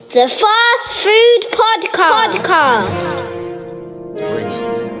The Fast Food Podcast.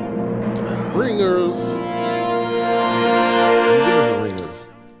 Ringers. I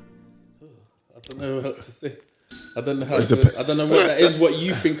don't know what to say. I don't know how. I don't know what that is. What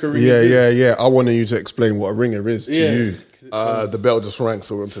you think a ringer is? Yeah. I wanted you to explain what a ringer is to you. The bell just rang,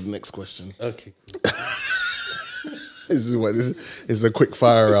 so we're on to the next question. Okay. This is a quick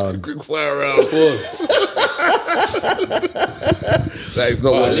fire round. Quick fire round. Pause. That is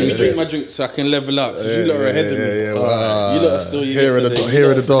not what she Let me said. drink my drink so I can level up. You lot are ahead of me. Yeah. You lot are still Here are the dog. Here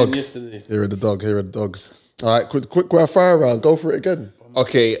are the dog. All right, quick fire round. Go for it again.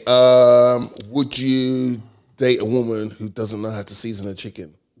 Okay. Would you date a woman who doesn't know how to season a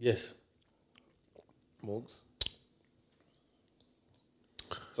chicken? Yes. Morgs?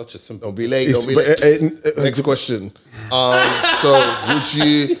 Such a simple. Don't be late. Next question. So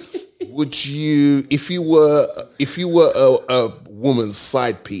would you if you were a woman's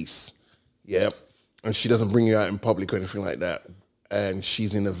side piece, yeah, and she doesn't bring you out in public or anything like that, and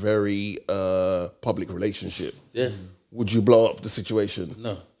she's in a very public relationship, Yeah. would you blow up the situation?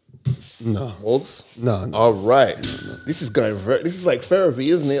 No. Morgs? No. All right. This is this is like therapy,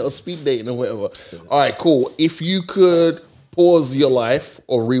 isn't it? Or speed dating or whatever. All right, cool. If you could pause your life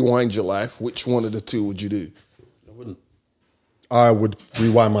or rewind your life, which one of the two would you do? I wouldn't. I would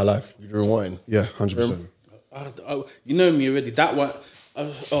rewind my life. You'd rewind. Yeah, 100%. You know me already. That one.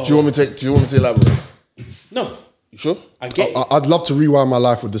 Do you want me to elaborate? No. You sure? I get it. I'd love to rewind my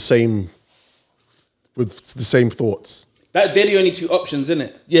life with the same thoughts. They're the only two options, isn't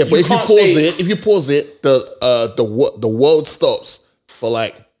it? Yeah, but if you pause it, the world stops for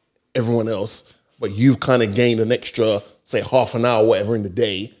like everyone else, but you've kind of gained an extra, say, half an hour, whatever, in the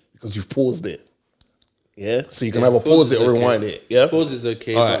day because you've paused it. Yeah, so you can either pause it or rewind it. Yeah, Pause is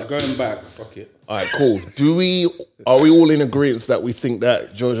okay, All but right. going back, fuck it. All right, cool. Are we all in agreement that we think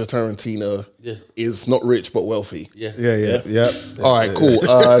that Georgia Tarantino is not rich but wealthy? Yeah. Yeah. All right, cool.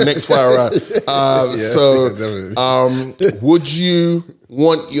 Next fire round. Would you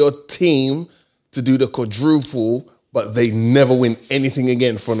want your team to do the quadruple, but they never win anything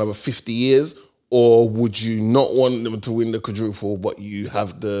again for another 50 years? Or would you not want them to win the quadruple, but you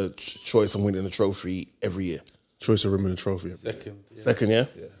have the choice of winning the trophy every year? Choice of winning the trophy. Second. Yeah. Second, yeah?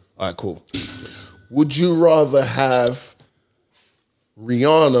 All right, cool. Would you rather have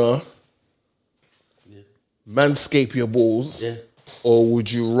Rihanna manscape your balls, or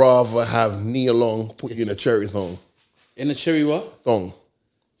would you rather have Nia Long put you in a cherry thong? In a cherry what? Thong.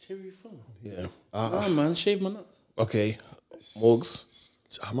 Cherry thong. Yeah. Nah, man, shave my nuts. Okay. Morgs?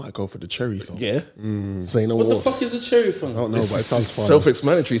 I might go for the cherry thong. Yeah. Say no What more. the fuck is a cherry thong? I don't know, It's but it sounds fun.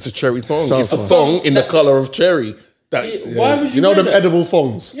 self-explanatory. It's a cherry thong. Sounds It's a fun. thong in the color of cherry. Why would You know wear them that? edible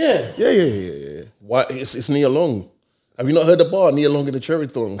thongs? Yeah. Yeah. Why? It's Nia Long. Have you not heard the bar? Nia Long in the cherry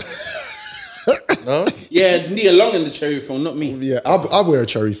thong. No? Yeah, Nia Long in the cherry thong, not me. Yeah, I'd wear a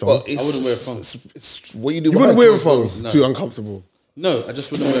cherry thong. Well, I wouldn't wear a thong. It's what you do. You wouldn't behind wear a closed thong? doors. Too uncomfortable. No, I just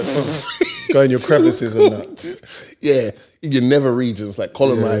wouldn't wear a thong. Go in your crevices and that. Yeah, in your nether regions, like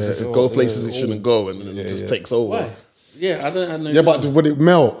colonizers, go places it shouldn't go, and then it just takes over. Why? Yeah, I don't have no. Yeah, but would it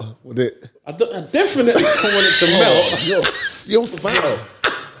melt? Would it? I definitely don't want it to melt. You're foul.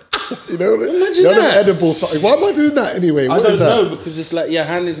 You know, Imagine them that. edible thongs. Why am I doing that anyway? I What don't is that? know because it's like your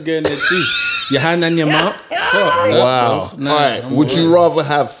hand is going there too. Your hand and your mouth. Wow. Nah, All right. I'm Would you alright. rather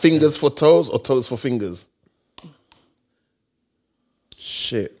have fingers for toes or toes for fingers?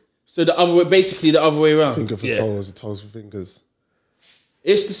 Shit. So basically the other way around. Finger for toes, toes for fingers.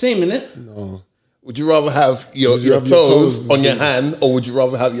 It's the same, innit? No. Would you rather have your Would you have your toes toes on your hand, or would you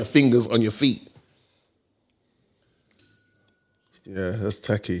rather have your fingers on your feet? Yeah, that's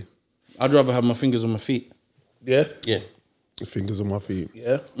tacky. I'd rather have my fingers on my feet. Yeah? Yeah. Fingers on my feet.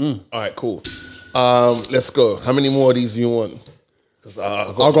 Yeah? All right, cool. Let's go. How many more of these do you want? 'Cause,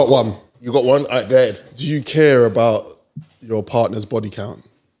 I've got one. You got one? All right, go ahead. Do you care about your partner's body count?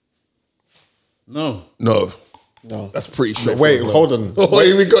 No. No. No. That's pretty straight. Wait, hold on. Oh,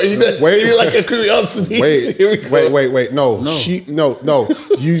 here we go. You like a curiosity. Here we go. Wait. No. No.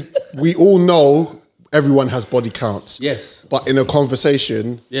 We all know everyone has body counts. Yes. But in a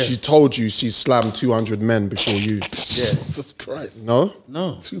conversation, Yeah. she told you she slammed 200 men before you. Yeah. Jesus Christ. No?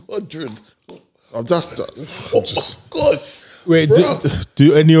 No. 200. I'm just... God. Wait, Bro.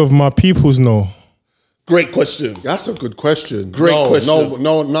 do any of my peoples know? Great question. That's a good question. Great question.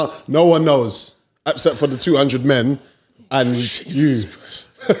 No one knows, except for the 200 men and you.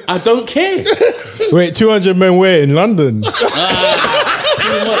 I don't care. Wait, 200 men where in London?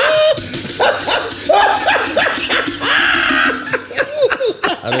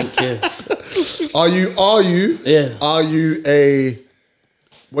 I don't care. Are you Yeah. Are you a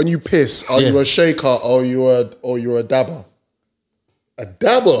when you piss, are you a shaker or you're a dabber? A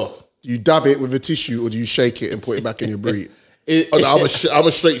dabber? Do you dab it with a tissue or do you shake it and put it back in your breed? I'm a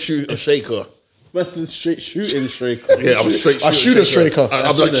straight shaker. That's a straight shooting shaker. Yeah, I'm a straight I shoot a shaker.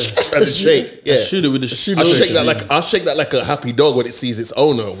 I'm like, and shake. Yeah. I shoot it with the I'll shake that like a happy dog when it sees its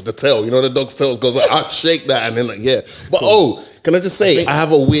owner with the tail. You know, the dog's tail goes like, I'll shake that and then like, yeah. But can I just say, I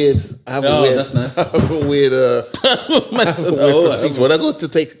have a weird, that's nice. I have a weird procedure. When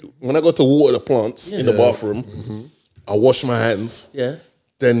I go to water the plants in the bathroom, I wash my hands. Yeah.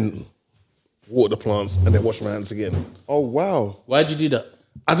 Then water the plants and then wash my hands again. Oh, wow. Why'd you do that?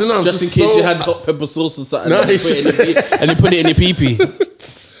 I don't know. I'm just in case you had hot pepper sauce or something, and you put it in your pee-pee.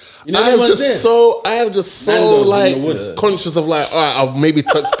 You know, I am just so like conscious of like, all right, I'll maybe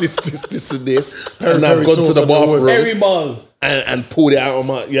touch this, and this, and I've gone to the bathroom and pulled it out of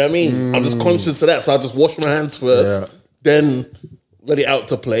my. You know what I mean? I'm just conscious of that, so I just wash my hands first, then let it out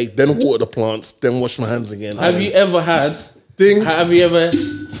to play, then water the plants, then wash my hands again. Have you ever had? Have you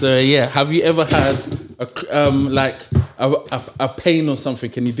ever had a pain or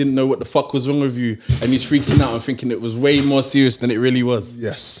something and you didn't know what the fuck was wrong with you and you're freaking out and thinking it was way more serious than it really was?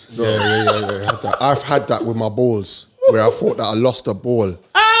 Yes. Yeah. I've had that with my balls where I thought that I lost a ball.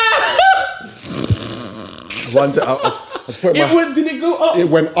 One day did it go up? It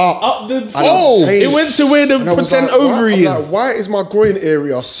went up. It went to where the pretend ovary is. Like, why is my groin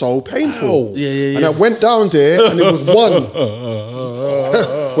area so painful? Yeah. And I went down there and it was one.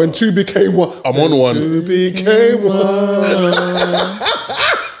 When two became one. I'm on one. Two became one.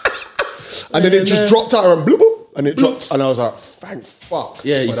 And then it just dropped out and bloop, bloop, and it dropped. And I was like, thank fuck.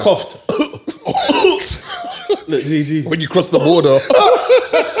 Yeah, you coughed. Look, GG. When you cross the border.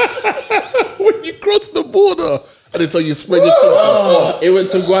 When you cross the border. And until you spread your cheeks. It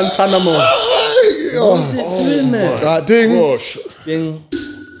went to Guantanamo. Ding. Gosh. Ding.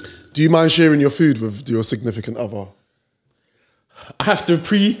 Do you mind sharing your food with your significant other? I have to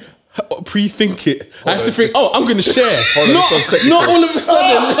pre-think it. I have to think, I'm going to share. Not all of a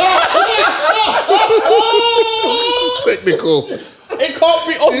sudden. Technical. It can't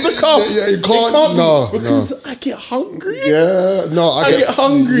be off the cuff. Yeah, it can't. No, because I get hungry. Yeah, no, I get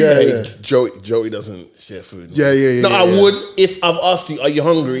hungry. Yeah. Joey doesn't share food. Yeah. No, I would if I've asked you, are you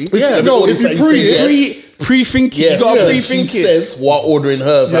hungry? Yeah, no, if you pre-think it. You got to pre-think she it. says while ordering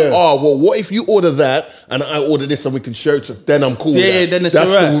hers, like, what if you order that and I order this and we can share it, then I'm cool with that. Then it's all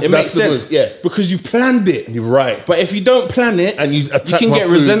right. It makes sense. Yeah. Because you've planned it. You're right. But if you don't plan it, and you can get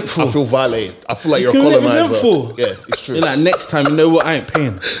resentful. I feel violated. I feel like you're a colonizer. Resentful. Yeah, it's true. You're like, next time, you know what, I ain't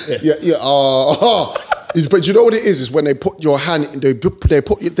paying. Yeah. But you know what it is when they put your hand, they put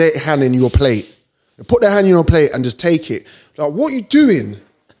their hand in your plate. They put their hand in your plate and just take it. Like, what are you doing?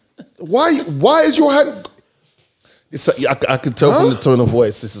 Why is your hand... I can tell from the tone of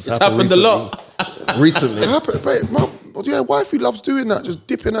voice. This has happened a lot. Recently, my wifey loves doing that, just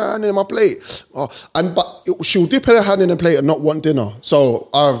dipping her hand in my plate. She'll dip her hand in a plate and not want dinner. So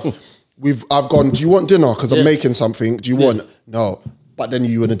I've gone. Do you want dinner? Because I'm making something. Do you want? No. But then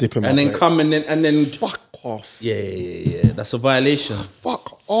you want to dip in my plate. And then fuck off. Yeah. That's a violation.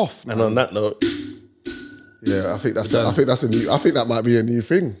 Fuck off. Man. And on that note. Yeah, I think that might be a new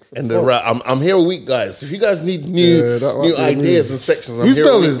thing. And I'm here a week, guys. If you guys need new ideas and sections, whose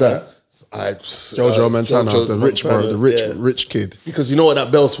bell is that? Jojo Montana, the rich kid. Because you know what that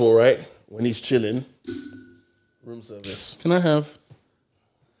bell's for, right? When he's chilling, room service. Can I have?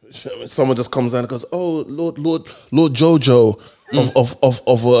 Someone just comes down and goes, "Oh, Lord Jojo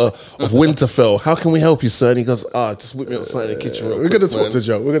of Winterfell, how can we help you, sir?" And he goes, just whip me outside in the kitchen. We're going to talk to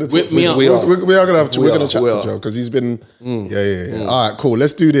Joe. We're going to talk me up. We are going to chat to Joe because he's been. Yeah. All right, cool.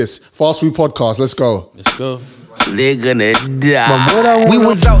 Let's do this. Fast Food Podcast. Let's go. They're gonna die. We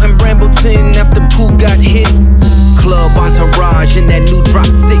was out in Brambleton after Pooh got hit. Club entourage in that new drop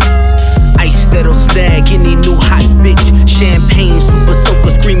 6. Ice that'll snag any new hot bitch. Champagne, super soaker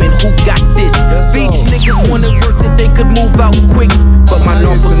screaming, who got this? Beach niggas wanted work that they could move out quick. But my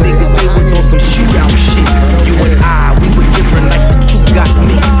Norfolk niggas, they was on some shootout shit. You and I, we were different like the two got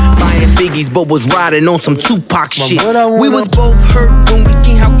me. Buying biggies, but was riding on some Tupac shit. We was both hurt when we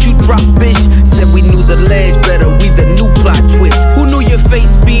seen how cute drop bitch. Said we knew the ledge better, we the new plot twist. Who knew your face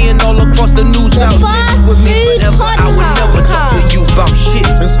being all across the news house? With me forever, I would never talk to you about shit.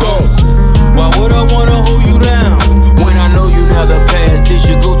 Let's go. Why would I wanna hold you down when I know you never passed? Did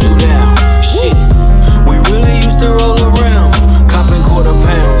you go too down? Shit, we really used to roll around, copping quarter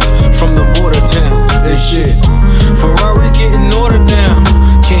pounds from the border towns. This shit. Ferraris getting ordered down,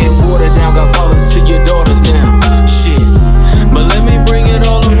 can't water down. Got fathers to your daughters now. Shit, but let me bring it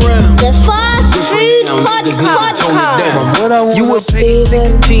all around. The Fast Food Podcast. You were season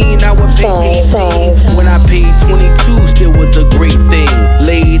 15, I would pay 18. When I paid 22, still was a great thing.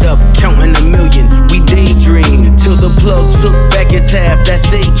 Laid up, counting a million, we daydream. Till the plug took back his half, that's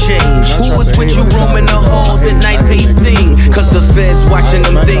they change. Who was with you roaming the halls at night pacing? Cause the feds watching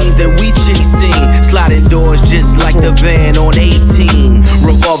them things that we chasing. Sliding doors just like the van on 18.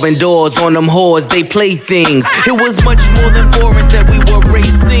 Revolving doors on them whores, they play things. It was much more than foreigns that we were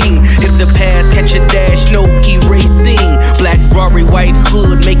racing. If the past catch a dash, no erasing. Black Rory, white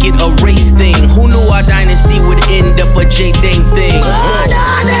hood, make it a race thing. Who knew our dynasty would end up a J Dame thing?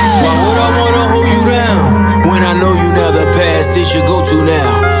 Why would I wanna hold you down when I know you now? The past is your go-to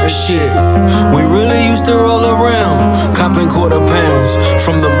now. Shit, we really used to roll around, copping quarter pounds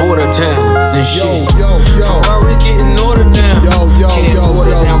from the border towns and shit. Ferraris getting ordered now. Can't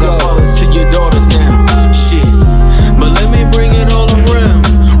order down Godfathers to your daughters now. Shit, but let me bring it all around.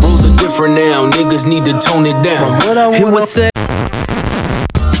 Rules are different now, niggas need to tone it down. It was said.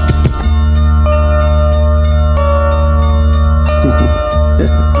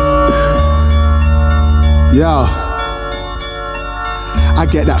 Yeah. I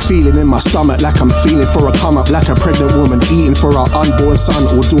get that feeling in my stomach, like I'm feeling for a come up, like a pregnant woman eating for her unborn son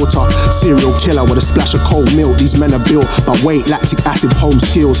or daughter. Serial killer with a splash of cold milk. These men are built by weight, lactic acid, home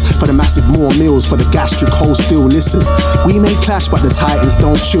skills. For the massive more meals, for the gastric hole still. Listen, we may clash, but the titans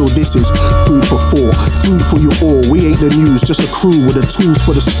don't chill. This is food for thought, food for you all. We ain't the news, just a crew with the tools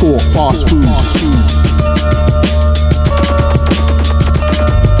for the sport. Fast food.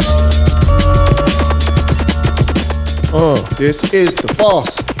 This is the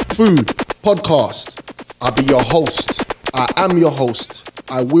Fast Food Podcast. I'll be your host. I am your host.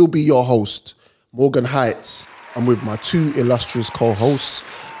 I will be your host, Morgan Heights. I'm with my two illustrious co-hosts,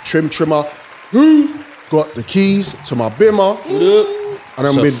 Trimmer, who got the keys to my bimmer. And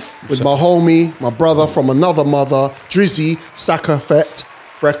I'm with my homie, my brother from another mother, Drizzy, Sakafet,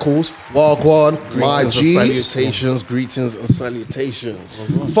 Freckles, Wagwan, my G's. Greetings and salutations.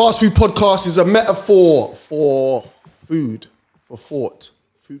 Fast Food Podcast is a metaphor for food, for thought,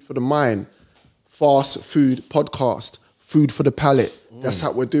 food for the mind. Fast Food Podcast, food for the palate. That's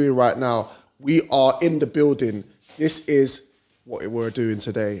what we're doing right now. We are in the building. This is what we're doing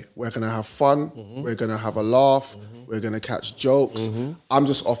today. We're going to have fun. We're going to have a laugh. We're going to catch jokes. I'm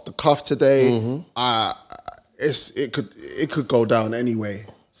just off the cuff today. It could go down anyway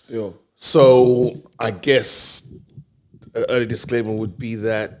still. So I guess an early disclaimer would be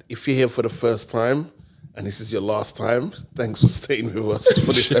that if you're here for the first time, and this is your last time, thanks for staying with us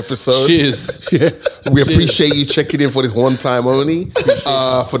for this episode. Cheers. Yeah, we appreciate you checking in for this one time only.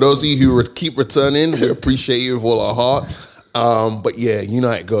 For those of you who keep returning, we appreciate you with all our heart. But yeah, you know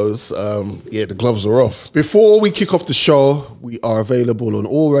how it goes. The gloves are off. Before we kick off the show, we are available on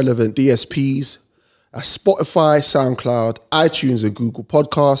all relevant DSPs, Spotify, SoundCloud, iTunes, and Google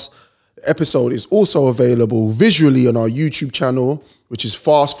Podcasts. The episode is also available visually on our YouTube channel, which is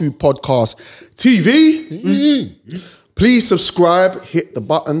Fast Food Podcast TV. Please subscribe, hit the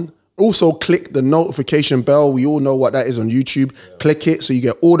button. Also click the notification bell. We all know what that is on YouTube. Click it so you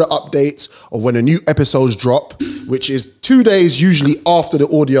get all the updates of when the new episodes drop, which is 2 days usually after the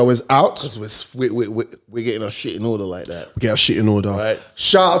audio is out. Because we're getting our shit in order like that. We get our shit in order. Right.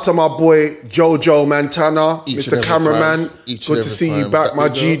 Shout out to my boy Jojo Mantana, Mr. Cameraman. Good to see you back, my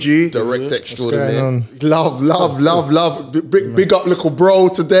GG. Direct extraordinaire. Love. Big up little bro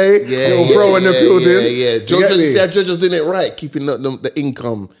today. Little bro in the building. Yeah. Jojo's doing it right, keeping the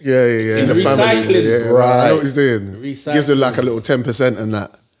income. In the family. Right. I know what he's doing. Gives him like a little 10% and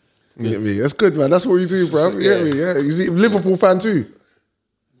that. You get me? That's good, man. That's what you do, bro. You get me? Yeah. He's a Liverpool fan too.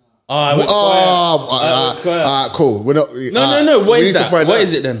 Alright, cool. We're not. No. What is that? What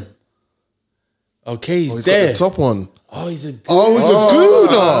is it then? Okay, he's there. Got the top one. Oh, he's a gooner.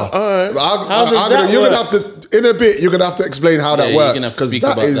 All right. You're gonna have to in a bit. You're gonna have to explain how that works because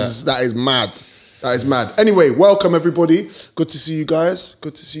that is mad. That is mad. Anyway, welcome everybody. Good to see you guys.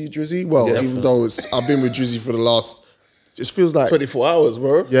 Good to see you, Drizzy. Well, even though I've been with Drizzy for the last, it feels like 24 hours,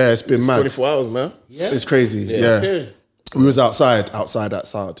 bro. Yeah, it's been mad. 24 hours now. Yeah, it's crazy. Yeah. Okay. We was outside. You was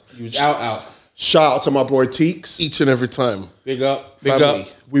out. Shout out to my boy Teeks. Each and every time. Big up.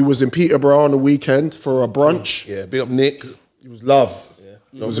 We was in Peterborough on the weekend for a brunch. Yeah, big up Nick. It was love. Yeah.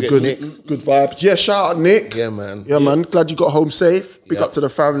 It was a good vibe. Yeah, shout out Nick. Yeah, man. Yeah, man. Glad you got home safe. Big up to the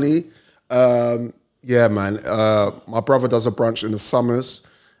family. Yeah, man. My brother does a brunch in the summers,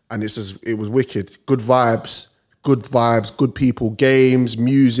 and it was wicked. Good vibes, good people, games,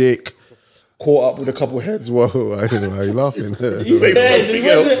 music. Caught up with a couple of heads. Whoa, I don't know how you laughing. He stretched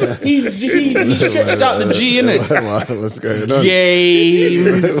out the G, innit? What's going on?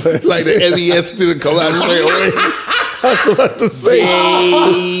 Games. Like the MES didn't come out straight away. I was about to say,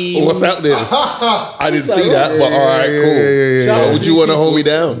 what's out there? I didn't see that, but all right, cool. So would you want to hold me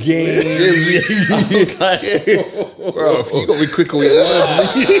down? I was like, bro, you got to be quick with your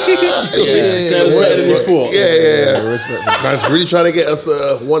words. Yeah. Respect. Man's really trying to get us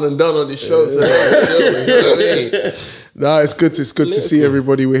one and done on this show. Nah, it's good to see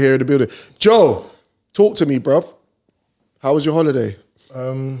everybody. We're here in the building. Joe, talk to me, bruv. How was your holiday?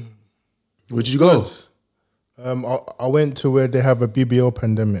 Where did you go? I went to where they have a BBL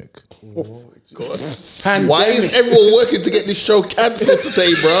pandemic. Oh my God. Why is everyone working to get this show cancelled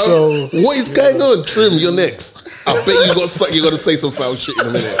today, bro? What is going on? Trim, you're next. I bet you're going to say some foul shit in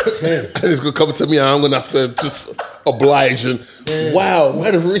a minute. And it's going to come to me and I'm going to have to just oblige. And wow,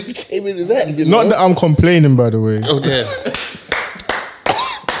 man, it really came into that. You know? Not that I'm complaining, by the way. Okay.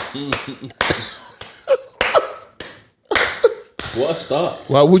 What a start.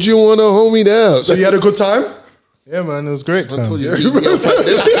 Why would you want to hold me down? So you had a good time? Yeah, man, it was great time.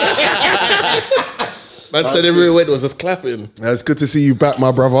 Man said everywhere went was just clapping. It's good to see you back,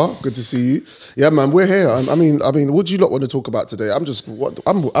 my brother. Good to see you. Yeah, man, we're here. I mean, what do you lot want to talk about today? I'm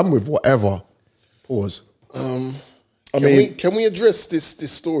with whatever. Pause. Can we address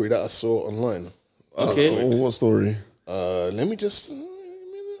this story that I saw online? Okay. What story? Let me just.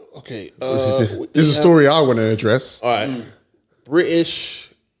 Okay. This is a story I want to address. All right. British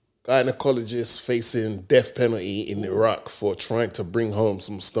gynecologist facing death penalty in Iraq for trying to bring home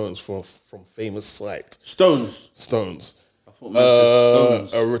some stones from famous site. Stones. I thought man said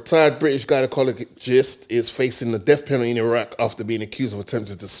stones. A retired British gynecologist is facing the death penalty in Iraq after being accused of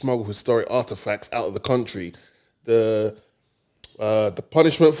attempting to smuggle historic artifacts out of the country. The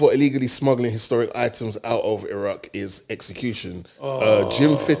punishment for illegally smuggling historic items out of Iraq is execution.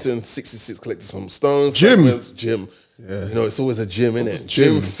 Jim Fitton, 66, collected some stones. Jim. Yeah. You know, it's always a Jim, innit?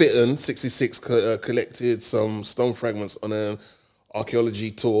 Jim Fitton, 66, collected some stone fragments on an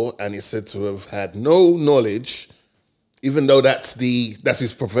archaeology tour, and is said to have had no knowledge, even though that's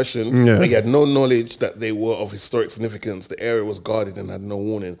his profession, but he had no knowledge that they were of historic significance. The area was guarded and had no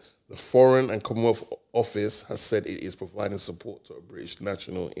warning. The Foreign and Commonwealth Office has said it is providing support to a British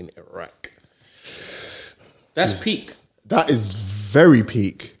national in Iraq. That's peak. That is very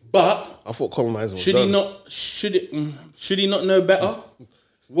peak. But I thought colonizing was should done. Should he not know better?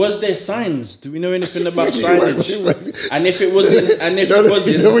 Was there signs? Do we know anything about signage? And if it wasn't,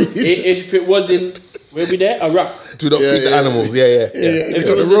 where we there? Iraq. Do not feed the animals. Yeah. They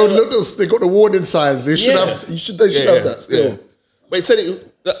got the road lookers. They got the warning signs. They should have. They should have that still. Yeah. But he said it.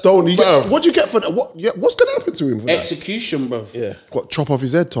 Stone. What do you get for that? What's going to happen to him? For Execution, bro. Yeah. What? Chop off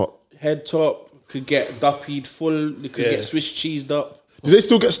his head top. Head top could get duppied full. They could get Swiss cheesed up. Do they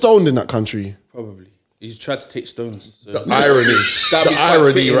still get stoned in that country? Probably. He's tried to take stones. So. The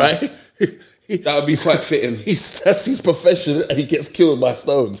irony, right? That would be quite fitting. That's his profession, and he gets killed by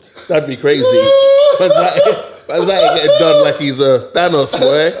stones. That'd be crazy. Man's like getting done like he's a Thanos,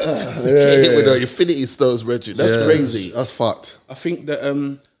 boy. Hit with the Infinity Stones, Reggie. That's crazy. That's fucked. I think that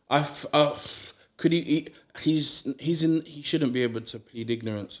could he shouldn't be able to plead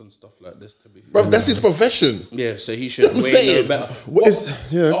ignorance on stuff like this. To be fair. Bro, that's his profession. Yeah, so he should know better.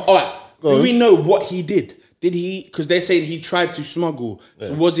 All right. Do we know what he did? Did he? Because they say he tried to smuggle. Yeah.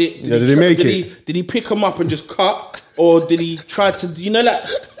 So was it? Did he make it? Did he pick him up and just cut, or did he try to? You know, like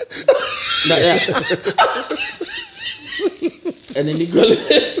that. And then he got.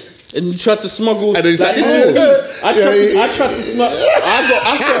 And you tried to smuggle. And like, I tried to smuggle.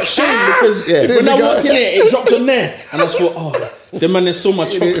 I felt ashamed because when I walked in there, it dropped on there, and I thought, the man, there's so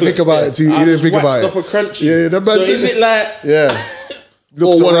much chocolate. You didn't think about it too. You didn't think about it. Off a crunchy. Yeah, the man. So is it like? Yeah.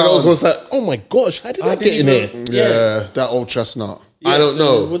 Or one of those ones like, oh my gosh, how did I get in here? Yeah, that old chestnut. I don't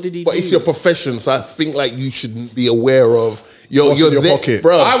know. What did he but do? It's your profession, so I think like you should be aware of What's in your pocket,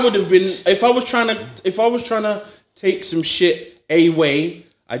 bro. I would have been if I was trying to take some shit away.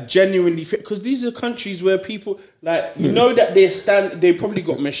 I genuinely think because these are countries where people like that they probably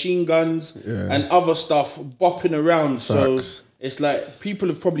got machine guns and other stuff bopping around. Facts. So it's like people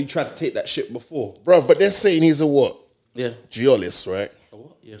have probably tried to take that shit before, bro. But they're saying he's a what? Yeah, geologist, right? A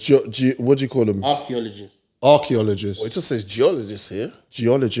what? Yeah. What do you call him? Archaeologist. Archaeologist. Well, it just says geologist here.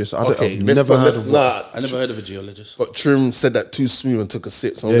 Geologist. I've never heard of that. I never heard of a geologist. But Trim said that too smooth and took a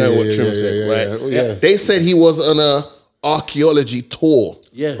sip. So I know what Trim said, right? Yeah. They said he was on a archaeology tour.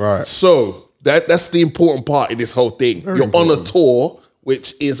 Yeah. Right. So that's the important part in this whole thing. You're on a tour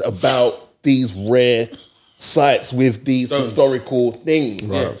which is about these rare sites with these historical things.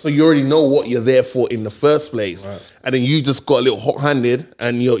 Right. So you already know what you're there for in the first place. Right. And then you just got a little hot-handed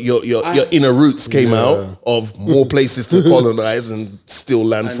and your inner roots came out of more places to colonize and steal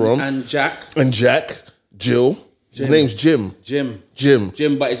land from. And Jack, Jill, His name's Jim. Jim,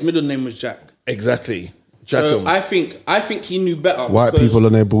 but his middle name was Jack. Exactly. So Jackham. I think he knew better. White because people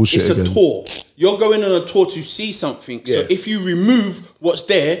on their bullshit it's again. a tour. You're going on a tour to see something. Yeah. So if you remove what's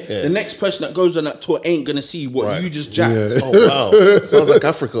there, the next person that goes on that tour ain't gonna see what you just jacked. Yeah. Oh wow, sounds like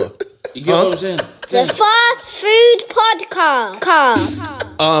Africa. You get what I'm saying? The Fast Food Podcast.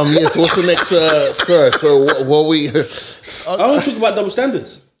 Yes. What's the next? Sorry. So what we? I want to talk about double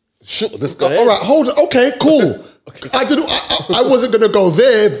standards. Sure, let's go ahead. All right, hold on. Okay, cool. I wasn't gonna go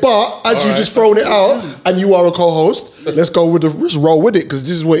there, but as you just thrown it out, and you are a co-host, let's roll with it because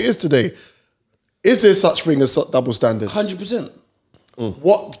this is what it is today. Is there such thing as double standards? 100%.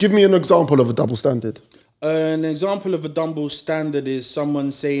 What? Give me an example of a double standard. An example of a double standard is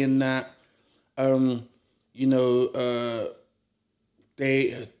someone saying that, they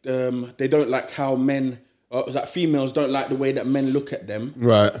don't like how men, that females don't like the way that men look at them.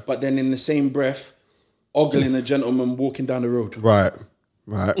 Right. But then in the same breath, ogling a gentleman walking down the road. Right.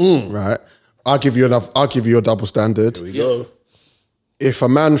 I'll give you a double standard. Here we go. If a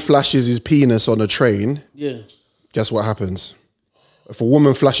man flashes his penis on a train, guess what happens? If a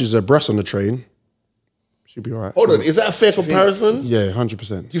woman flashes her breast on the train, she'll be all right. Hold on, is that a fair comparison? Yeah,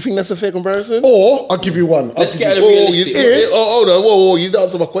 100%. Do you think that's a fair comparison? Or I'll give you one. Let's get a realistic. Hold on, whoa, you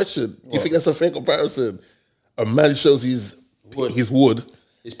answer my question. You think that's a fair comparison? A man shows his wood,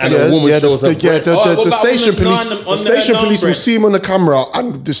 and a woman shows her breast. The station police will see him on the camera,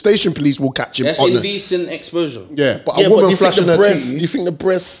 and the station police will catch him. That's indecent exposure. Yeah, but a woman flashing her breast. Do titty. you think the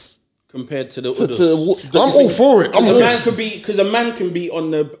breasts compared to the I'm all for it. Because a man can be on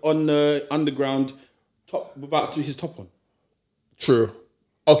the underground top without his top on. True.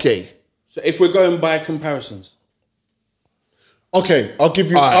 Okay. So if we're going by comparisons. Okay, I'll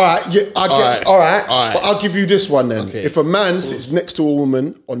give you. All right. But I'll give you this one then. Okay. If a man sits next to a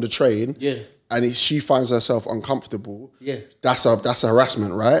woman on the train, and she finds herself uncomfortable, that's that's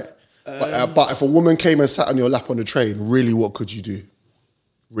harassment, right? But if a woman came and sat on your lap on the train, really, what could you do?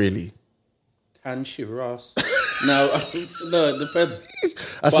 Really? Can she ass? No, it depends.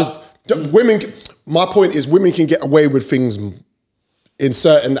 Women. My point is, women can get away with things in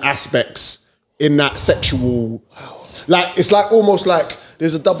certain aspects in that sexual. Like it's like almost like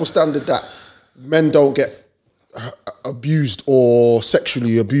there's a double standard that men don't get abused or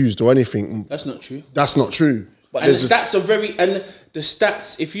sexually abused or anything. That's not true. That's not true. But and the stats are very. And the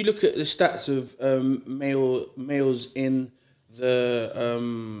stats, if you look at the stats of males in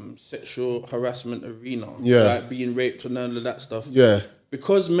the sexual harassment arena, like being raped and all of that stuff,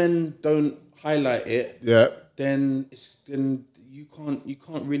 because men don't highlight it, then you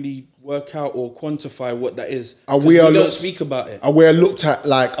can't really work out or quantify what that is. We don't speak about it. And we're looked at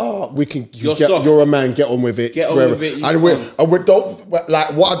like, you're a man, get on with it. Get on with it. What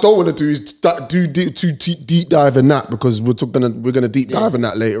I don't want to do is do deep dive in that because we're gonna deep dive in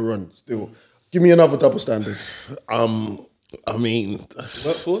that later on. Still, give me another double standard. I mean,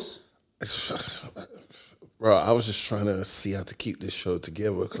 workforce. Bro, I was just trying to see how to keep this show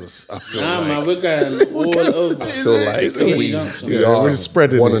together because I feel like man, we're going all over. I feel like we're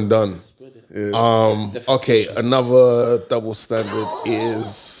spreading one it. and done. Okay, another double standard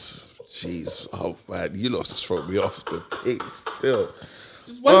is, jeez, oh man, you lot just throw me off the thing still.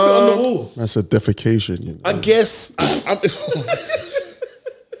 Just wipe it on the wall. That's a defecation, you know. I guess.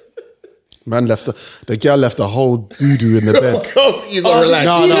 Man the girl left a whole doo-doo in the bed. You gotta relax.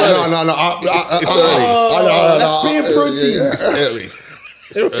 No. It's early. That's being protein. It's early.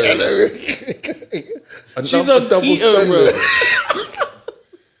 She's on double standard.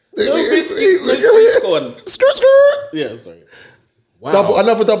 No biscuits, no sweet corn. Yeah, sorry. Wow.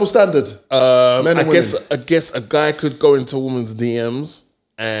 Another double standard. I guess a guy could go into a woman's DMs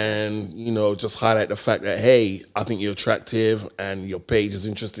and, just highlight the fact that, hey, I think you're attractive and your page is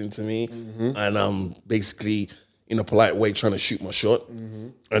interesting to me. Mm-hmm. And I'm basically, in a polite way, trying to shoot my shot. Mm-hmm.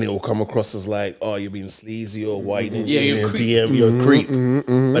 And it will come across as like, oh, you're being sleazy or why you didn't you're a creep. DM, you're a creep.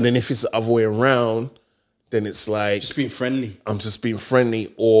 Mm-hmm. And then if it's the other way around, then it's like... Just being friendly. I'm just being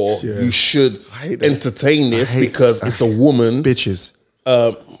friendly or you should entertain this because it's a woman. Bitches.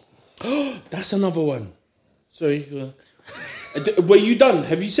 That's another one. Sorry. Were you done?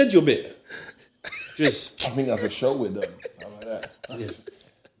 Have you said your bit? I think that's a show with them. How about that?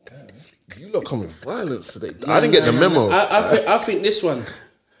 God, you lot come with violence today. I didn't get the memo. I think this one.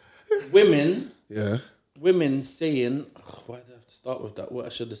 Women. Yeah. Women saying, why did I have to start with that? What I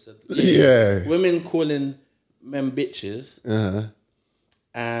should have said. Yeah. Women calling men bitches.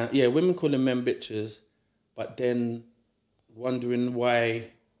 Women calling men bitches, but then wondering why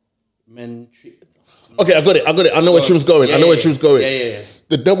men treat... Okay, I got it. I know where Trim's going. Yeah.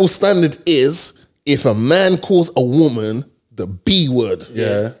 The double standard is if a man calls a woman the B word,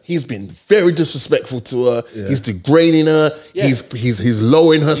 he's been very disrespectful to her. Yeah. He's degrading her. Yeah. He's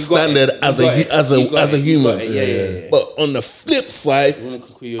lowering her standard as a human. Yeah. But on the flip side,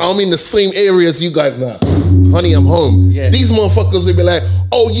 I'm in the same area as you guys now. Honey, I'm home. Yeah. These motherfuckers will be like,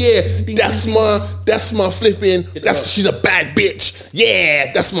 oh yeah, that's my flipping. She's a bad bitch.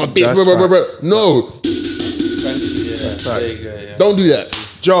 Yeah, that's my bitch. That's No, don't do that.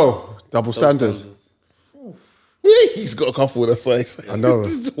 Joe, double standard. He's got a couple that's like, I know.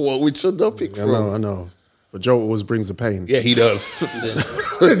 This is what we should not pick from. I know. But Joe always brings the pain. Yeah, he does.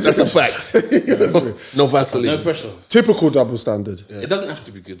 That's a fact. No Vaseline. No pressure. Typical double standard. It doesn't have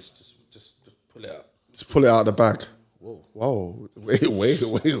to be good. Just pull it out. Just pull it out of the bag. Whoa. Wait. All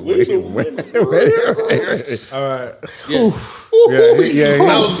right. Yeah.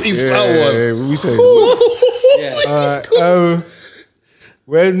 That was his one. Yeah, we say. Yeah.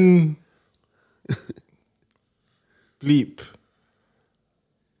 When bleep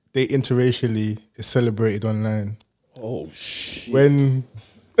they interracially is celebrated online. Oh shit. When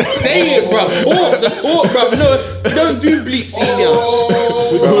Say it, bro. Talk, bro. No, we don't do bleeps in here.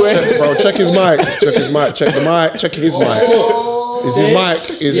 Bro, check his mic. Check the mic. Check his mic. Is his mic?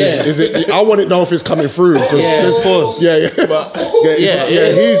 Is it? I want to know if it's coming through. Pause. Yeah. His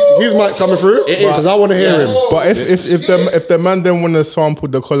mic's coming through because I want to hear him. but if the man then want to sample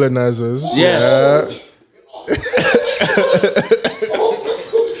the colonizers,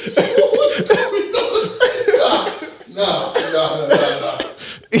 No.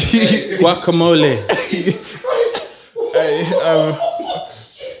 Guacamole.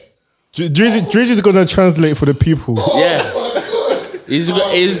 Drizzy's gonna translate for the people. Yeah. He's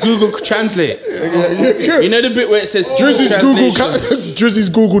Google Translate. You know the bit where it says Drizzy's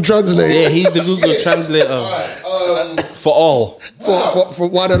Google Translate. Yeah, he's the Google Translator. For all. For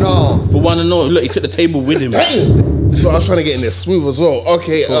one and all. For one and all. Look, he took the table with him. So I was trying to get in there smooth as well.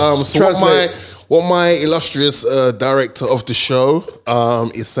 Okay, so what my illustrious director of the show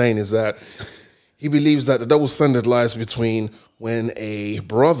is saying is that he believes that the double standard lies between when a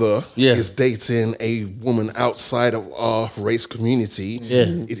brother is dating a woman outside of our race community.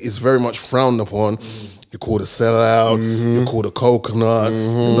 It is very much frowned upon. You're called a sellout. You're called a coconut.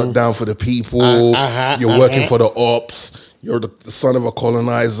 You're not down for the people. You're working for the ops. You're the son of a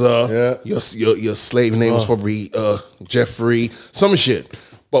colonizer. Your slave name was probably Jeffrey. Some shit.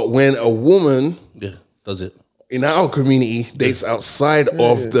 But when a woman does it in our community dates outside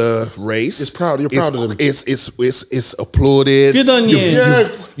of the race, You're proud of them. It's applauded. Good on you.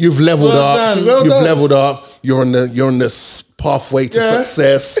 You've leveled Well up. done. You've leveled up. You're on this pathway to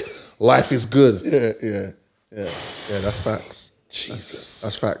success. Life is good. Yeah, that's facts. Jesus.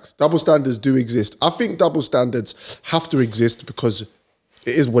 That's facts. Double standards do exist. I think double standards have to exist because it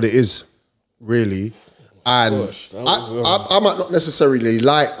is what it is, really. And I might not necessarily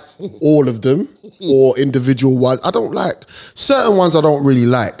like all of them or individual ones. I don't like certain ones. I don't really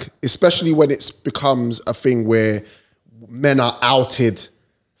like, especially when it becomes a thing where men are outed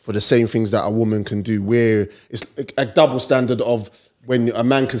for the same things that a woman can do. Where it's a double standard of when a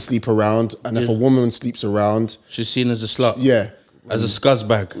man can sleep around, and if a woman sleeps around, she's seen as a slut. Yeah, as a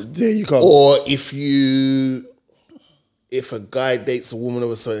scuzzbag. There you go. Or if a guy dates a woman of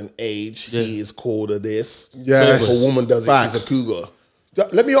a certain age, he is called a this. Yeah, if a woman does it, she's a cougar.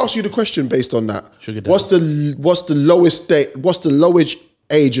 Let me ask you the question based on that. Sugar What's the lowest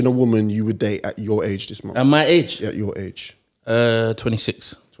age in a woman you would date at your age this month? At my age? At your age.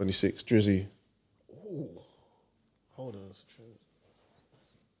 26. 26. Drizzy. Hold on.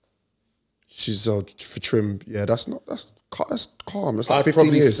 She's for trim. Yeah, that's calm. That's like I'd 15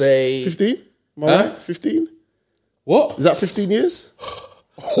 probably years. say 15? Am I right? 15? What? Is that 15 years?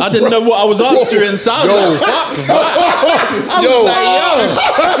 I didn't know what I was answering, so I was like, fuck.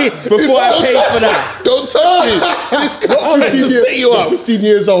 Before I paid for that. Don't tell me. This country to set you up. 15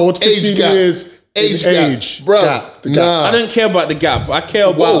 years old, 15 Age gap. years. Age gap. Bro, Gap. The gap. nah. I don't care about the gap. I care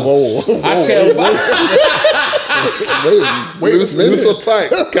about. I care about. Wait, it was so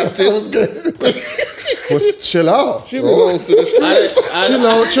tight. Captain was good. Chill out. She belongs to the streets.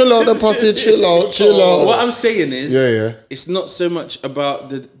 Chill out, the pussy. Chill out. What I'm saying is, Yeah. it's not so much about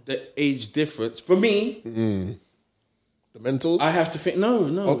the age difference. For me, The mentals? I have to think. No,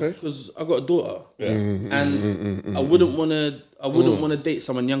 Okay. because I got a daughter, and I wouldn't want to date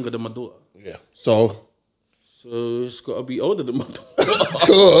someone younger than my daughter. Yeah. So it's got to be older than my daughter.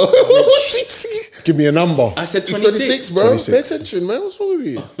 give me a number. I said 26, 26, bro. 26. Pay attention, man. What's wrong with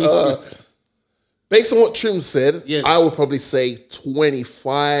you? Based on what Trim said, I would probably say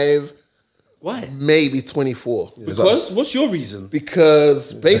 25 Why? Maybe 24. Because what's your reason?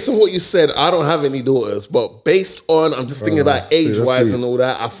 Because based on what you said, I don't have any daughters, but based on, I'm just thinking about age-wise and all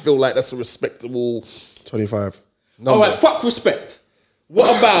that, I feel like that's a respectable 25. number. All right, fuck respect.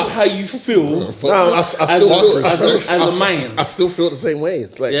 What about how you feel I still as a man? I still feel the same way.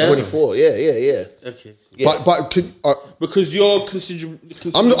 It's like 24. Yeah. Okay. Yeah. But because you're considerably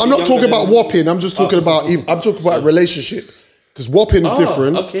I'm not talking about whopping. I'm just talking about. I'm talking about a relationship. Because whopping is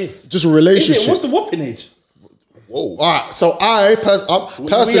different. Okay. Just a relationship. What's the whopping age? Whoa. All right. So I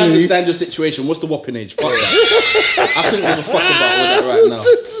personally we understand your situation. What's the whopping age? Fuck that. I couldn't give a fuck about all that right now.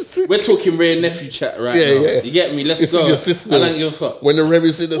 We're talking real nephew chat right now. Yeah. You get me? Let's It's go. in your system. I don't give a fuck. When the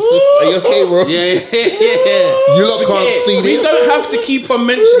Remy's in the system, are you okay, bro? Yeah. You lot can't see We this. don't have to keep on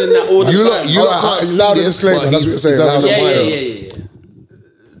mentioning that all the time. You lot can't see louder this, disclaimer, but that's what he's you're saying, having a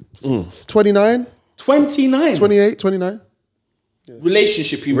Yeah. minor. 29, 29. 28, 29.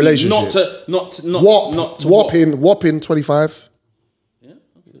 Relationship, you Relationship. mean? Not to Whopping 25. Yeah.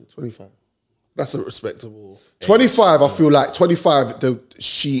 25. That's a respectable. 25, I feel like 25.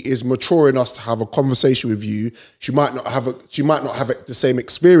 She is mature enough to have a conversation with you. She might not have the same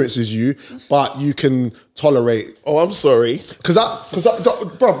experience as you, but you can tolerate. Oh, I'm sorry. Because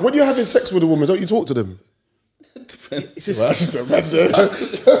bruv, when you're having sex with a woman, don't you talk to them?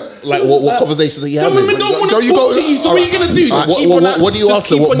 Like what conversations are you Some having? women don't want Don't to you talk go- to you, so what are you going to do? Just keep on what do you just ask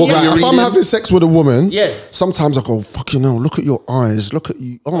her? keep on What yelling. can you If I'm reading? having sex with a woman, Yeah. sometimes I go, fucking hell, look at your eyes, look at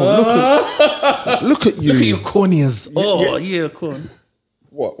you. Oh, look at you. Look at your corneas. Oh, yeah, corn.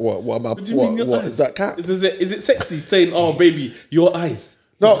 What am I? What do you mean your What eyes? is that cat? Is it sexy saying, oh, baby, your eyes?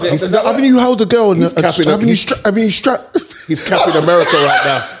 No, haven't you held a girl? He's capping Haven't you strapped? He's capping America right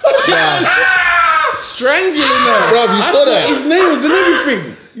now. Yeah. Strangling her. Bro, you saw that? His nails and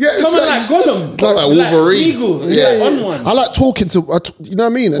everything. Yeah, it's Coming like- like Gollum. It's like Wolverine. Smeagol. Yeah. On one. I like talking to, you know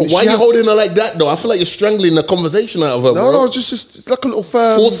what I mean? And But why she are you has- holding her like that though? I feel like you're strangling the conversation out of her. No, bro. just it's like a little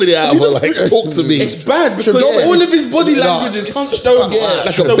firm. Forcing it out of her. Like, talk to me. It's bad because Yeah. all of his body Nah, language is hunched over. Yeah, like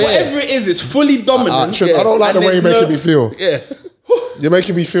a so bear. whatever it is, it's fully dominant. I don't like the And way you're there's making me feel. Yeah. You're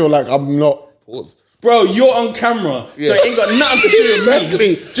making me feel like I'm not. Pause. Bro, you're on camera, Yeah. so it ain't got nothing to do with Exactly.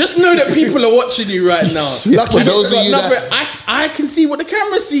 me. Just know that people are watching you right now. Yeah, for And those it's of you got that- nothing- I can see what the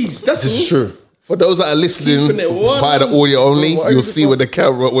camera sees. That's This all. is true. For those that are listening Keeping it one. via the audio only, What are you'll you see doing? when the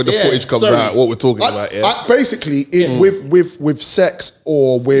camera, when the Yeah, footage comes sorry. out, what we're talking about. Yeah. Basically, with sex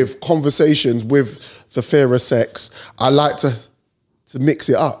or with conversations with the fear of sex, I like to mix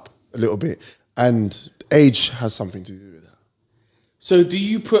it up a little bit, and age has something to do with that. So do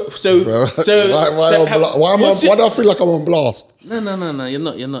you put Why do I feel like I'm on blast? No.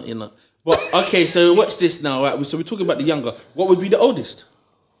 You're not. But okay, so watch this now. Right? So we're talking about the younger. What would be the oldest?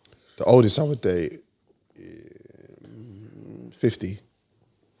 The oldest I would date, 50.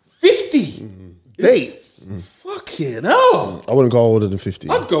 50. Date. Fucking hell. I wouldn't go older than 50.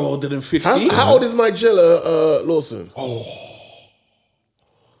 I'd go older than 50. How old is Nigella Lawson?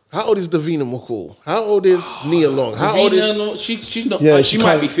 How old is Davina McCall? How old is Nia Long? How old is she's not? Yeah, she she might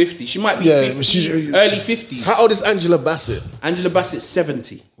can't- be 50. She might be Yeah, 50, she- early 50s. how old is Angela Bassett? Angela Bassett's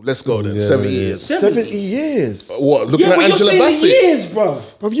 70. Let's go then. 70 years. 70 years. What? Looking Yeah, at but you're Angela saying Bassett. years, bruv.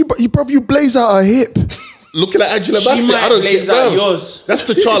 Bruv, you blaze out a hip. Looking at Angela She Bassett. might I don't blaze get out bruv. yours. That's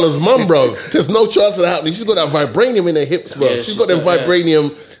T'Challa's mum, bro. There's no chance of that happening. She's got that vibranium in her hips, bro. Yeah, she's she's got them got,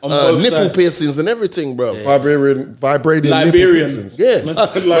 vibranium On both nipple sides. piercings and everything, bro. Vibranium Liberian. nipple piercings. Yeah.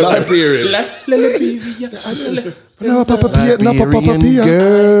 Liberian. No, Papa Pia, Liberian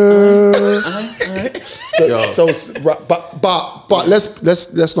girl. Yo. But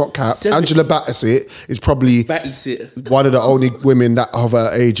let's not cap. 70. Angela Bassett is probably Batty sit. one of the only women that of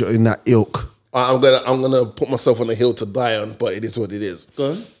her age in that ilk. I'm gonna put myself on the hill to die on, but it is what it is.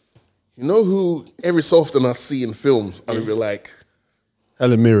 Go on. You know who every so often I see in films, I'd be like,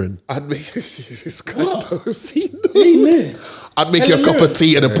 Helen Mirren. I'd make this guy don't see Ain't there? I'd make you a Helen cup of Mirren.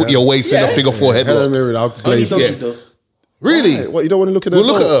 tea and then put your waist in a Yeah. figure four Helen headlock. Mirren, I'll Only blaze doggy it. though. Really? What, you don't want to look at her? Well,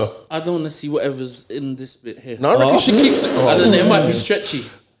 look at her. I don't want to see whatever's in this bit here. No, I reckon she keeps it. I don't know. It might be stretchy.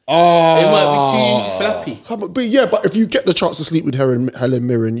 Oh. It might be too flappy. But if you get the chance to sleep with her and Helen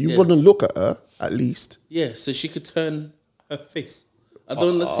Mirren, you want to look at her at least. Yeah, so she could turn her face. I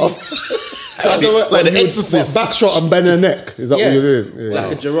don't want to see. I don't want, Like the You would- Exorcist. what, backshot and bend her neck. Is that Yeah. what you're doing?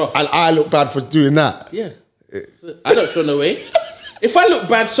 Like a giraffe. And I look bad for doing that. Yeah. I don't feel no way. If I look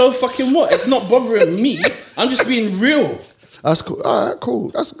bad, so fucking what? It's not bothering me. I'm just being real. That's cool. All right, cool.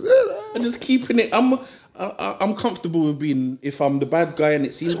 That's good. I'm just keeping it. I'm comfortable with being. If I'm the bad guy and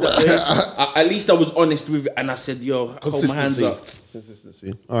it seems that way, at least I was honest with it and I said, "Yo, hold my hands Consistency. up."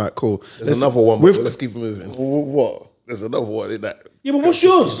 Consistency. All right, cool. There's another one, but let's keep moving. What? There's another one in that. Yeah, but what's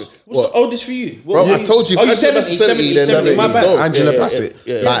yours? What's the oldest for you? Bro, I told you. Oh, you're if Angela 70, then 70, my he's bad. gone. Angela Yeah, Bassett.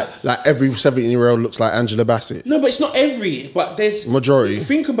 yeah. Like every 17-year-old looks like Angela Bassett. No, but it's not every. But there's Majority.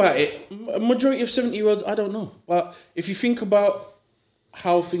 Think about it. A majority of 70-year-olds, I don't know. But if you think about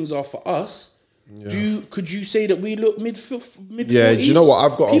how things are for us, could you say that we look mid 40s? Yeah, do you know what?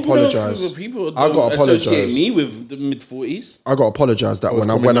 I've got to apologise. People I've got to associate apologise. me with the mid 40s. I got to apologise that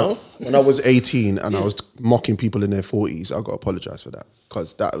when I was 18 and I was mocking people in their 40s, I got to apologise for that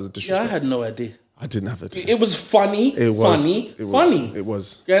because that was a disrespect. Yeah, I had no idea. I didn't have it. It was funny. It was funny. It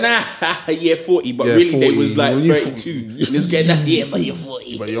was. Going, yeah, 40, but Yeah, really 40. they was like When you 32. And it's getting that, yeah, but you're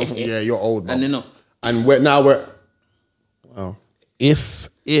 40. But you're old, man. And they're not. And we're wow. If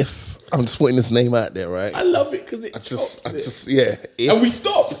I'm just putting this name out there, right? I love it because I just yeah. and we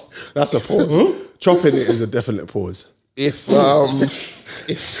stop. That's a pause. Chopping it is a definite pause. If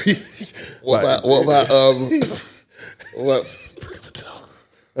what about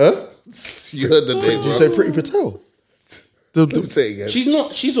Huh? you heard the name? Did you say Pretty Patel? Say it again.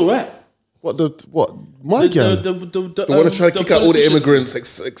 She's all right. What? My girl? They want to try to kick out all the immigrants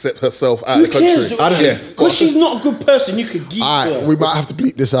except herself out Who of the country. cares? Because she's not a good person, you could geek her. We might have to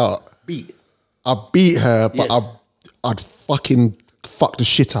bleep this out. Beat. I beat her, but Yeah. I'd fucking fuck the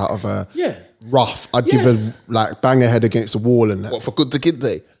shit out of her. Yeah. Rough. I'd give her like bang her head against the wall and that. What, for Good to Kid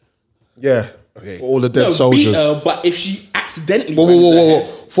Day? Yeah. Okay. For all the dead No, soldiers. beat her, but if she accidentally Whoa.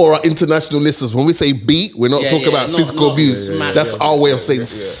 For our international listeners, when we say beat, we're not talking about physical abuse. smash. That's our way of saying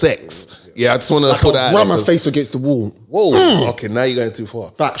sex. Yeah, I just want to put that out Ram there my 'cause- face against the wall. Whoa. Okay, now you're going too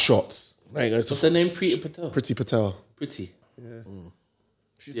far. Back shots. Now you're going too What's far. her name? Pretty Patel. Pretty Patel. Pretty.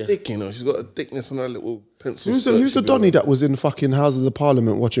 She's thick, you know. She's got a thickness on her little pencil. Who's skirt. the She'd be Donny that was in fucking Houses of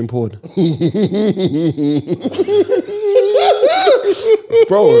Parliament watching porn?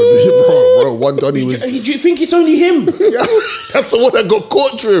 bro, one Donny was. Do you think it's only him? That's the one that got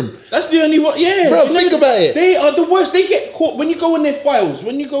caught, Trim. That's the only one. Yeah. Bro, think about it. They are the worst. They get caught when you go in their files.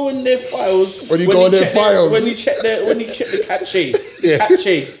 When you go in their files. When you go in their files. When you check the cache. Yeah. Cache.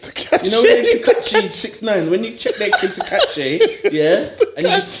 You know when they cache 6ix9ine. When you check their cache, yeah, and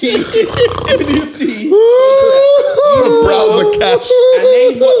you see, Browser cache. and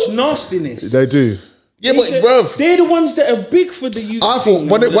they watch nastiness. They do. Yeah, but bro. They're the ones that are big for the youth. I thought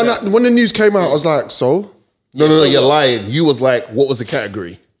when the news came out, I was like, so? No, you're lying. You was like, what was the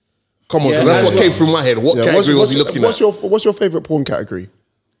category? Come on, Yeah, because that's what that's came through my head. What category was he looking at? What's your favourite porn category?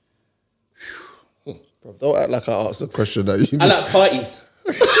 Bro, don't act like I asked the question that you I like parties.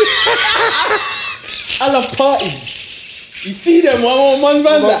 I love parties. You see them one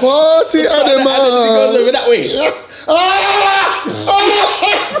man that party It animal. goes over that way.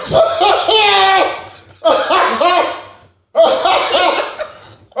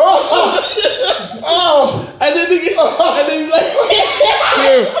 And then he's like,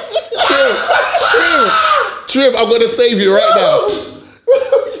 Trim, I'm gonna save you right now.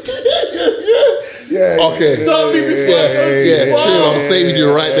 Yeah. Okay. stop me before I go too Yeah, far. Trim, I'm saving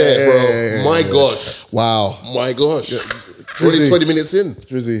you right there, bro. My gosh. Wow. My gosh. Drizzy. 20 minutes in.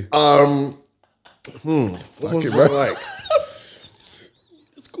 Drizzy. What Fuck was it, it man. like?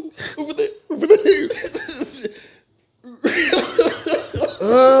 It's cool. Over there.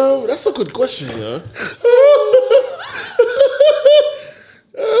 That's a good question, you know.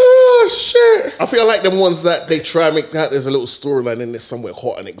 Oh, shit. I think I like them ones that they try and make that there's a little storyline and there's somewhere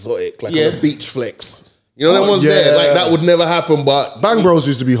hot and exotic, like Yeah. on a beach flex. You know them ones yeah. there? Like that would never happen, but Bang Bros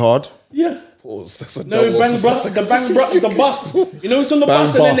used to be hard. Yeah. pause. That's a No, double. the bus. You know, it's on the Bang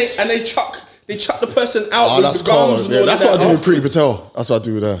bus, bus. and they chuck the person out Oh, with that's the guns cold. and Yeah, all that's that. what I do with Pretty Patel. That's what I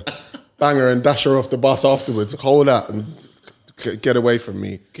do with her. Bang her and dash her off the bus afterwards. Hold that and get away from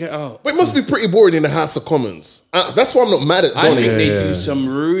me. Get out. But it must be pretty boring in the House of Commons. That's why I'm not mad at I Donny. think they do some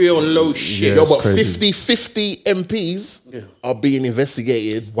real low shit. Yeah. Yo, it's but crazy. 50 MPs are being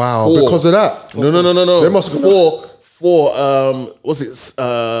investigated. Wow, for- because of that? No. They must have what's it?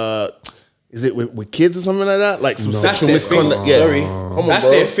 Is it with kids or something like that? Like some That's sexual their thing. misconduct? Yeah. Sorry. Come on, That's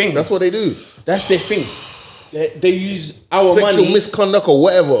bro. their thing. That's what they do. That's their thing. They use our Sexual money. misconduct or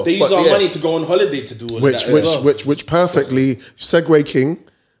whatever. They use But our yeah. money to go on holiday to do all of that. as well. Which perfectly segue King,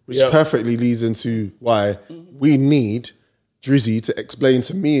 which Yeah. perfectly leads into why we need Drizzy to explain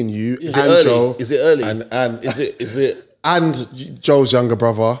to me and you Is and it early? Joe. Is it early? And Is it and Joe's younger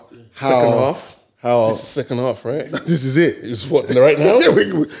brother. second half? How This is second half, right? this is it. It's what right now?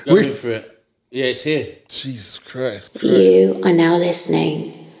 Going for it. Yeah, it's here. Jesus Christ. You are now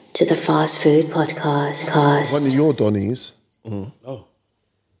listening to the Fast Food Podcast. One of your Donnies Oh.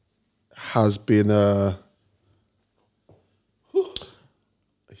 has been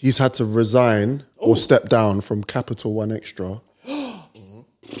he's had to resign or stepped down from Capital One Extra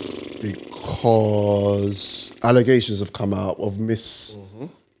because allegations have come out of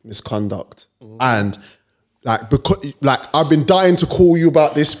misconduct. And because I've been dying to call you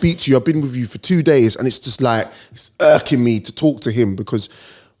about this, speak to you. I've been with you for 2 days, and it's just like it's irking me to talk to him because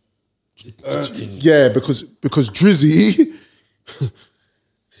Drizzy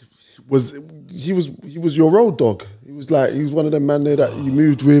was your road dog. He was one of them man there that you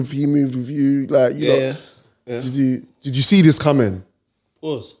moved with. He moved with you. Yeah. Did you see this coming?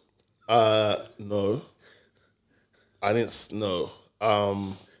 Pause. No, I didn't. No.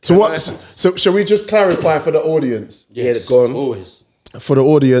 So shall we just clarify for the audience? Yes, go on. Always. For the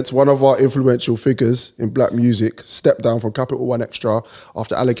audience, one of our influential figures in black music stepped down from Capital One Extra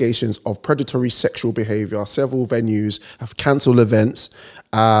after allegations of predatory sexual behaviour. Several venues have cancelled events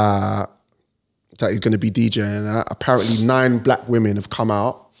that he's going to be DJing at. Apparently 9 black women have come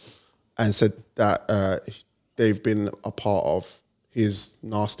out and said that they've been a part of his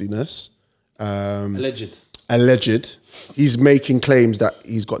nastiness. Alleged. He's making claims that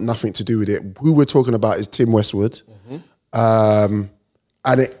he's got nothing to do with it. Who we're talking about is Tim Westwood.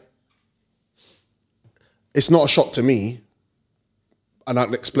 And it's not a shock to me. And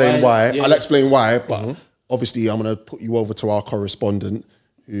I'll explain why. Yeah. I'll explain why, but obviously I'm going to put you over to our correspondent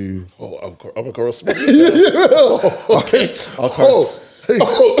who... I'm a correspondent. Okay. Excuse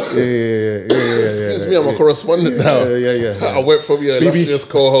me, I'm a correspondent now. Yeah. I went from your illustrious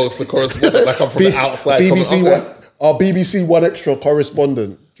co-host to correspondent, like I'm from the outside. Our BBC One Extra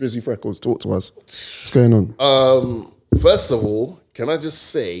correspondent, Drizzy Freckles, talk to us. What's going on? First of all, can I just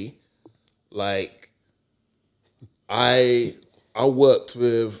say, like, I worked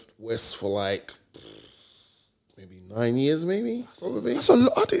with Wes for like maybe 9 years, probably. That's a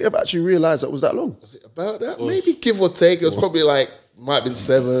lot. I didn't ever actually realise that was that long. Was it about that? Maybe give or take. It was probably like might have been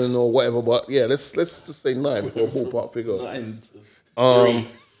 7 or whatever, but yeah, let's just say 9 for a ballpark figure.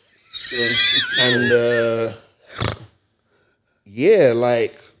 Yeah,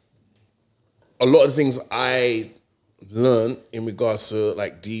 like a lot of the things I learned in regards to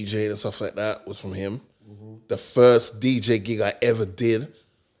like DJing and stuff like that was from him. The first DJ gig I ever did,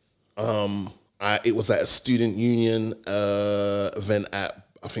 it was at a student union event at,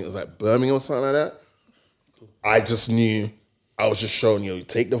 I think it was like Birmingham or something like that. I just knew, I was just showing you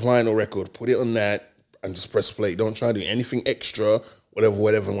take the vinyl record, put it on that, and just press play. Don't try to do anything extra,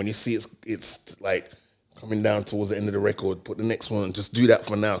 whatever. And when you see it's like coming down towards the end of the record, put the next one, just do that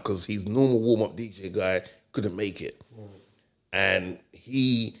for now, because his normal warm-up DJ guy couldn't make it. And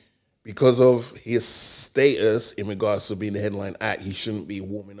he, because of his status in regards to being the headline act, he shouldn't be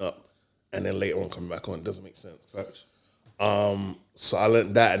warming up and then later on coming back on. It doesn't make sense. Facts. So I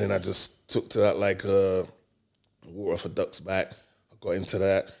learned that, and then I just took to that like water off a duck's back. I got into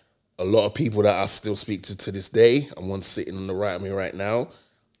that. A lot of people that I still speak to this day, and one sitting on the right of me right now,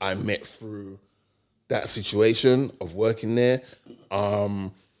 I met through that situation of working there.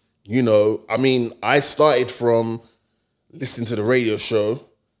 You know, I mean, I started from listening to the radio show,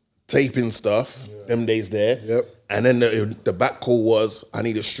 taping stuff, them days there. Yep. And then the back call was, I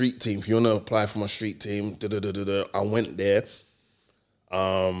need a street team. If you want to apply for my street team, I went there.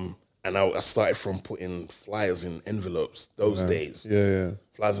 And I started from putting flyers in envelopes those days. Yeah.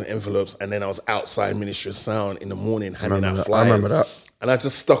 Flyers in envelopes. And then I was outside Ministry of Sound in the morning handing out flyers. I remember that. And I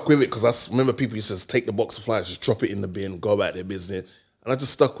just stuck with it because I remember people used to take the box of flyers, just drop it in the bin, go about their business. And I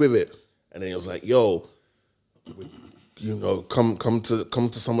just stuck with it. And then it was like, yo, you know, come to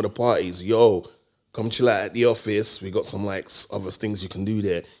some of the parties. Yo, come chill out at the office. We got some like other things you can do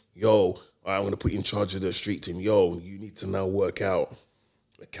there. Yo, I'm going to put you in charge of the street team. Yo, you need to now work out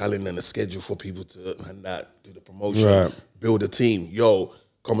a calendar and a schedule for people to and that, do the promotion, build a team. Yo,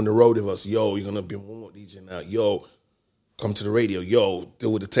 come on the road with us. Yo, you're going to be more DJ now. Yo, come to the radio. Yo,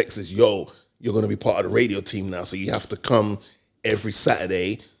 deal with the Texas. Yo, you're going to be part of the radio team now. So you have to come every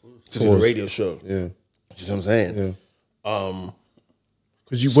Saturday to do the radio show. Yeah. You see what I'm saying? Yeah.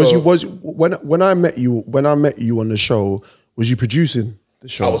 Because when I met you on the show, was you producing the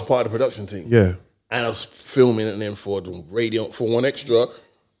show? I was part of the production team. Yeah. And I was filming it, and then for the radio, for One Extra,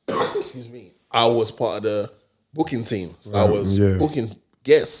 excuse me, I was part of the booking team. So I was booking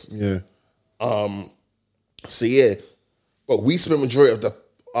guests. Yeah. So yeah, but we spent majority of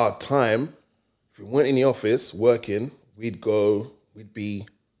our time, if we weren't in the office working, we'd be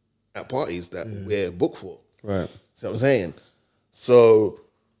at parties that we're booked for. Right. See what I'm saying? So,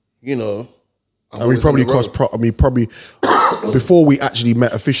 you know, and we probably before we actually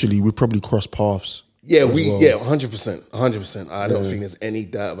met officially, we probably crossed paths Yeah, as well. 100%. I don't think there's any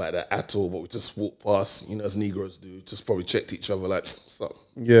doubt about that at all. But we just walked past, as Negroes do, just probably checked each other like, what's up?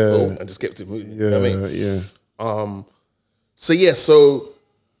 Yeah. Cool, and just kept it moving. Yeah, You know what I mean? yeah. So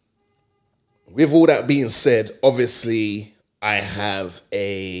with all that being said, obviously I have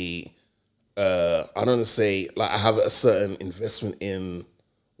I don't want to say, like, I have a certain investment in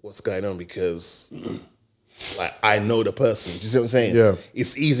what's going on because, like, I know the person. Do you see what I'm saying? Yeah.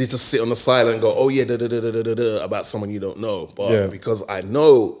 It's easy to sit on the side and go, oh yeah, about someone you don't know. But Yeah. because I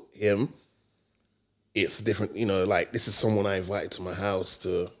know him, it's different. Like, this is someone I invited to my house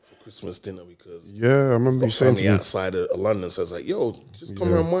for Christmas dinner because Yeah, I remember you saying to family me. outside of London. So I was like, yo, just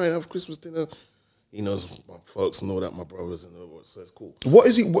come around mine, have Christmas dinner. He knows my folks and all that, my brothers and all that, so it's cool. What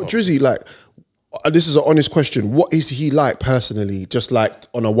is he? What Drizzy like? This is an honest question. What is he like personally? Just like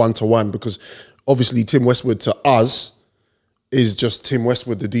on a 1-to-1, because obviously Tim Westwood to us is just Tim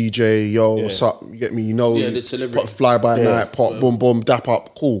Westwood, the DJ. Yo, what's up? You get me? the celebrity. Fly by night, pop, boom, boom, dap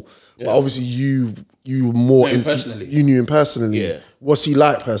up, cool. But obviously you more Knew him personally. You knew him personally. Yeah. What's he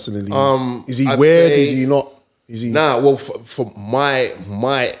like personally? Is he I'd weird? say- Is he not? Is he? Nah, well, for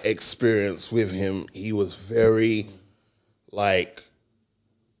my experience with him, he was very, like,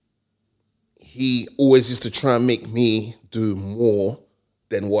 he always used to try and make me do more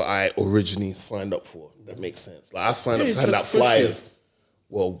than what I originally signed up for. That makes sense. Like, I signed up to hand out flyers.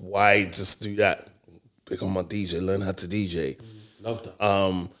 Well, why just do that? Become my DJ, learn how to DJ. Love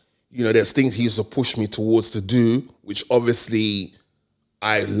that. There's things he used to push me towards to do, which obviously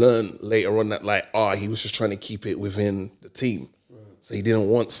I learned later on that, like, he was just trying to keep it within the team. Right. So he didn't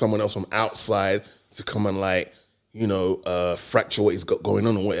want someone else from outside to come and, like, fracture what he's got going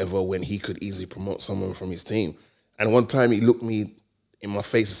on or whatever when he could easily promote someone from his team. And one time he looked me in my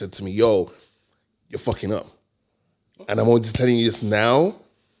face and said to me, yo, you're fucking up. And I'm only just telling you this now.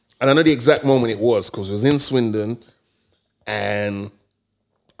 And I know the exact moment it was because it was in Swindon and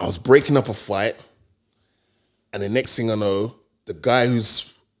I was breaking up a fight. And the next thing I know, the guy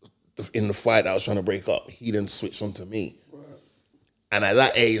who's in the fight that I was trying to break up, he then switched on to me. Right. And at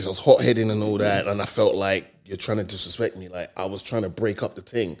that age, I was hot-headed and all that, and I felt like you're trying to disrespect me. Like, I was trying to break up the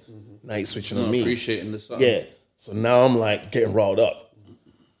thing. Mm-hmm. Now you're switching on me. Appreciating this. Yeah. So now I'm, like, getting riled up.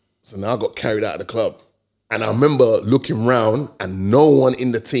 So now I got carried out of the club. And I remember looking around, and no one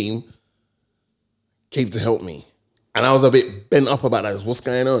in the team came to help me. And I was a bit bent up about that. What's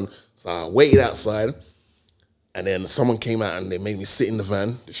going on? So I waited outside. And then someone came out and they made me sit in the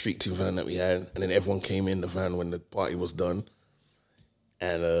van, the street team van that we had. And then everyone came in the van when the party was done.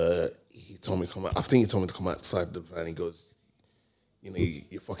 And he told me to come out. I think he told me to come outside the van. He goes,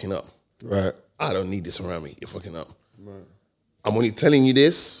 you're fucking up. Right. I don't need this around me. You're fucking up. Right. I'm only telling you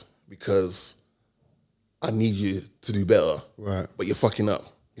this because I need you to do better. Right. But you're fucking up.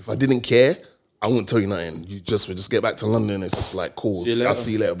 If I didn't care, I wouldn't tell you nothing. You just get back to London. It's just like, cool. I'll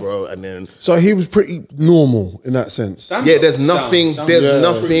see you later, bro. And then So he was pretty normal in that sense. there's nothing. There's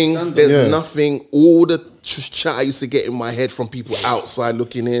nothing. All the chat I used to get in my head from people outside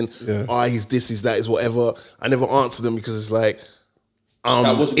looking in. Yeah. He's this, he's that, he's whatever. I never answer them because it's like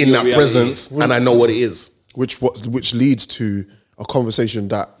I'm in that presence and I know what it is. Which leads to a conversation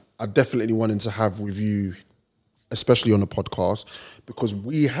that I definitely wanted to have with you, especially on the podcast, because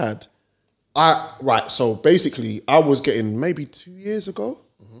we had. So basically, I was getting maybe 2 years ago,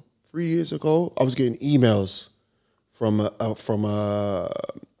 3 years ago, I was getting emails from a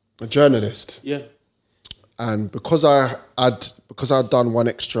journalist. Yeah. And because I'd done one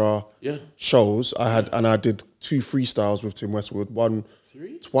extra shows, I did 2 freestyles with Tim Westwood,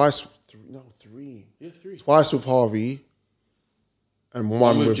 three. Yeah, 3. Twice with Harvey, and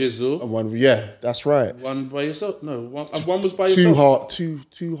one with Jizzle. And one, that's right. One by yourself? No, one was by yourself.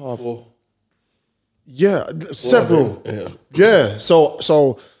 Two Harvey. 4. Yeah, several. Yeah.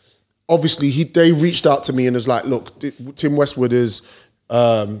 So obviously they reached out to me and was like, look, Tim Westwood is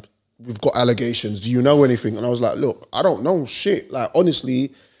we've got allegations. Do you know anything? And I was like, look, I don't know shit. Like,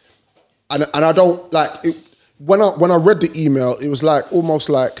 honestly, and I don't like it. When I read the email, it was like almost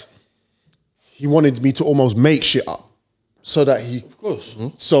like he wanted me to almost make shit up so that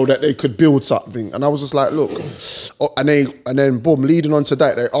so that they could build something. And I was just like, look, and then boom, leading on to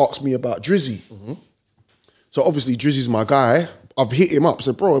that, they asked me about Drizzy. Mm-hmm. So obviously Drizzy's my guy. I've hit him up.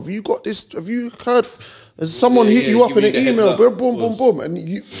 Said, bro, have you got this? Have you heard? Has someone hit you up in an email? Boom. And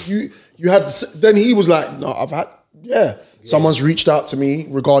you had. Then he was like, no, I've had. Yeah. Someone's reached out to me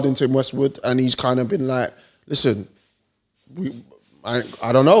regarding Tim Westwood, and he's kind of been like, listen, I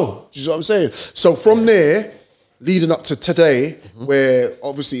don't know. Do you know what I'm saying? So from there, leading up to today, where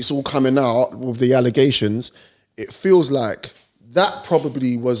obviously it's all coming out with the allegations, it feels like that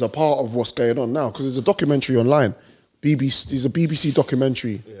probably was a part of what's going on now because there's a documentary online. There's a BBC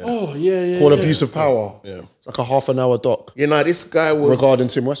documentary. Oh yeah, called Abuse of Power. Yeah. It's like a half an hour doc. You know, this guy was regarding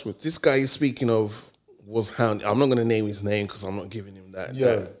Tim Westwood. This guy you're speaking of was hounding. I'm not going to name his name because I'm not giving him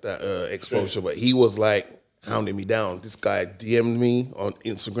that exposure. But he was like hounding me down. This guy DM'd me on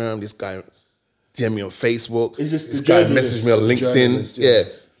Instagram. This guy DM'd me on Facebook. This guy messaged me on LinkedIn.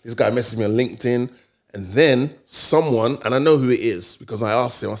 This guy messaged me on LinkedIn. And then someone, and I know who it is because I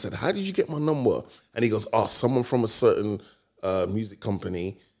asked him, I said, how did you get my number? And he goes, someone from a certain music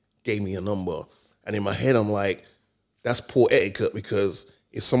company gave me a number. And in my head, I'm like, that's poor etiquette because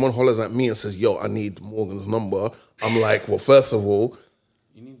if someone hollers at me and says, yo, I need Morgan's number, I'm like, well, first of all,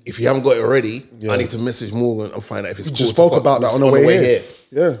 if you haven't got it already, I need to message Morgan and find out if it's cool. Just spoke about that on the way here.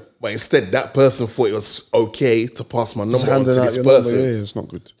 Yeah. But instead, that person thought it was okay to pass my number on to this person. It's not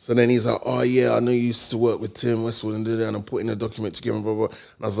good. So then he's like, oh yeah, I know you used to work with Tim Westwood and I'm putting a document together, blah, blah, blah.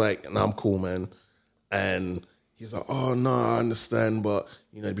 And I was like, nah, I'm cool, man. And he's like, oh no, I understand, but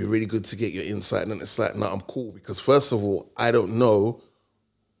it'd be really good to get your insight. And it's like, no, I'm cool. Because first of all, I don't know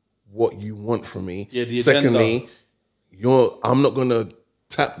what you want from me. Yeah, the Secondly, I'm not gonna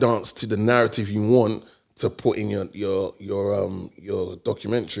tap dance to the narrative you want to put in your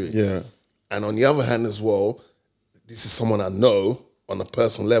documentary. Yeah. And on the other hand as well, this is someone I know on a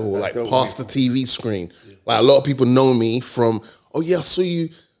personal level, like past the TV screen. Yeah. Like a lot of people know me from, oh yeah, I saw you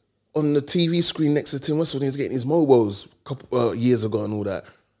on the TV screen next to Tim Westwood when he was getting his mobos a couple years ago and all that.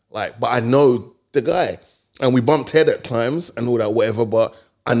 Like, but I know the guy. And we bumped head at times and all that, whatever, but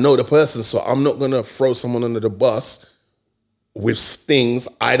I know the person, so I'm not gonna throw someone under the bus with things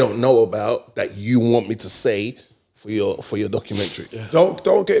I don't know about that you want me to say for your documentary. Yeah.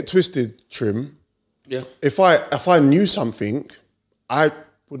 Don't get it twisted, Trim. Yeah. If I knew something, I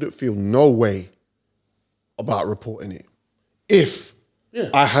wouldn't feel no way about reporting it. If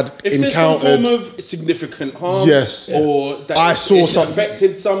I had encountered some form of significant harm, or that I saw something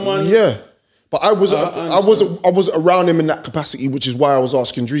affected someone, But I wasn't around him in that capacity, which is why I was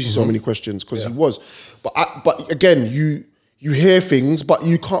asking Drizzy so many questions because he was. But again, you hear things, but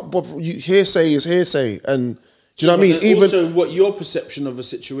you can't. But hearsay is hearsay, and do you know what I mean? Even also, what your perception of a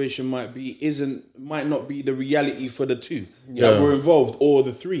situation might not be the reality for the two that were involved, or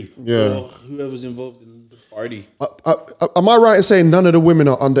the three, or whoever's involved in the party. Am I right in saying none of the women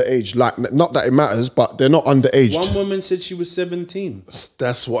are underage? Like, not that it matters, but they're not underage. One woman said she was 17.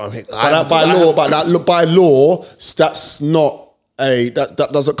 That's what I'm. By law, that's not that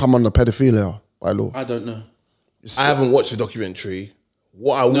doesn't come under pedophilia by law. I don't know. I haven't watched the documentary.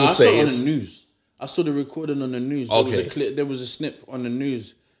 What I will say is, on the news. I saw the recording on the news. There was a snip on the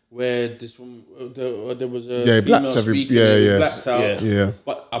news where this one, there was a female speaking, blacked out. Yeah.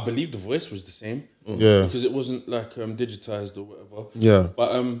 But I believe the voice was the same. Yeah. Because it wasn't like digitized or whatever. Yeah.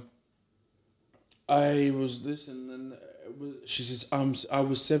 But I was listening and she says, I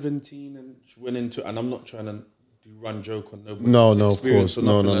was 17 and she went into, and I'm not trying to run joke on nobody. No, of course.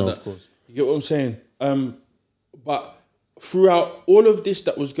 No, of course. You get what I'm saying? But throughout all of this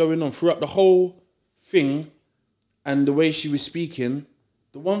that was going on, throughout the whole thing and the way she was speaking,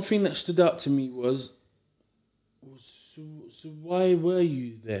 the one thing that stood out to me was so why were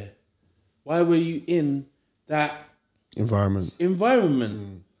you there? Why were you in that environment? You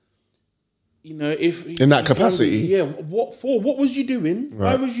know, if in that capacity, What for? What was you doing?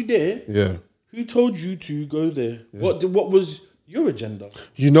 Right. Why was you there? Yeah. Who told you to go there? Yeah. What was your agenda?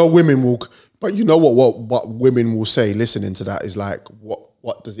 You know, women will, but you know what women will say listening to that is like,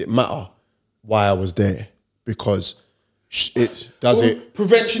 what does it matter why I was there? Because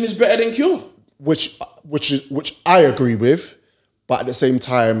prevention is better than cure. Which I agree with, but at the same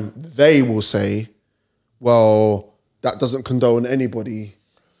time, they will say, well, that doesn't condone anybody.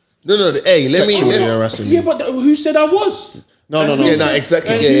 No. Hey, let me harassing me. Yeah, but who said I was? No.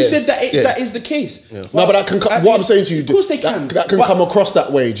 Exactly. Who said that is the case? Yeah. No, but that can. What I'm saying to you, of course they can. That can come across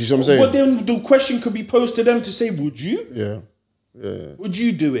that way. Do you see what I'm saying? But then the question could be posed to them to say, "Would you? Yeah. Would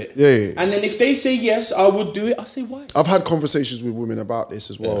you do it? Yeah. And then if they say yes, I would do it. I say why. I've had conversations with women about this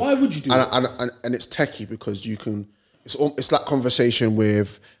as well. Why would you do it? And it's techie because you can. It's like conversation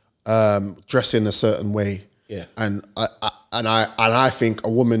with dressing a certain way. Yeah. And I think a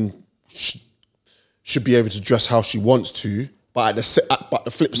woman should be able to dress how she wants to, but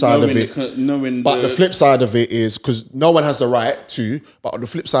the flip side the flip side of it is because no one has the right to. But on the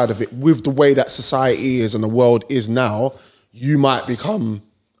flip side of it, with the way that society is and the world is now, you might become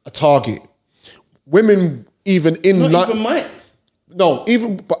a target. Women even even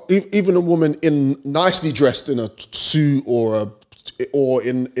a woman in nicely dressed in a suit or or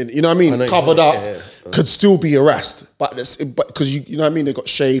in you know what I mean, covered up, could still be harassed. But because you know what I mean, they got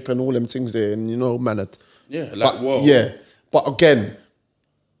shape and all them things there, and you know, man. But again,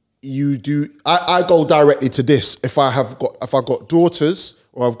 you do. I go directly to this. If I've got daughters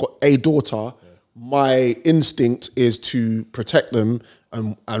or I've got a daughter, my instinct is to protect them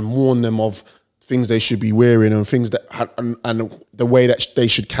and warn them of things they should be wearing and things that and the way that they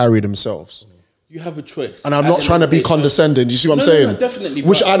should carry themselves. You have a choice, and I'm not trying to be condescending. You see what I'm saying? No, definitely.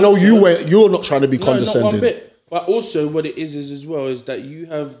 Which I know you're not trying to be condescending. Not one bit. But also, what it is as well is that you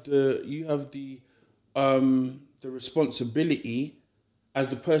have the responsibility as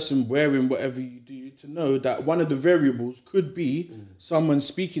the person wearing whatever you do to know that one of the variables could be someone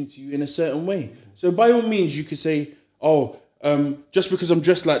speaking to you in a certain way. So by all means, you could say, "Oh, just because I'm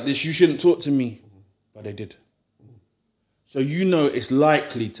dressed like this, you shouldn't talk to me," but they did. So you know it's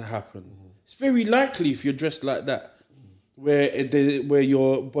likely to happen. It's very likely if you're dressed like that, where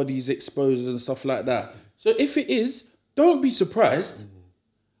your body's exposed and stuff like that. So if it is, don't be surprised.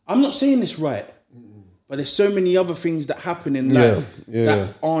 I'm not saying it's right, but there's so many other things that happen in life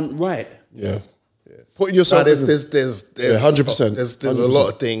that aren't right. Putting yourself. There's 100%. There's a lot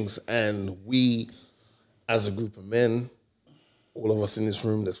of things, and we, as a group of men, all of us in this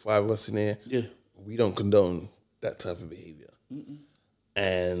room, there's 5 of us in here. Yeah, we don't condone that type of behavior.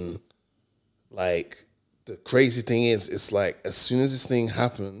 And like the crazy thing is, it's like as soon as this thing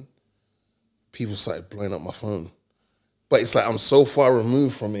happened, people started blowing up my phone. But it's like I'm so far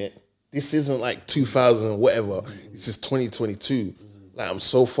removed from it. This isn't like 2000 or whatever. This is 2022. Like I'm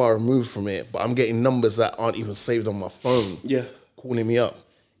so far removed from it, but I'm getting numbers that aren't even saved on my phone. Yeah, calling me up.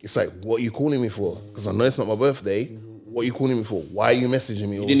 It's like, what are you calling me for? Because I know it's not my birthday. What are you calling me for? Why are you messaging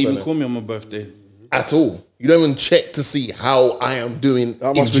me? You didn't even call me on my birthday. At all. You don't even check to see how I am doing.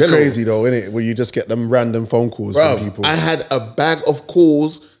 That must be crazy though, innit? Where you just get them random phone calls from people. I had a bag of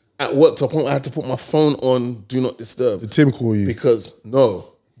calls at work to a point I had to put my phone on Do Not Disturb. Did Tim call you? Because,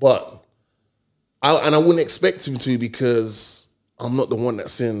 no. But, I wouldn't expect him to because I'm not the one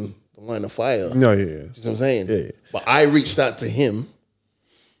that's in the line of fire. No, You know what I'm saying? Yeah. But I reached out to him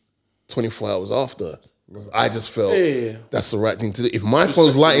 24 hours after. I just felt that's the right thing to do. If my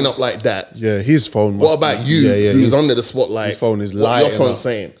phone's lighting up like that, his phone. What about you? Who's under the spotlight? His phone is lighting up. Your phone's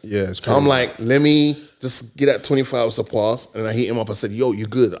saying. Yeah, it's so I'm like, let me just get that 24 hours to pass, and I hit him up. I said, "Yo, you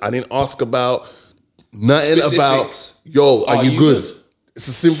good?" I didn't ask about nothing about. Yo, are you good? It's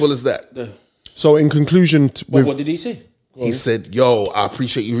as simple as that. Yeah. So in conclusion, what did he say? He said, "Yo, I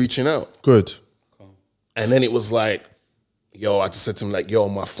appreciate you reaching out." Good. And then it was like, "Yo," I just said to him like, "Yo,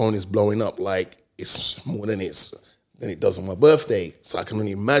 my phone is blowing up like." It's more than it does on my birthday. So I can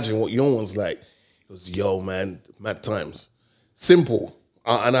only imagine what your one's like. It was, yo, man, mad times. Simple.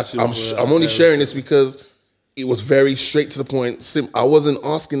 I'm only sharing this because it was very straight to the point. I wasn't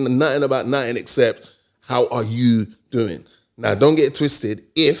asking nothing about nothing except, how are you doing? Now, don't get it twisted.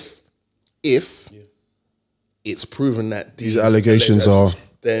 If it's proven that these allegations are...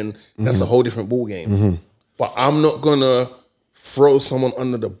 Then that's a whole different ballgame. But I'm not going to throw someone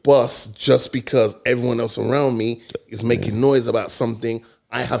under the bus just because everyone else around me is making noise about something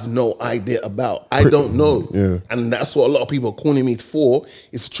I have no idea about. I don't know. Yeah. And that's what a lot of people are calling me for,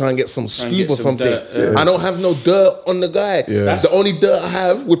 is to try and get some scoop or something. I don't have no dirt on the guy. Yeah. The only dirt I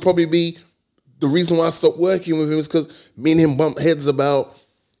have would probably be the reason why I stopped working with him is because me and him bumped heads about,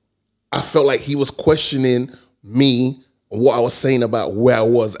 I felt like he was questioning me, what I was saying about where I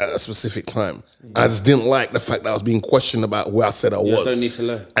was at a specific time. I just didn't like the fact that I was being questioned about where I said I was. I don't need to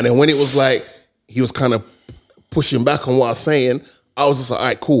learn. And then when it was like, he was kind of pushing back on what I was saying, I was just like, all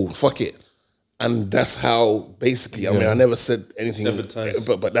right, cool, fuck it. And that's how, basically, I mean, I never said anything,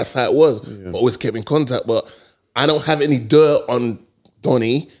 but that's how it was. But always kept in contact. But I don't have any dirt on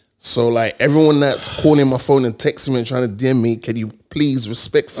Donnie. So like everyone that's calling my phone and texting me and trying to DM me, can you please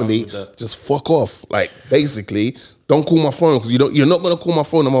respectfully just fuck off? Like basically, don't call my phone because you're not gonna call my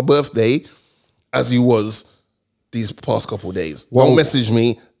phone on my birthday as you was these past couple of days. Don't message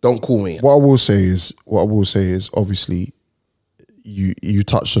me, don't call me. What I will say is obviously you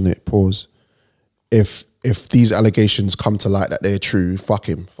touched on it, pause. If these allegations come to light that they're true, fuck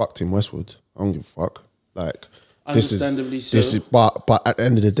him. Fuck Tim Westwood. I don't give a fuck. Like understandably but at the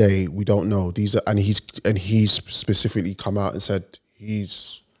end of the day, we don't know. He's specifically come out and said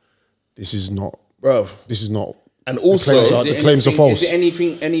this is not. And also the claims are false. Is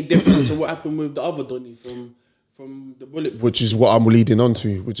it any different to what happened with the other Donny from the bullet? Which is what I'm leading on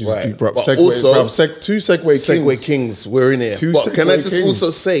to, which is but also two Segway Kings. We're in here. But can I just also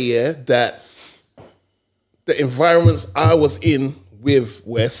say, that the environments I was in with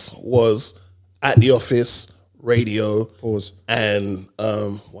Wes was at the office, radio, Pause. and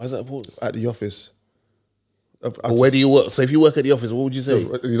why is that a pause? At the office. Or where do you work? So if you work at the office, what would you say?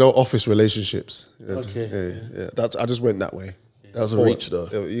 You know, office relationships. Okay. Yeah. That's. I just went that way. That was a reach, though.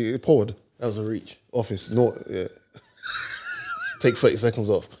 You poured. That was a reach. Office. No. Yeah. Take 30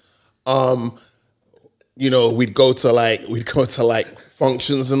 seconds off. You know, we'd go to like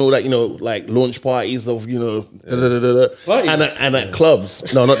functions and all that, you know, like launch parties of, you know, and at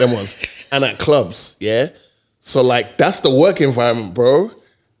clubs. No, not them ones. And at clubs, yeah. So like that's the work environment, bro.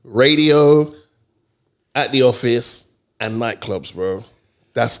 Radio, at the office, and nightclubs, bro.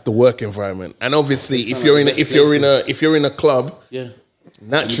 That's the work environment. And obviously, if you're in a club, yeah,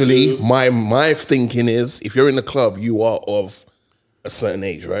 naturally, my thinking is if you're in a club, you are of a certain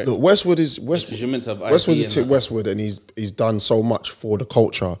age, right? Look, Westwood is you're meant to have Westwood IP is Tim Westwood, and he's done so much for the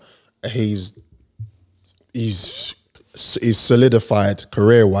culture. He's solidified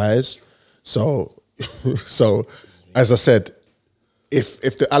career wise. So as I said, if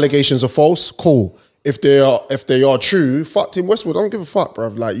the allegations are false, cool. If they are true, fuck Tim Westwood. I don't give a fuck,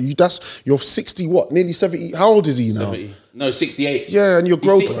 bruv. Like you're 60, what? Nearly 70. How old is he now? 70. No, 68. Yeah, and you're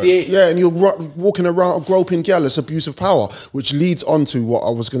groping. 68. Yeah, and you're walking around groping gal. It's abuse of power, which leads on to what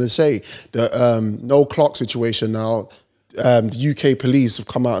I was going to say. The Noel Clark situation now. The UK police have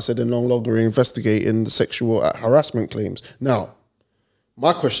come out and said they're no longer investigating the sexual harassment claims. Now,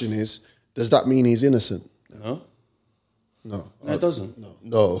 my question is, does that mean he's innocent? No. No, It doesn't.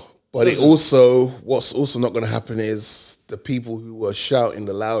 No. But what's also not going to happen is the people who were shouting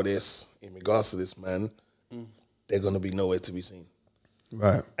the loudest in regards to this man, they're going to be nowhere to be seen.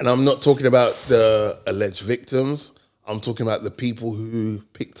 Right. And I'm not talking about the alleged victims. I'm talking about the people who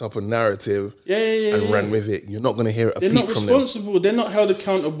picked up a narrative and ran with it. You're not going to hear a peep from them. They're not responsible. They're not held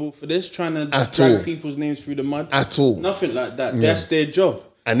accountable for this, trying to drag people's names through the mud. At all. Nothing like that. Yeah. That's their job.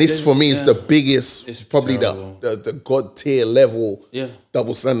 And this, for me, is the biggest, it's probably the God tier level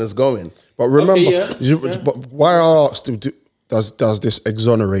double standards going. But remember, but why I asked, does this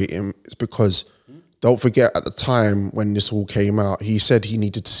exonerate him? It's because, don't forget, at the time when this all came out, he said he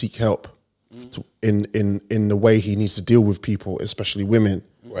needed to seek help in the way he needs to deal with people, especially women.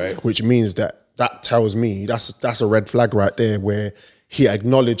 Right. Which means that tells me that's a red flag right there, where he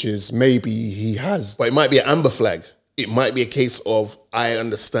acknowledges maybe he has. But it might be an amber flag. It might be a case of, I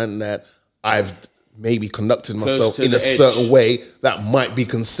understand that I've maybe conducted myself in a certain way that might be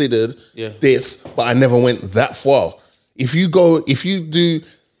considered this, but I never went that far. If you do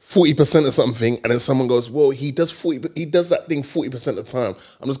 40% of something and then someone goes, well, he does that thing 40% of the time,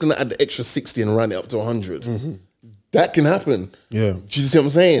 I'm just going to add the extra 60 and round it up to 100. Mm-hmm. That can happen. Yeah. Do you see what I'm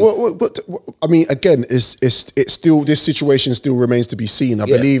saying? Well, but I mean, again, it's still, this situation still remains to be seen. I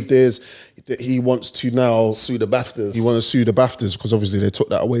believe that he wants to now sue the BAFTAs. He wants to sue the BAFTAs because obviously they took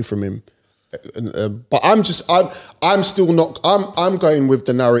that away from him. But I'm still not. I'm going with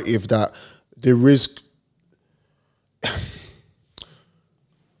the narrative that there is.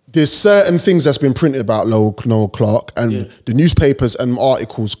 There's certain things that's been printed about Noel Clark, and the newspapers and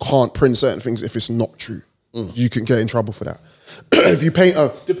articles can't print certain things if it's not true. You can get in trouble for that. If you paint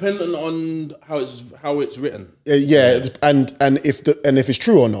depending on how it's written. And if it's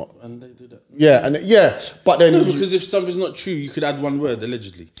true or not. And they do that. But then because if something's not true, you could add one word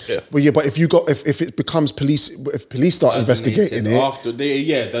allegedly. Yeah. But if it becomes if police start investigating it after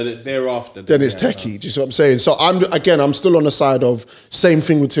thereafter, then it's techie. Do you see what I'm saying? So I'm still on the side of same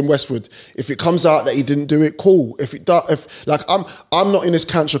thing with Tim Westwood. If it comes out that he didn't do it, cool. I'm not in this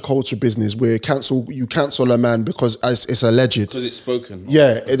cancel culture business where you cancel a man because it's alleged. Because it's spoken.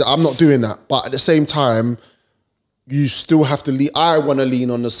 Yeah, I'm not doing that. But at the same time, you still have to I want to lean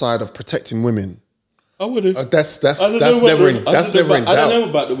on the side of protecting women. I wouldn't. That's never in doubt. I don't know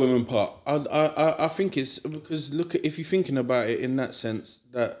about the women part. I think it's because if you're thinking about it in that sense,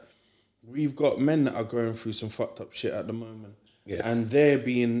 that we've got men that are going through some fucked up shit at the moment. Yeah. And they're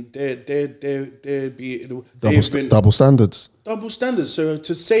being double standards. Double standards. So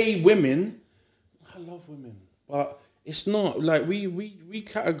to say women, I love women, but it's not like we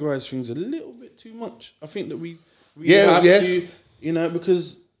categorize things a little bit too much. I think that we have to,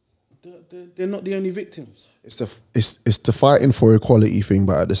 because they're not the only victims. It's the fighting for equality thing,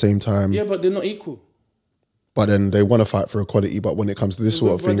 but at the same time, but they're not equal. But then they want to fight for equality, but when it comes to this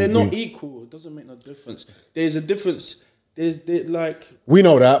sort of thing, they're not equal. It doesn't make no difference. There's a difference. We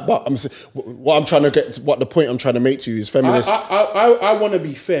know that, but what the point I'm trying to make to you is feminists. I want to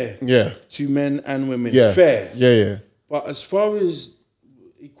be fair. Yeah. To men and women. Yeah. Fair. Yeah. But as far as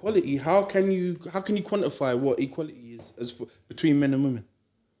equality, how can you quantify what equality is between men and women?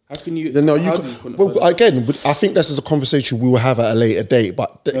 How can you? No, how you. do you quantify Well, that? again, I think this is a conversation we will have at a later date,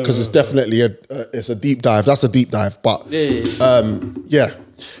 but because it's definitely it's a deep dive. That's a deep dive, but yeah.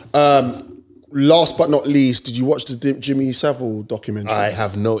 Last but not least, did you watch the Jimmy Savile documentary? I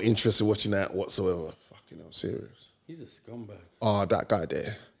have no interest in watching that whatsoever. Fucking hell, serious. He's a scumbag. Oh, that guy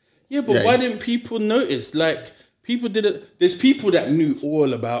there. Yeah, but why didn't people notice? Like, people didn't. There's people that knew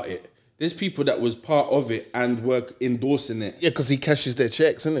all about it. There's people that was part of it and were endorsing it. Yeah, because he cashes their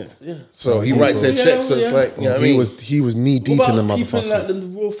checks, isn't it? Yeah. So he writes their checks. So it's like, you know what I mean? He was knee deep in the people motherfucker. like the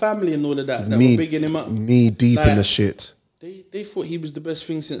royal family and all of that were bigging him up. Knee deep in the shit. They thought he was the best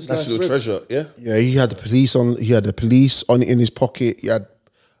thing since sliced National bread. treasure. Yeah. Yeah, he had the police on. He had the police on in his pocket.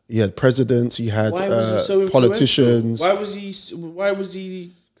 He had presidents. He had Why was he so politicians. Why was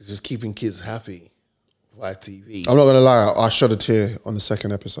he? Because he was keeping kids happy via TV. I'm not gonna lie. I shed a tear on the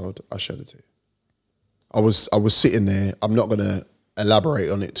second episode. I shed a tear. I was sitting there. I'm not gonna elaborate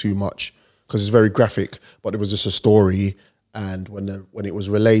on it too much because it's very graphic. But it was just a story, and when it was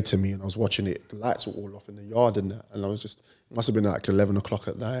relayed to me and I was watching it, the lights were all off in the yard and that, and I was just, it must have been like 11 o'clock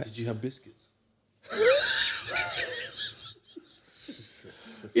at night. Did you have biscuits?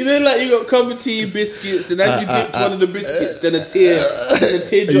 You know, like you got cup of tea, biscuits, and as you dipped one of the biscuits, then a tear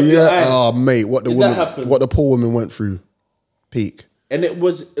dropped your eye. Oh mate, what the poor woman went through, peak. And it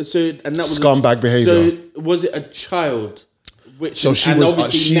was that was scumbag behavior. So was it a child? So she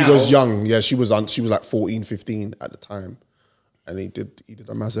was young. Yeah, she was like 14, 15 at the time, and he did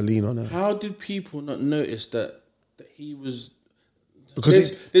a Mazzoline on her. How did people not notice that he was?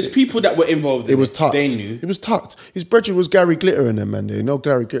 Because there's people that were involved. It was tucked. They knew it was tucked. His brethren was Gary Glitter and them, man. You know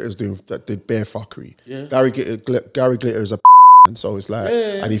Gary Glitter's did bare fuckery. Yeah. Gary Glitter is a and so it's like,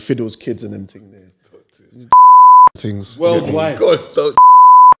 and he fiddles kids and them things there. Things worldwide. God, don't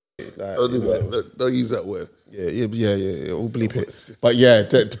like, do that. Don't use that word. Yeah. We'll bleep it. But yeah,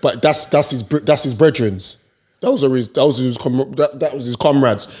 but that's his brethren's. That was his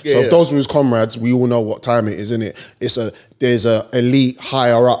comrades. Yeah, so if those were his comrades, we all know what time it is, isn't it? There's a elite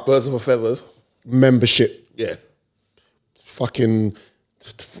higher up Birds of a feathers. membership. Yeah. Fucking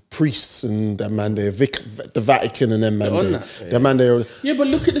priests and them man there, the Vatican and them man on there. that. Them man there. Yeah, but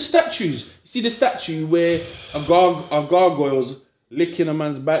look at the statues. You see the statue where a gargoyle's licking a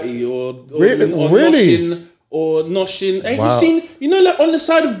man's batty or Really? noshing. Ain't Wow. you seen? You know, like on the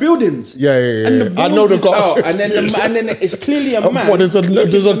side of buildings. Yeah. And the I know the out, and then it's clearly a man. What, there's a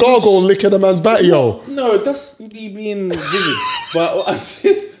gargoyle licking a man's batty, yo. No, that's me being vivid. But what I'm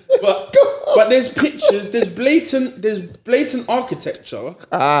saying, but there's pictures. There's blatant architecture.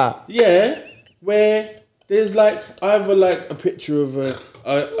 Yeah, where there's like either like a picture of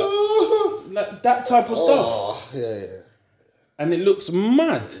like that type of stuff. Yeah. And it looks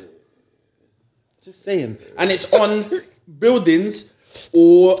mad. Just saying. And it's on buildings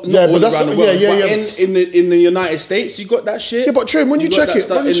or not all around the world, but in the United States, you got that shit. Yeah, but Trim, when you check it,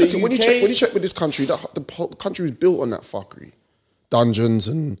 when you check with this country, the country was built on that fuckery, dungeons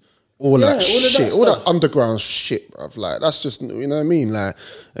and all that shit, all that underground shit, bruv. Like that's just, you know what I mean. Like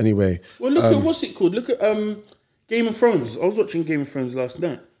anyway. Well, look at what's it called? Look at Game of Thrones. I was watching Game of Thrones last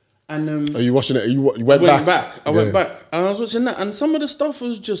night, and are you watching it? You went back. I went back, and I was watching that, and some of the stuff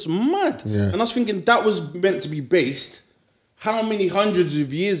was just mad. Yeah. And I was thinking that was meant to be based how many hundreds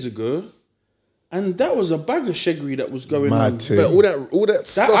of years ago. And that was a bag of shaggery that was going on. But all that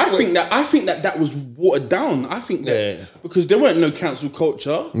stuff. I think that was watered down. I think that because there weren't no cancel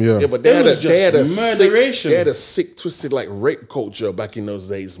culture. Yeah, but they had a sick, twisted like rape culture back in those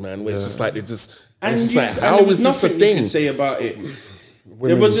days, man. Where it's just like And it's just you, like, and how there was is this a nothing thing? you could say about it.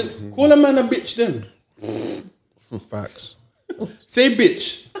 There wasn't. Call a man a bitch then. Facts. Say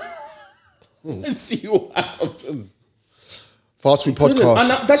bitch. And see what happens. Fast Food Podcast.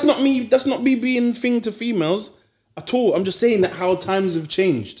 And that's not me. That's not me being thing to females at all. I'm just saying that how times have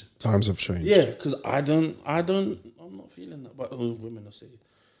changed. Times have changed. Yeah, because I'm not feeling that. But women will say,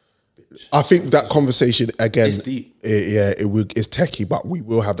 bitch. I think that conversation again. It's deep. It's techie, but we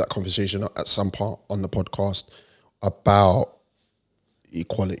will have that conversation at some part on the podcast about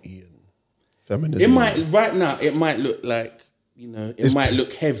equality and feminism. It might look like, you know, it might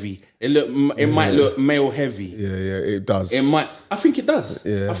look heavy. It might look male heavy. Yeah, it does. I think it does.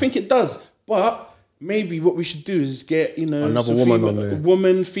 Yeah. I think it does. But maybe what we should do is get, you know, another woman on there.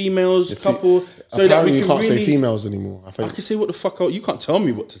 Woman, females, couple, so that we you can can't really say females anymore. I can say what the fuck you can't tell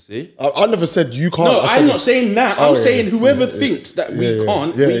me what to say. I never said you can't. No, I'm not saying that. I'm saying whoever thinks that we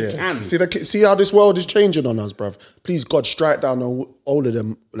can't, we can. See how this world is changing on us, bruv. Please, God, strike down all of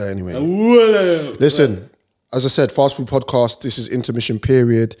them. Anyway, listen. As I said, Fast Food Podcast. This is intermission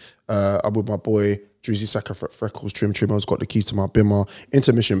period. I'm with my boy Drizzy Saka Freckles, Trimmer's got the keys to my bimmer.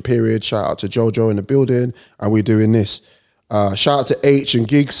 Intermission period. Shout out to Jojo in the building. And we're doing this. Shout out to H and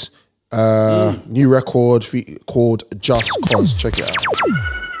Gigs. New record called Just Cause. Check it out.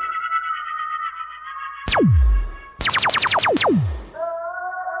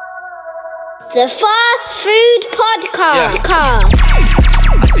 The Fast Food Podcast.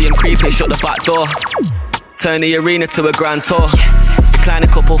 I see him creeping, shut the back door. Turn the arena to a grand tour. Decline a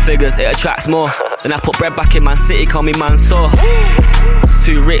couple figures, it attracts more. Then I put bread back in Man City, call me Mansour.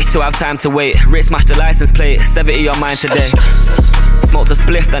 Too rich to have time to wait. Rich smashed the license plate, 70 on mine today. Smoked a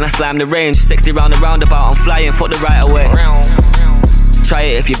spliff, then I slammed the range. 60 round the roundabout, I'm flying, foot the right away. Try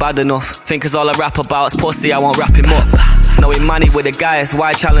it if you're bad enough. Think it's all I rap about, it's pussy, I won't wrap him up. Knowing money with the guys,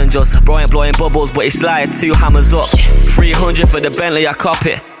 why challenge us? Bro ain't blowing bubbles, but he slide, 2 hammers up. 300 for the Bentley, I cop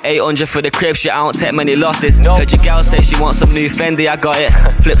it. 800 for the crib, shit, I don't take many losses. Heard your gal say she wants some new Fendi, I got it.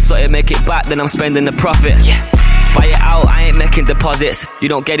 Flip something, make it back, then I'm spending the profit. Buy it out, I ain't making deposits. You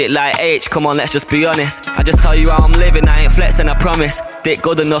don't get it like H, come on, let's just be honest. I just tell you how I'm living, I ain't flexing, I promise. Dick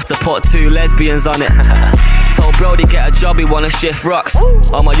good enough to put 2 lesbians on it. Told Brody get a job, he wanna shift rocks.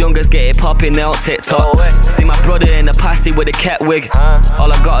 All my youngers get it popping, they on TikTok. See my brother in the passy with a cat wig.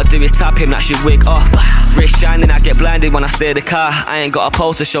 All I gotta do is tap him, that should wig off. Wrist shining, I get blinded when I steer the car. I ain't got a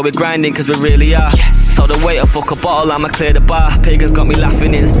pole to show we grinding, cause we really are. Told the waiter, fuck a bottle, I'ma clear the bar. Pagans got me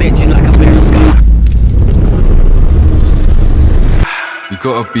laughing in stitches like a fair scar. You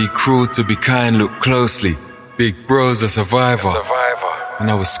gotta be cruel to be kind, look closely. Big bro's a survivor.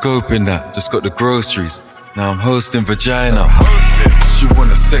 And I was scoping that, just got the groceries. Now I'm hosting vagina. She want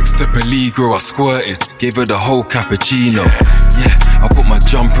a sex to peligro, I squirted. Gave her the whole cappuccino. Yeah, I put my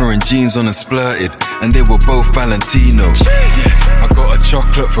jumper and jeans on and splurted. And they were both Valentino. Yeah, I got a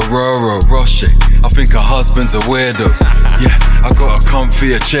chocolate Ferrero Rocher. I think her husband's a weirdo. Yeah, I got a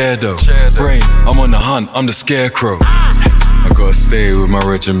comfier chair though. Brains, I'm on the hunt, I'm the scarecrow. I gotta stay with my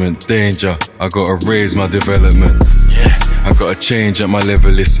regiment, danger. I gotta raise my development. Yeah, I gotta change at my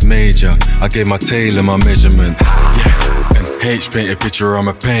level, it's major. I gave my tailor my measurement. Yeah, and H paint a picture, I'm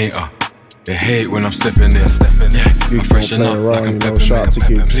a painter. They hate when I'm stepping in. Yeah, I freshen up like I'm peppermint. Shout out to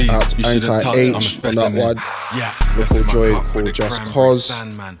Gigs, Please, out to you shouldn't touch, Anti-H I'm a on that specimen. one. Yeah, Record joint called Just Cause.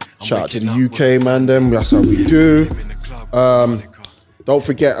 Shout out to the UK man, them. That's how we do. Don't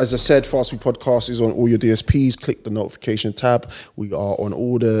forget, as I said, Fast Food Podcast is on all your DSPs. Click the notification tab. We are on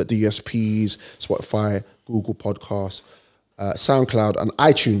all the DSPs, Spotify, Google Podcasts, SoundCloud, and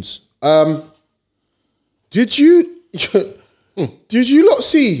iTunes. Did you lot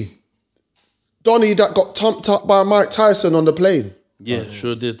see Donnie that got thumped up by Mike Tyson on the plane? Yeah,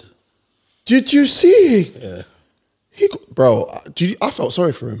 sure did. Did you see? Yeah. I felt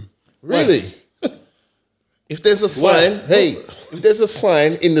sorry for him. Really? If there's a sign, if there's a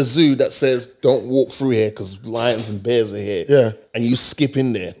sign in the zoo that says don't walk through here because lions and bears are here, and you skip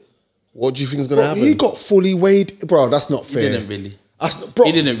in there, what do you think is going to happen? He got fully weighed. Bro, that's not fair. He didn't really.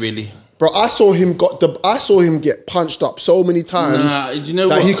 He didn't really. Bro, I saw him get punched up so many times you know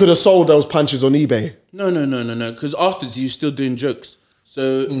that what? he could have sold those punches on eBay. No. Because afterwards he was still doing jokes.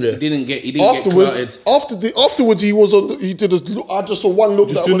 So he didn't get clouted. Afterwards, he was on. He did a look. I just saw one look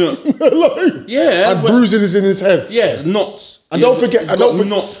Just that doing and bruises in his head. Yeah, knots. And don't forget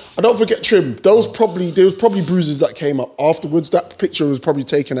Trim. There was probably bruises that came up afterwards. That picture was probably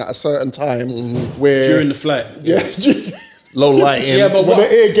taken at a certain time where during the flight. Yeah. Low lighting. Yeah, but when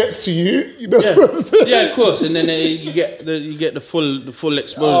the air gets to you know. Yeah, of course, and then you get the full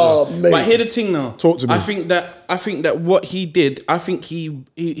exposure. Oh, mate. But hear the thing now. Talk to me. I think that what he did, I think he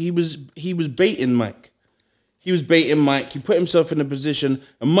was baiting Mike. He was baiting Mike. He put himself in a position,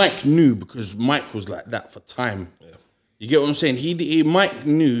 and Mike knew because Mike was like that for time. Yeah. You get what I'm saying? Mike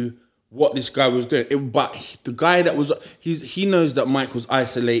knew what this guy was doing, but the guy that was he knows that Mike was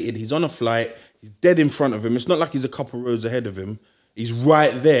isolated. He's on a flight. He's dead in front of him. It's not like he's a couple rows ahead of him. He's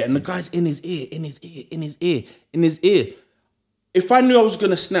right there. And the guy's in his ear. If I knew I was going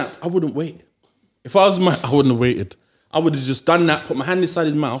to snap, I wouldn't wait. If I was Mike, I wouldn't have waited. I would have just done that, put my hand inside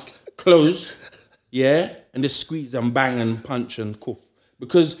his mouth, close, and just squeeze and bang and punch and cuff.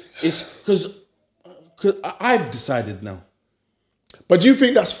 Because I've decided now. But do you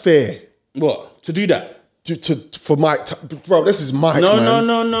think that's fair? What? To do that? For Mike, bro, this is Mike.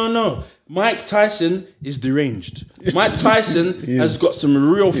 No. Mike Tyson is deranged. Mike Tyson has got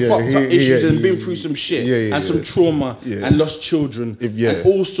some real fucked up issues and been through some shit and some trauma and lost children and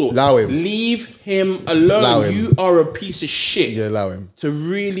all sorts. Allow him. Leave him alone. Allow him. You are a piece of shit. Yeah, allow him. To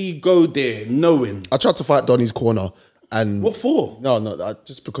really go there knowing. I tried to fight Donnie's corner and... What for? No,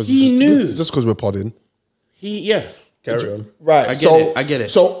 just because... He knew. Just because we're podding. Carry on. Right. I get it.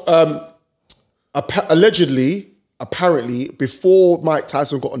 So, apparently, before Mike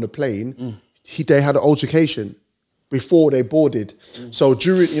Tyson got on the plane, they had an altercation before they boarded. So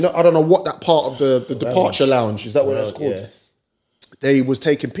during, I don't know what that part of the departure lounge, is that what that's called? Yeah. They was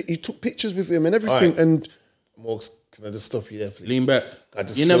he took pictures with him and everything. Right. And Morgs, can I just stop you there, please? Lean back.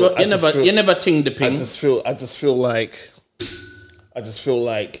 You never ting the ping. I just feel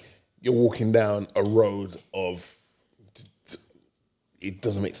like you're walking down a road of. It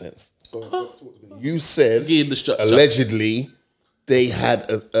doesn't make sense. You said allegedly they had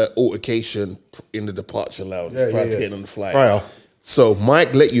an altercation in the departure lounge prior to getting on the flight. Prior. So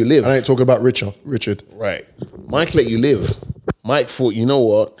Mike let you live. I ain't talking about Richard. Right. Mike let you live. Mike thought, you know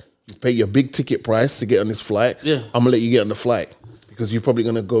what? You pay your big ticket price to get on this flight. Yeah. I'm going to let you get on the flight. Because you're probably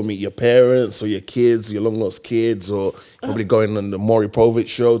going to go meet your parents or your kids, your long-lost kids, or probably going on the Maury Povich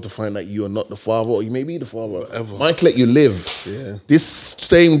show to find out you are not the father, or you may be the father. Whatever. Mike let you live. Yeah. This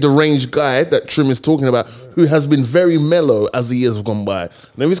same deranged guy that Trim is talking about, who has been very mellow as the years have gone by.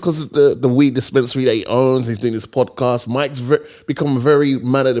 Maybe it's because it's the weed dispensary that he owns, he's doing this podcast. Mike's become a very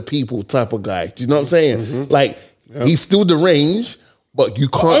man of the people type of guy. Do you know what I'm saying? Mm-hmm. Like, he's still deranged, but you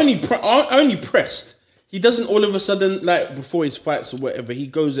can't... Only pressed. He doesn't all of a sudden, like, before his fights or whatever, he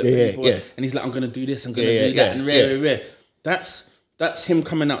goes at people and he's like, I'm going to do this, I'm going to do that, and rare. That's him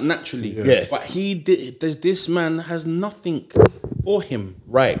coming out naturally. Yeah. But this man has nothing for him.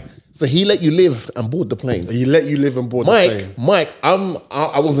 Right. So he let you live and board the plane. He let you live and board the plane. Mike,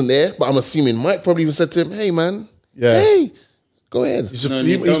 I wasn't there, but I'm assuming Mike probably even said to him, hey, man, hey, go ahead.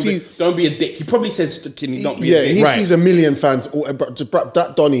 Don't be a dick. He probably said, can you not be a dick? He sees a million fans.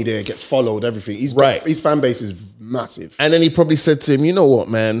 That Donny there gets followed, everything. His fan base is massive. And then he probably said to him, you know what,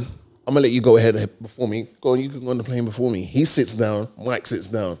 man? I'm going to let you go ahead before me. Go on, you can go on the plane before me. He sits down. Mike sits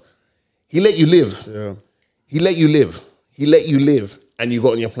down. He let you live. Yeah. He let you live. And you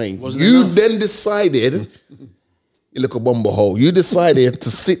got on your plane. Then decided... You look a bumble hole. You decided to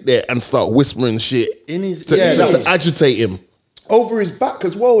sit there and start whispering shit to agitate him. Over his back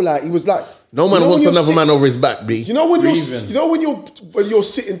as well, like he was like, no man wants another man over his back, B. You know when you're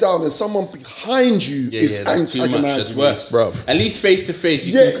sitting down and someone behind you is that's too much. That's worse, bro. At least face to face,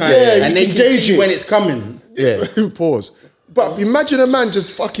 you can kind of, and they can see when it's coming. Yeah, pause. But imagine a man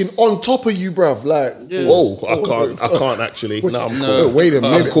just fucking on top of you, bruv. Like, whoa, I can't actually. No, wait a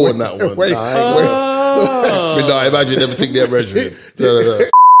minute, I'm calling that one. Wait. But no, imagine everything they're measuring.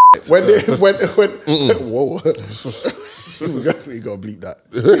 Whoa. You gotta bleep that.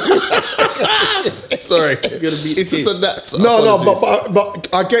 Sorry, it's just a that. No, but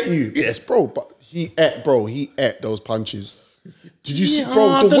I get you. Yes, bro. But he ate those punches. Did you see,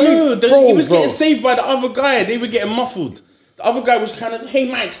 bro? He was getting saved by the other guy. They were getting muffled. The other guy was kind of,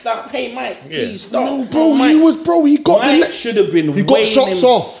 hey Mike, stop. Hey Mike, please stop. No, bro, he got. Mike should have been. He got shots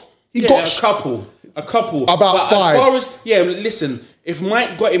off. He got a couple. About 5. As far as listen, if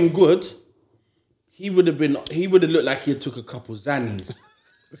Mike got him good. He would have looked like he took a couple Xannies.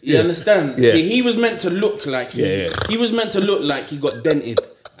 You understand? Yeah. See, he was meant to look like he was meant to look like he got dented.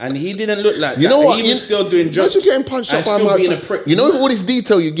 And he didn't look like that. You know what? He was still doing jokes. Imagine getting punched up by Mike. Being a prick. You know all this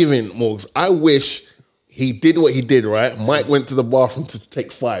detail you're giving, Morgs? I wish he did what he did, right? Mike went to the bathroom to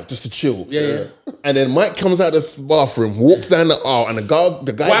take 5, just to chill. Yeah. And then Mike comes out of the bathroom, walks down the aisle, and the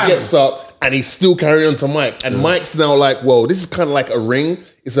guy gets up, and he's still carrying on to Mike. And Mike's now like, whoa, this is kind of like a ring.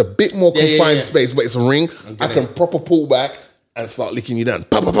 It's a bit more confined space, but it's a ring. I can proper pull back and start licking you down.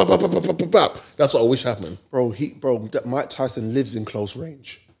 Pop, pop, pop, pop, pop, pop, pop. That's what I wish happened. Bro, Mike Tyson lives in close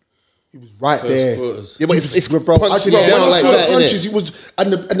range. He was right there. Yeah, but it's bro, punching down like that, punches, he was,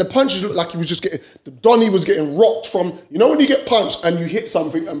 and the punches looked like he was just getting. Donny was getting rocked from. You know when you get punched and you hit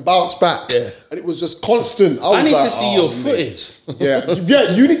something and bounce back. Yeah, and it was just constant. I need to see your footage. Yeah,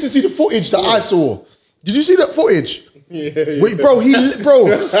 you need to see the footage that I saw. Did you see that footage? Yeah. Wait, he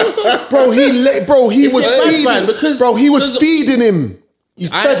was feeding him. He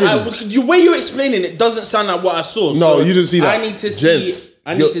fed him. The way you're explaining it doesn't sound like what I saw. No, you didn't see that. I need to see.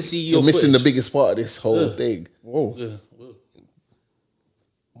 I need to see your. You're missing footage. the biggest part of this whole thing. Whoa. Yeah.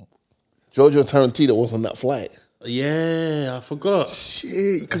 Giorgio Tarantino was on that flight. Yeah, I forgot.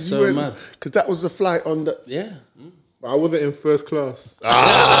 Shit, because that was the flight on the. Yeah. I wasn't in first class. Man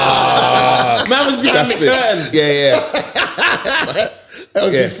was behind the curtain. Yeah. That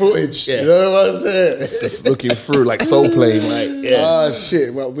was his footage. Yeah. You know what I'm saying? Just looking through like soul playing. Like,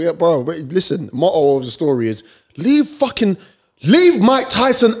 shit. Well, bro, but listen, motto of the story is leave Mike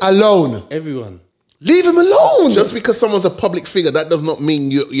Tyson alone. Everyone. Leave him alone. Just because someone's a public figure, that does not mean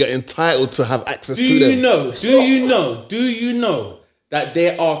you're entitled to have access to them. Do you know that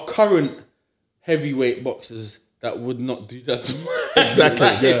there are current heavyweight boxers that would not do that to Exactly.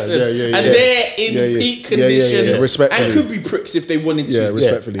 Tyson. And they're in peak condition. Respectfully. And could be pricks if they wanted to. Yeah,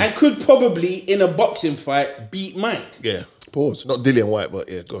 respectfully. And could probably, in a boxing fight, beat Mike. Yeah. Pause. Not Dillian White, but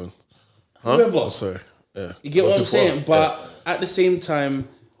yeah, go on. Huh? Whoever. Oh, sorry. Yeah. You get Not what too I'm saying? far. But at the same time,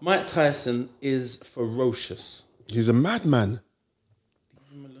 Mike Tyson is ferocious. He's a madman.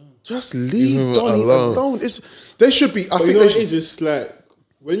 Just leave him Donnie alone. alone. They should be. I But think you know they what it should. is? It's like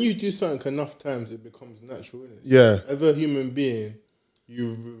when you do something enough times, it becomes natural, innit? Yeah. As a human being,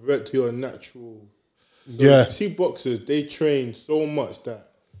 you revert to your natural. So Yeah. You see boxers, they train so much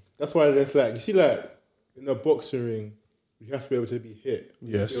that's why there's like, you see, like in a boxing ring, you have to be able to be hit.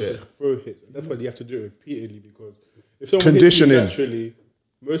 Yes. You have to Yeah. throw hits. That's why you have to do it repeatedly, because if someone hits you Conditioning. naturally,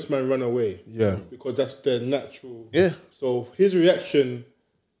 most men run away. Yeah. Because that's their natural. Yeah. So his reaction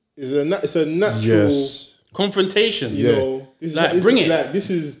is it's a natural. Yes. Confrontation. You know, this Like, is, bring this it. Like, this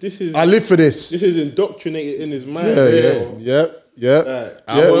is. I live for this. This is indoctrinated in his mind. Yeah.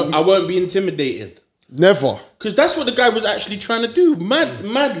 I won't be intimidated. Never. Because that's what the guy was actually trying to do. Mad,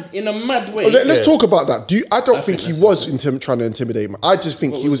 in a mad way. Let's talk about that. I don't think think he that's was trying to intimidate him. I just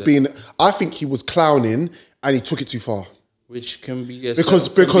think What he was was it? being. I think he was clowning and he took it too far. Which can be a Because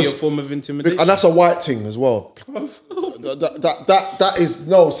form of intimidation. and that's a white thing as well. that is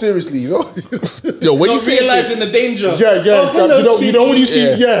no, seriously, you know. Yo, when you Not see realizing the danger. Yeah. Oh, hello, you know when you see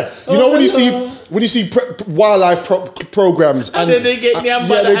hello. when you see wildlife programs And then they get nyam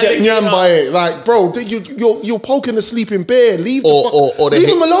by they the get alligator. nyam by it. Like, bro, you're poking a sleeping bear. Leave or they leave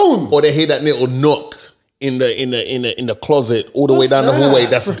hit- him alone. Or they hear that little knock in the closet all the way What's down the that?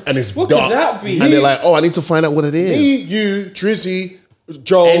 hallway. And it's What could dark. that be? And they're like, oh, I need to find out what it is. Me, you, Drizzy,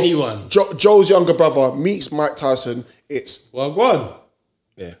 Joe, Anyone. Joe's younger brother meets Mike Tyson. It's Well, go on.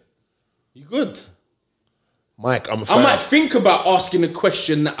 Yeah. You good? Mike, I'm a fan. I might think about asking a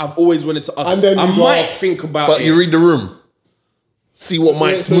question that I've always wanted to ask. And then I you go- might think about But it. you read the room. See what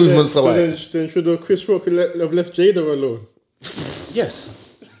Mike's movements are like. Then should Chris Rock have left Jada alone? Yes.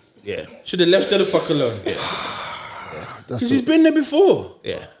 Yeah. Should have left her the fuck alone. Because he's been there before.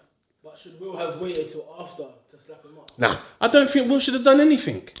 Yeah. But should Will have waited till after to slap him up? Nah. I don't think Will should have done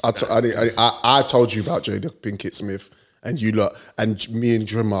anything. I told you about Jada Pinkett Smith, and you lot, and me and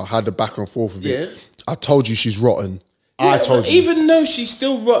Drimmer had a back and forth of it. Yeah. I told you she's rotten. I Yeah, told but you. even though she's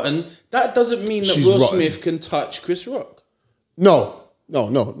still rotten, that doesn't mean that She's Will rotten. Smith can touch Chris Rock. No.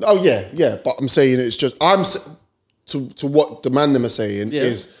 Oh yeah. But I'm saying it's just to what the man them are saying Yeah.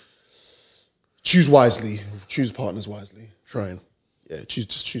 is choose wisely, choose partners wisely. Trying. Yeah, choose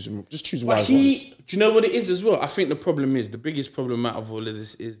But wise ones. do you know what it is as well? I think the biggest problem out of all of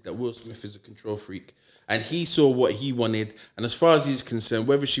this is that Will Smith is a control freak. And he saw what he wanted. And as far as he's concerned,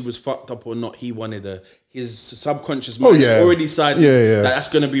 whether she was fucked up or not, he wanted her. His subconscious mind already decided that that's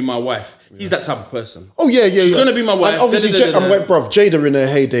going to be my wife. He's that type of person. Oh yeah. She's going to be my wife. And obviously, bruv, Jada in her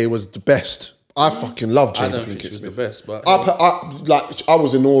heyday was the best. I fucking love Jada I don't think Pinkett she was Smith. the best, but I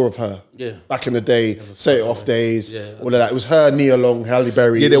was in awe of her. Yeah. Back in the day, Set It Off days, Yeah. all of that. It was her, Nia Long, Halle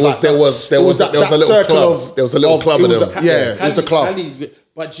Berry. Yeah, there was a little club. There was a little club of them. Yeah, it was the club.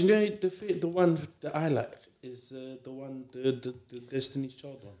 But you know the one that I like is the one the Destiny's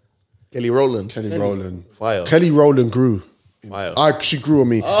Child one. Kelly Rowland. Kelly Rowland. Fire. Kelly Rowland grew. Fire. She grew on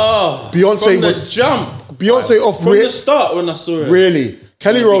me. Oh, Beyonce from was the jump. Beyonce off From the start when I saw her. Really,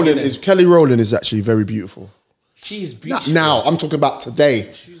 Kelly the Rowland beginning. is actually very beautiful. She's beautiful. Now I'm talking about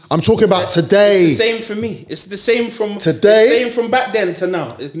today. I'm talking about today. It's the same for me. It's the same from Today? The same from back then to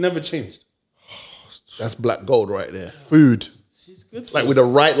now. It's never changed. That's black gold right there. Food. She's good. Like with the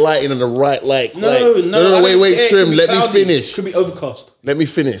right lighting and the right like. No, wait, it trim. could be Let me cloudy. finish. Could be overcast. Let me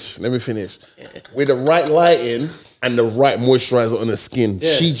finish. With the right lighting and the right moisturizer on the skin,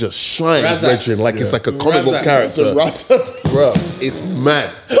 Yeah. she just shines, Razak. brethren, like it's like a comic book Razak. character. Razak. Bro, it's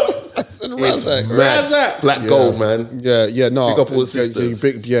mad. It's Razak. mad. Razak. Black gold, man. Yeah, no. Big up all the sisters.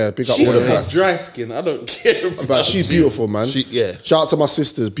 Big up She all the got black. dry skin. I don't care. But she's beautiful, man. Yeah. Shout out to my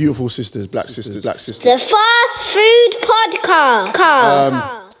sisters, beautiful sisters, black sisters. The Fast Food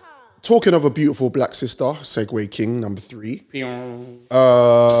Podcast. Talking of a beautiful black sister, Segway King, number 3. Pew.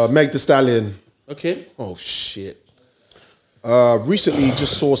 Meg Thee Stallion. Okay. Oh shit. Recently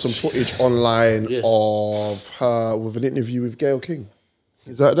just saw some footage online Yeah. of her with an interview with Gayle King.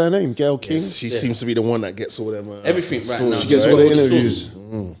 Is that her name? Gayle King? Yes, she seems to be the one that gets all them. Everything right stories, now. She gets Right. all the All the interviews.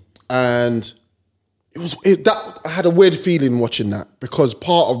 And I had a weird feeling watching that because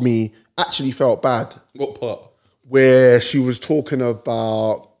part of me actually felt bad What part? where she was talking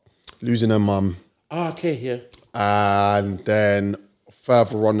about losing her mum. Okay, yeah. And then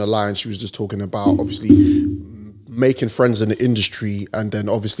further on the line, she was just talking about obviously making friends in the industry and then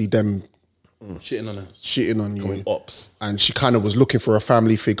obviously them Shitting on her. shitting on you. Going ops. And she kind of was looking for a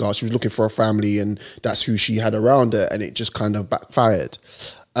family figure. She was looking for a family, and that's who she had around her, and it just kind of backfired.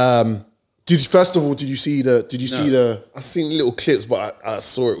 First of all, did you see the? I've seen little clips, but I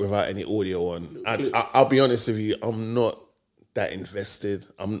saw it without any audio on. And I'll be honest with you, I'm not that invested.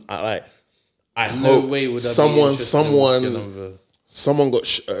 I No hope way would I be interested in watching over. someone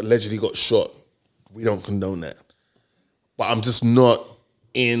allegedly got shot. We don't condone that, but I'm just not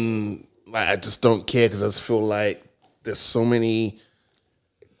in. Like, I just don't care because I just feel like there's so many.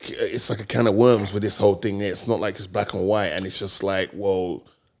 It's like a can of worms with this whole thing. It's not like it's black and white, and it's just like, well,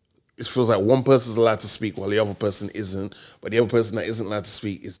 it feels like one person's allowed to speak while the other person isn't, but the other person that isn't allowed to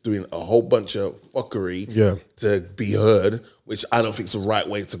speak is doing a whole bunch of fuckery to be heard, which I don't think is the right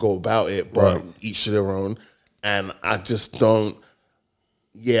way to go about it, but each to their own. And I just don't.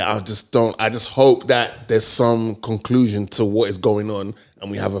 I just hope that there's some conclusion to what is going on and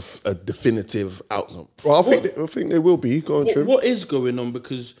we have a definitive outcome. Well, I think they will be. Go on, Trim. What is going on?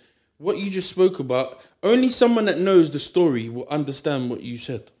 Because what you just spoke about, only someone that knows the story will understand what you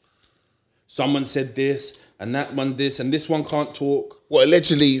said. Someone said this, and that one this, and this one can't talk. Well,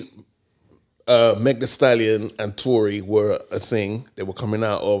 allegedly, Meg Thee Stallion and Tory were a thing. They were coming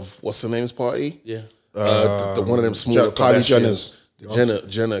out of, what's her name's party? Yeah. The one of them smaller Kylie Jenner's.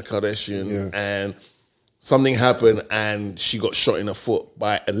 Jenner Kardashian, and something happened, and she got shot in her foot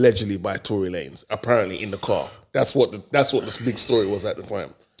allegedly by Tory Lanez. Apparently in the car. That's what this big story was at the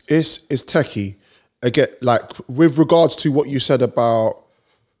time. It's techie. Again, like with regards to what you said about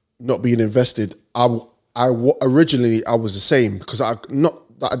not being invested, originally I was the same because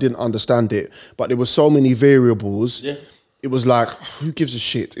not that I didn't understand it, but there were so many variables. Yeah. It was like, who gives a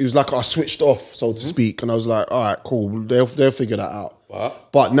shit? It was like I switched off, so to speak, and I was like, all right, cool, they'll figure that out.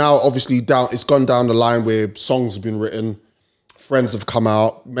 But now, obviously, it's gone down the line where songs have been written, friends have come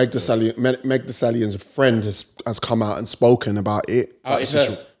out, Meg Thee Stallion's friend has come out and spoken about it.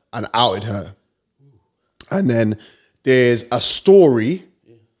 And outed her. And then there's a story,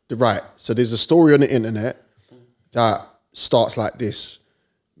 so there's a story on the internet that starts like this.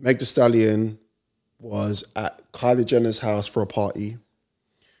 Meg Thee Stallion was at Kylie Jenner's house for a party.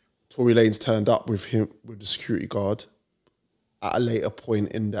 Tory Lanez turned up with the security guard. At a later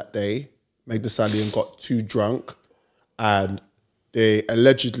point in that day, Meg Thee Stallion got too drunk, and they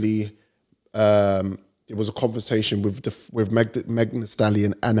allegedly there was a conversation with Meg Thee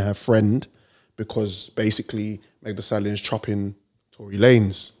Stallion and her friend, because basically Meg Thee Stallion's chopping Tory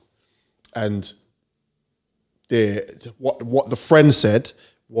Lanez, and what the friend said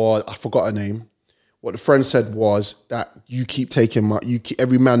was, I forgot her name. What the friend said was that you keep taking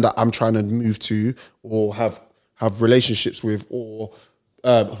every man that I'm trying to move to or have relationships with, or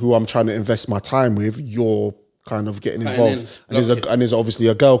who I'm trying to invest my time with, you're kind of getting involved. And there's obviously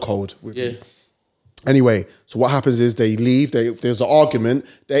a girl code with you. Anyway, so what happens is they leave, there's an argument,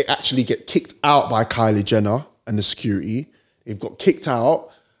 they actually get kicked out by Kylie Jenner and the security. They've got kicked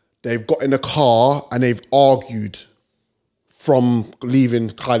out, they've got in a car and they've argued from leaving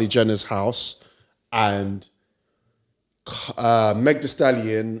Kylie Jenner's house. And Meg Thee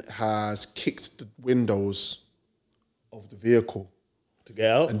Stallion has kicked the windows of the vehicle to get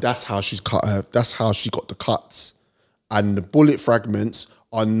out, and that's how she's cut her. That's how she got the cuts, and the bullet fragments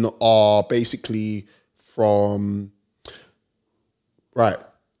are basically from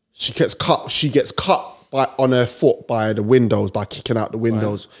She gets cut. She gets cut on her foot by the windows, by kicking out the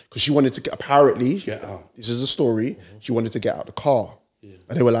windows, because she wanted to get. Apparently, this is a story. She wanted to get out the car.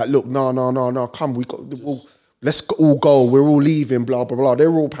 And they were like, look, no, come, let's all go, we're all leaving, blah, blah, blah. They're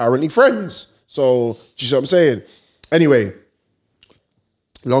all apparently friends. So, do you see what I'm saying? Anyway,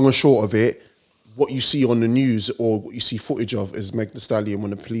 long and short of it, what you see on the news or what you see footage of is Meg Thee Stallion,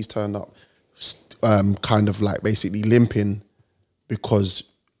 when the police turned up, kind of like basically limping because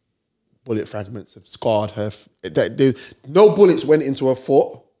bullet fragments have scarred her. No bullets went into her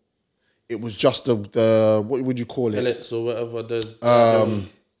foot. It was just the what would you call it? Pellets or whatever.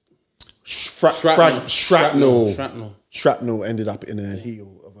 Shrapnel ended up in her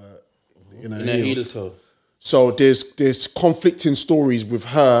heel of her, in her heel toe. So there's conflicting stories with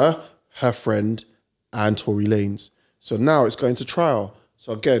her friend, and Tory Lanez. So now it's going to trial.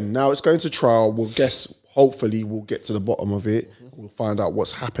 So again, now it's going to trial. Hopefully we'll get to the bottom of it. We'll find out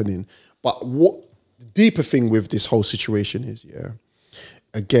what's happening. But what the deeper thing with this whole situation is,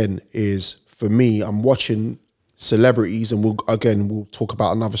 is for me, I'm watching celebrities, and we'll talk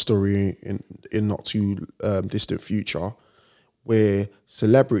about another story in not too distant future, where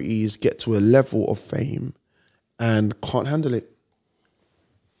celebrities get to a level of fame and can't handle it.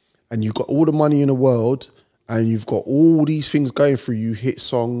 And you've got all the money in the world, and you've got all these things going through you, hit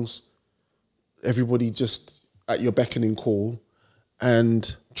songs, everybody just at your beckoning call,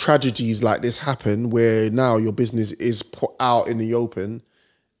 and tragedies like this happen where now your business is put out in the open,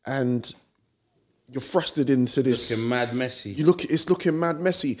 and you're thrusted into this. Looking mad messy. It's looking mad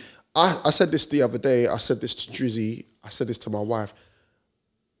messy. I said this the other day. I said this to Drizzy. I said this to my wife.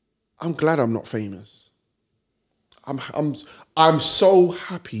 I'm glad I'm not famous. I'm so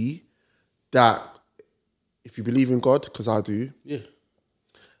happy that if you believe in God, because I do,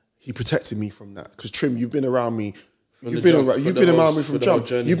 He protected me from that. Because Trim, you've been around me. You've been around me from jump.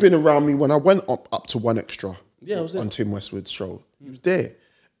 You've been around me when I went up to 1 Extra. Yeah, I was there. On Tim Westwood's show. He was there.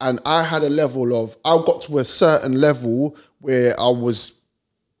 And I had a level of, I got to a certain level where I was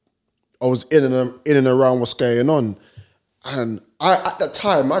in and around what's going on. And at that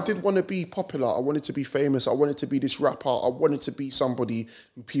time, I did want to be popular. I wanted to be famous. I wanted to be this rapper. I wanted to be somebody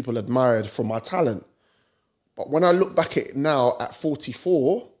who people admired for my talent. But when I look back at it now at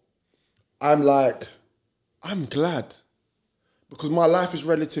 44, I'm like, I'm glad. Because my life is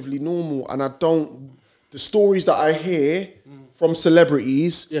relatively normal, and the stories that I hear from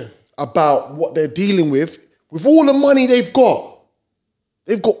celebrities about what they're dealing with all the money they've got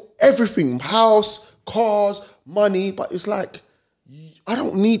everything, house, cars, money, but it's like, I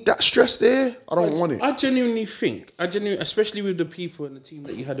don't need that stress there. I don't want it. I genuinely think, especially with the people and the team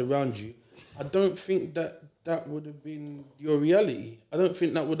that you had around you, I don't think that would have been your reality. I don't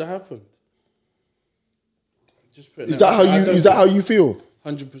think that would have happened. Is that how you feel?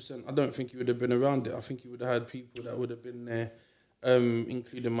 100%. I don't think you would have been around it. I think you would have had people that would have been there,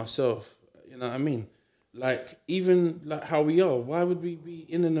 including myself. You know what I mean? Like, even like how we are, why would we be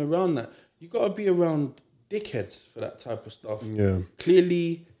in and around that? You got to be around dickheads for that type of stuff. Yeah.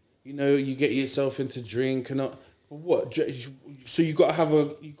 Clearly, you get yourself into drink and not. But what? So you got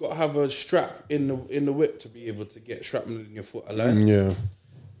to have a strap in the whip to be able to get shrapnel in your foot. Yeah.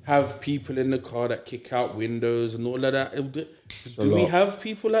 Have people in the car that kick out windows and all of that. Do we have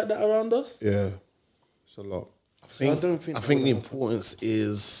people like that around us? Yeah, it's a lot. I think the importance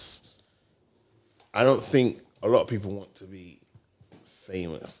is, I don't think a lot of people want to be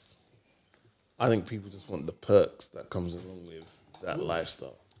famous. I think people just want the perks that comes along with that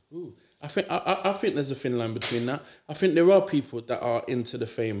lifestyle. Ooh. I think there's a thin line between that. I think there are people that are into the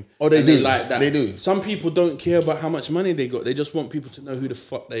fame. Oh, they do. They like that. They do. Some people don't care about how much money they got. They just want people to know who the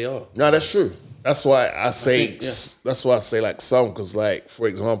fuck they are. No, that's true. That's why I say. That's why I say like some, because like, for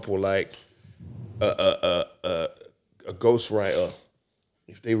example, like a ghostwriter,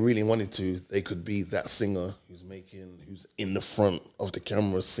 if they really wanted to, they could be that singer who's in the front of the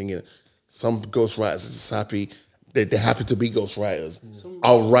camera singing. Some ghostwriters are just happy. They're happy to be ghostwriters.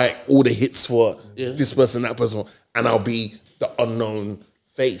 I'll write all the hits for this person, that person, and I'll be the unknown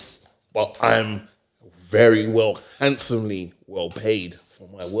face. But I'm very handsomely well paid for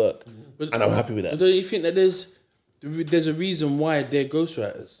my work. And I'm happy with that. Don't you think that there's a reason why they're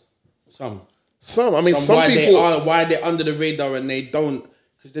ghostwriters? Some. I mean, some people... Why they're under the radar and they don't...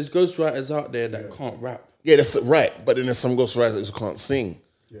 Because there's ghostwriters out there that can't rap. Yeah, that's right. But then there's some ghostwriters who can't sing.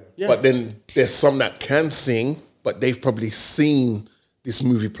 Yeah. But then there's some that can sing, but they've probably seen this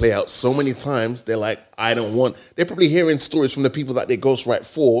movie play out so many times, they're like, they're probably hearing stories from the people that they ghostwrite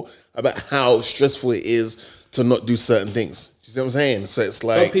for about how stressful it is to not do certain things. You see what I'm saying? So it's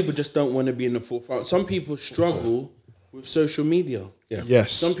like... Some people just don't want to be in the forefront. Some people struggle with social media. Yeah.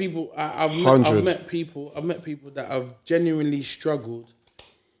 Yes. Some people, I've met people that have genuinely struggled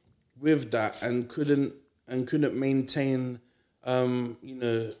with that and couldn't maintain,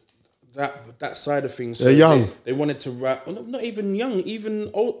 that side of things. So they're young. They wanted to rap. Well, not even young, even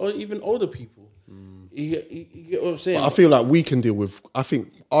older people. You get what I'm saying? But I feel like we can deal with. I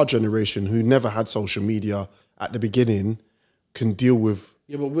think our generation, who never had social media at the beginning, can deal with.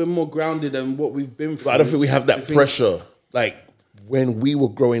 Yeah, but we're more grounded than what we've been through. But I don't think we have that pressure. Like when we were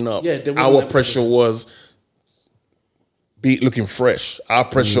growing up, our pressure was looking fresh. Our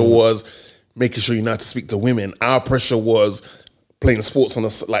pressure was making sure you know how to speak to women. Our pressure was playing sports on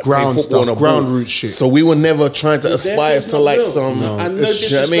ground football stuff, ground root shit. So we were never trying to aspire to like some. No. And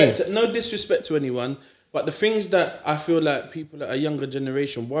no disrespect to anyone, but the things that I feel like people that are younger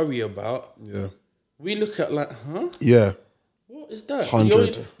generation worry about, we look at like, huh? Yeah. What is that?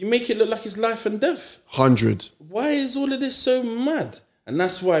 100. You make it look like it's life and death. 100. Why is all of this so mad? And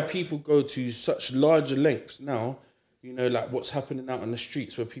that's why people go to such larger lengths now. You know, like what's happening out on the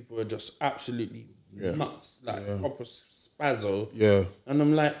streets where people are just absolutely nuts, like proper spazzo. Yeah. And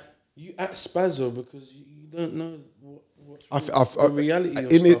I'm like, you act spazzo because you don't know what's the reality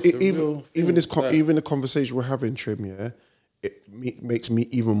of stuff. Even the conversation we're having, Trim, it makes me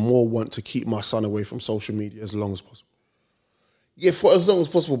even more want to keep my son away from social media as long as possible. Yeah, for as long as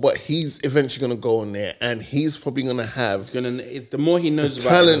possible, but he's eventually going to go on there, and he's probably going to have... The more he knows the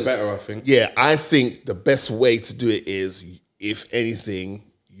about it, talent, the better, I think. Yeah, I think the best way to do it is, if anything,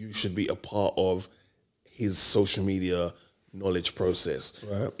 you should be a part of his social media knowledge process.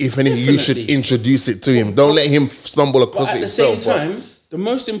 Right. If anything, you should introduce it to him. Don't let him stumble across it himself. At the same time, the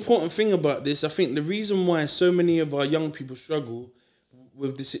most important thing about this, I think the reason why so many of our young people struggle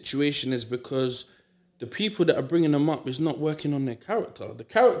with the situation is because the people that are bringing them up is not working on their character. The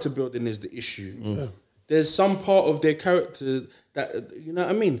character building is the issue. Yeah. There's some part of their character that, you know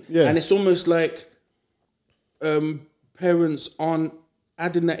what I mean? Yeah. And it's almost like parents aren't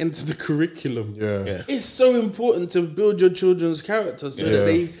adding that into the curriculum. Yeah. It's so important to build your children's character so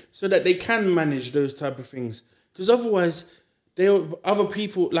that they can manage those type of things. Because otherwise, other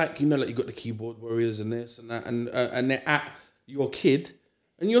people, like you got the keyboard warriors and this and that, and they're at your kid.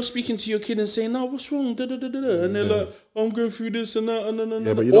 And you're speaking to your kid and saying, "No, what's wrong?" Da, da, da, da, da. And they're like, "Oh, I'm going through this and that, and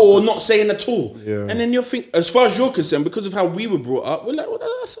or not saying at all." Yeah. And then you're thinking, as far as you're concerned, because of how we were brought up, we're like, "Well,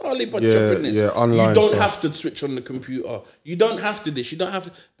 that's hardly but jumping this. Online you don't have to switch on the computer. You don't have to this. You don't have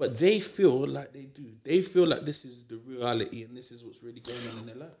to." But they feel like they do. They feel like this is the reality and this is what's really going on in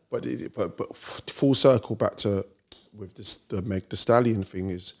their life. But full circle back to with this the Meg Thee Stallion thing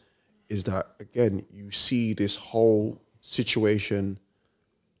is that again you see this whole situation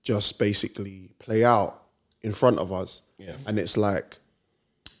just basically play out in front of us. Yeah. And it's like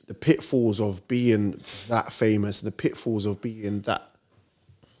the pitfalls of being that famous, the pitfalls of being that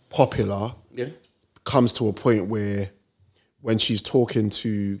popular comes to a point where when she's talking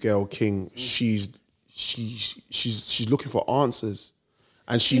to Gayle King, she's looking for answers.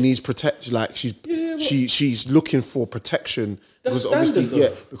 And she needs protection, like she's looking for protection. That's because obviously,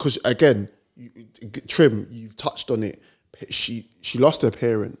 because again, Trim, you've touched on it. She lost her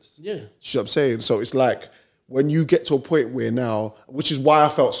parents. Yeah. You know what I'm saying? So it's like when you get to a point where now, which is why I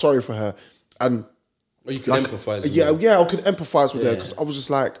felt sorry for her. And you can empathise with her. Yeah, I could empathise with her because I was just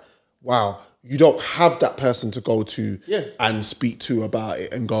like, wow, you don't have that person to go to and speak to about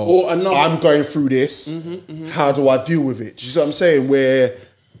it and go, I'm going through this. How do I deal with it? Do you see what I'm saying? Where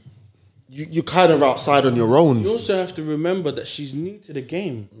you're kind of outside on your own. You also have to remember that she's new to the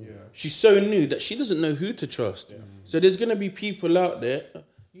game. Yeah. She's so new that she doesn't know who to trust. Yeah. So there's gonna be people out there,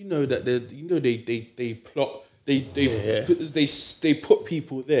 that they plot, they put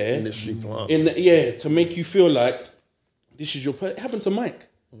people there industry plants to make you feel like this is your. It happened to Mike,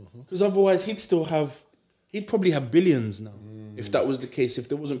 because otherwise he'd probably have billions now if that was the case. If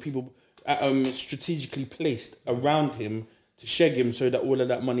there wasn't people strategically placed around him to shag him so that all of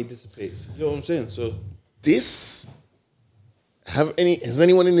that money dissipates. You know what I'm saying? So has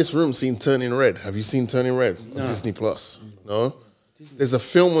anyone in this room seen Turning Red? Have you seen Turning Red on Disney Plus? No? There's a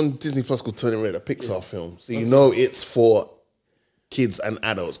film on Disney Plus called Turning Red, a Pixar film. So you know it's for kids and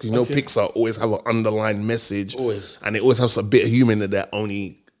adults. Because Pixar always have an underlying message. Always. And it always has a bit of humor in it that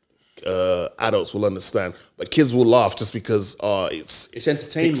only adults will understand. But kids will laugh just because it's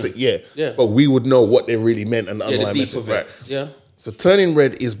entertainment. Yeah. But we would know what they really meant and the underlying message. Right. Yeah. So Turning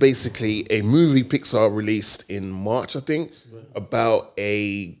Red is basically a movie Pixar released in March, I think, about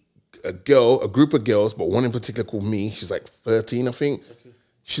a group of girls, but one in particular called Me. She's like 13, I think. Okay.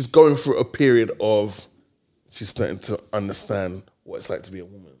 She's going through a period of, she's starting to understand what it's like to be a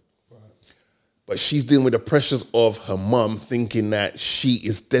woman. Right. But she's dealing with the pressures of her mum thinking that she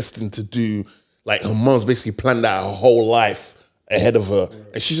is destined to do, like her mum's basically planned out her whole life ahead of her.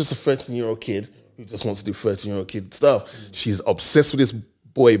 Right. And she's just a 13-year-old kid who just wants to do 13-year-old kid stuff. She's obsessed with this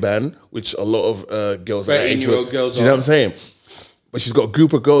boy band, which a lot of girls are. 13-year-old girls do you know what I'm saying? But she's got a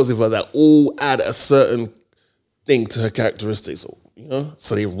group of girls with her that all add a certain thing to her characteristics,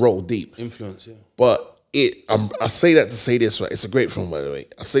 so they roll deep. Influence, yeah. But I say that to say this, right? It's a great film, by the way.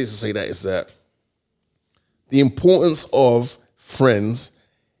 I say this to say that is that the importance of friends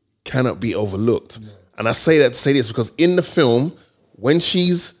cannot be overlooked. No. And I say that to say this because in the film, when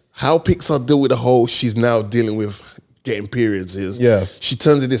how Pixar deal with the whole she's now dealing with getting periods she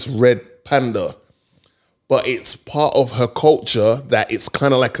turns into this red panda. But it's part of her culture that it's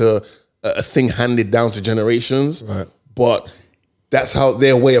kind of like a thing handed down to generations. Right. But that's how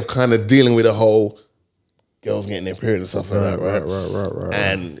their way of kind of dealing with the whole girls getting their period and stuff like that, right? Right.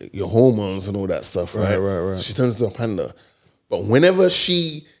 And your hormones and all that stuff, right? Right. So she turns into a panda. But when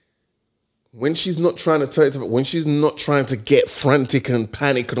she's not trying to tell it, when she's not trying to get frantic and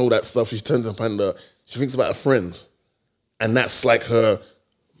panic and all that stuff, she turns into a panda. She thinks about her friends. And that's like her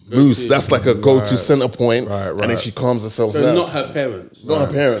moose. That's like a go-to center point. Right. And then she calms herself down. Not her parents. Not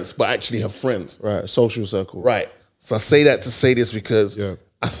her parents, but actually her friends. Right, social circle. Right. So I say that to say this because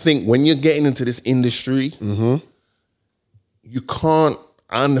I think when you're getting into this industry, you you can't.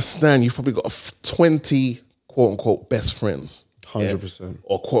 I understand. You've probably got 20 quote unquote best friends, 100%,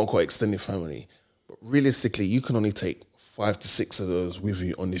 or quote unquote extended family. But realistically, you can only take 5 to 6 of those with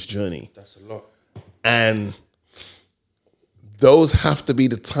you on this journey. That's a lot. And those have to be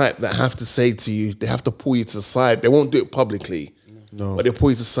the type that have to say to you, they have to pull you to the side. They won't do it publicly, but they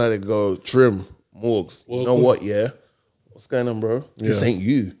pull you to the side and go, Trim, Morgs, you know what, what's going on, bro? This ain't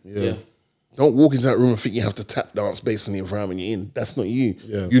you. Yeah. Don't walk into that room and think you have to tap dance based on the environment you're in. That's not you.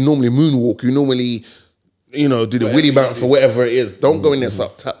 You normally moonwalk. You normally, do the willy bounce or whatever it is. Don't go in there and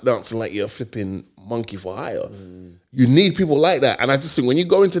start tap dancing like you're a flipping monkey for hire. You need people like that. And I just think when you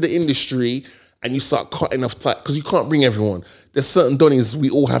go into the industry and you start cutting off tight, because you can't bring everyone. There's certain Donnies, we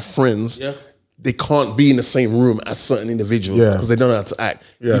all have friends. Yeah. They can't be in the same room as certain individuals because they don't know how to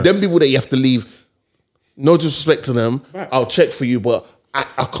act. Yeah. Them people that you have to leave, no disrespect to them, I'll check for you, but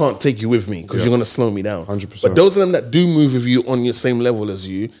I can't take you with me because you're going to slow me down. 100%. But those of them that do move with you on your same level as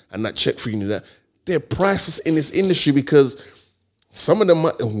you and that check for you, that they're priceless in this industry, because some of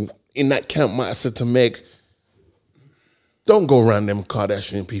them in that camp might have said to Meg, don't go around them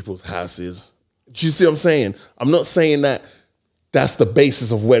Kardashian people's houses. Do you see what I'm saying? I'm not saying that that's the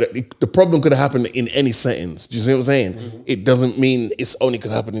basis of where the problem could have happened in any settings. Do you see what I'm saying? Mm-hmm. It doesn't mean it's only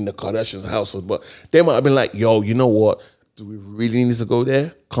could happen in the Kardashians' household, but they might have been like, yo, you know what? Do we really need to go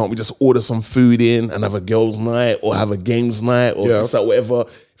there? Can't we just order some food in and have a girls' night or have a games night or whatever?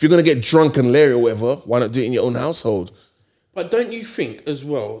 If you're going to get drunk and leery or whatever, why not do it in your own household? But don't you think as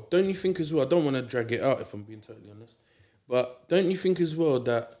well, I don't want to drag it out if I'm being totally honest, but don't you think as well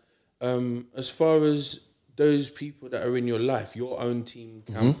that as far as those people that are in your life, your own team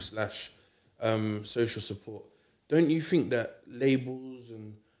camp / social support, don't you think that labels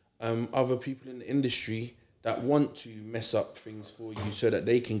and other people in the industry that want to mess up things for you so that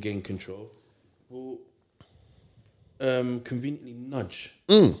they can gain control will conveniently nudge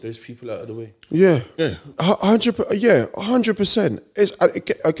those people out of the way? Yeah, 100%. It's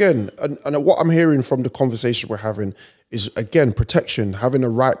again, and what I'm hearing from the conversation we're having is, again, protection, having the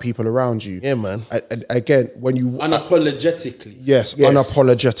right people around you. Yeah, man. And again, when you unapologetically,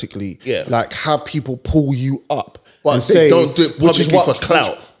 unapologetically, like have people pull you up. But and they say, don't do it publicly for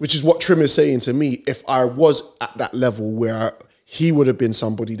clout. Which is what Trim is saying to me. If I was at that level where he would have been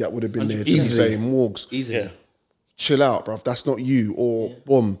somebody that would have been there to be saying, Morgs, chill out, bruv. That's not you. Or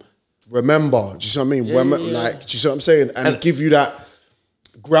boom, remember. Do you see what I mean? Do you see what I'm saying? And give you that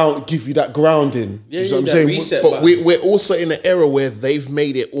grounding. Do you see what I'm saying? Reset, but we're also in an era where they've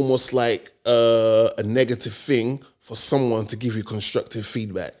made it almost like a negative thing for someone to give you constructive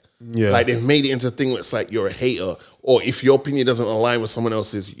feedback. Yeah. Like they've made it into a thing where it's like you're a hater, or if your opinion doesn't align with someone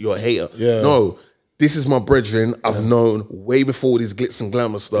else's, you're a hater. Yeah. No, this is my brethren. I've known way before this glitz and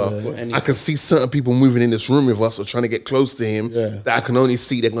glamour stuff. I can see certain people moving in this room with us or trying to get close to him that I can only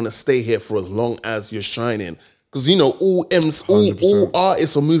see they're going to stay here for as long as you're shining. Because, all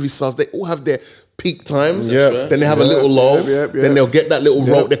artists or movie stars, they all have their peak times. Yeah. Then they have a little lull. Then they'll get that little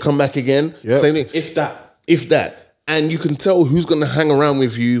rope. They come back again. Same thing. If that. And you can tell who's going to hang around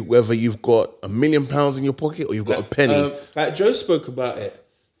with you, whether you've got £1 million in your pocket or you've got a penny. Fat Joe spoke about it.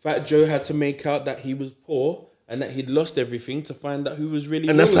 Fat Joe had to make out that he was poor and that he'd lost everything to find out who was really.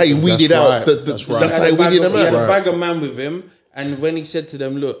 And that's how he weeded out. That's how he weeded them out. He had a bag of man with him, and when he said to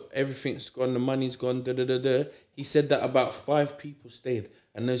them, "Look, everything's gone, the money's gone," he said that about 5 people stayed,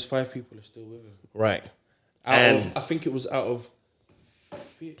 and those 5 people are still with him. Right. I think it was out of.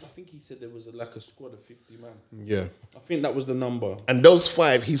 I think he said there was a squad of 50 man. Yeah. I think that was the number. And those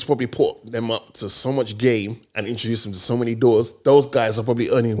 5, he's probably put them up to so much game and introduced them to so many doors. Those guys are probably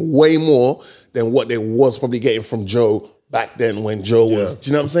earning way more than what they was probably getting from Joe back then when Joe was. Do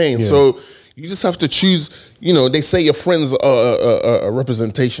you know what I'm saying? Yeah. So you just have to choose. They say your friends are a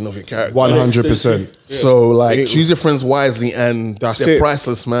representation of your character. 100%. So choose your friends wisely, and they're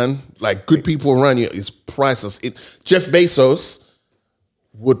priceless, man. Like good people around you is priceless. Jeff Bezos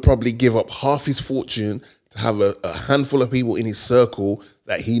would probably give up half his fortune to have a handful of people in his circle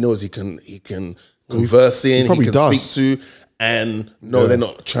that he knows he can converse in, he can speak to, and they're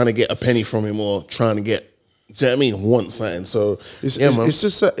not trying to get a penny from him or trying to get, do you know what I mean, want something. So man.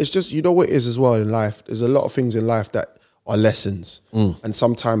 It's just you know what it is as well in life. There's a lot of things in life that are lessons, and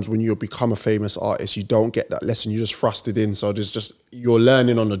sometimes when you become a famous artist, you don't get that lesson. You're just thrusted in, so there's just you're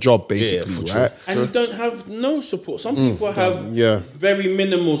learning on the job basically, right? And you don't have no support. Some people have very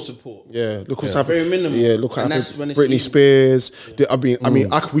minimal support. Yeah, look what's happened. Very minimal. Yeah, look what happened. Britney Spears.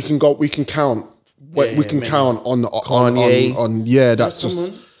 We can count. We can count on Kanye. On that's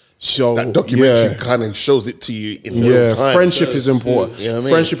just. So that documentary kind of shows it to you in real time. Friendship is important. You know what I mean?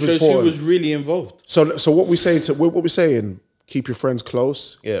 Friendship is important. Who was really involved. So what we're saying, keep your friends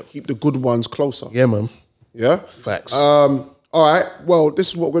close. Yeah. Keep the good ones closer. Yeah, man. Yeah? Facts. All right. Well, this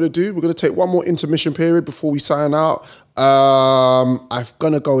is what we're going to do. We're going to take one more intermission period before we sign out. I'm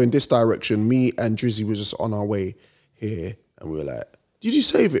going to go in this direction. Me and Drizzy were just on our way here, and we were like, did you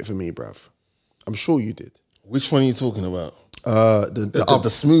save it for me, bruv? I'm sure you did. Which one are you talking about? The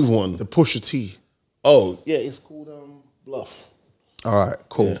smooth one. The Pusha T. Oh, yeah, it's called Bluff. All right,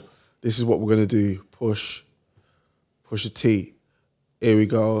 cool. Yeah. This is what we're going to do. Pusha T. Here we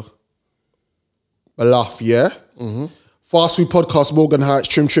go. Bluff, yeah? Mm-hmm. Fast Food Podcast, Morgan Heights,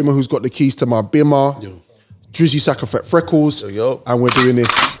 Trimmer, who's got the keys to my bimmer. Drizzy Sacrifice Freckles. Yo. And we're doing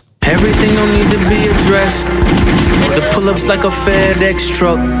this. Everything don't need to be addressed. The pull-ups like a FedEx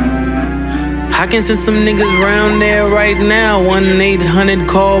truck. I can send some niggas round there right now. 1-800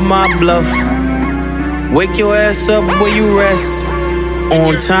 call my bluff. Wake your ass up where you rest.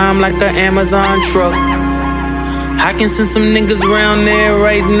 On time like an Amazon truck. I can send some niggas round there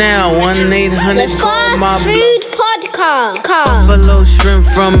right now. 1-800 call my Fast bluff. Food Podcast. Buffalo shrimp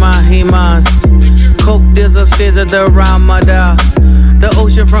from Mahimas. Coke deals upstairs at the Ramada. The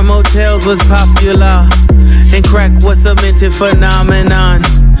oceanfront motels was popular. And crack was a minted phenomenon.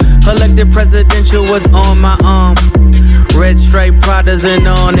 Elected presidential was on my arm. Red stripe Pradas and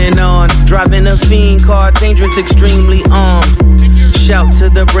on and on. Driving a fiend car, dangerous, extremely armed. Shout to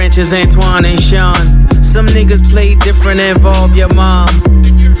the branches, Antoine and Sean. Some niggas play different, involve your mom.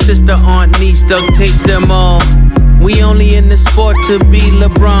 Sister, aunt, niece, duct tape them all. We only in the sport to be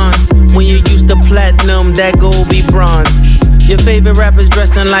LeBrons. When you used to platinum, that gold be bronze. Your favorite rappers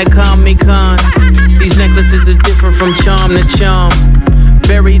dressing like Comic-Con. These necklaces is different from charm to charm.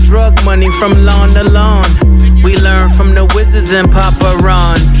 Bury drug money from lawn to lawn. We learn from the wizards and Papa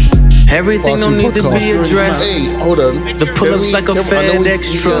Rons. Everything don't need to be addressed. Hey, hold on. The pull-ups like a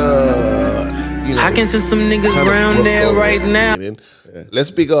FedEx truck. I can send some niggas around there right now.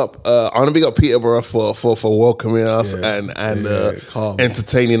 Let's big up. I want to big up Peterborough for welcoming us and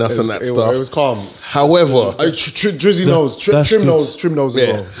entertaining us and that stuff. It was calm. However, Drizzy knows. Trim knows as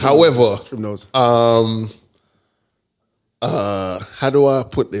well. However, Trim knows. How do I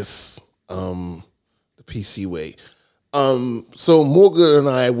put this? The PC way. So Morgan and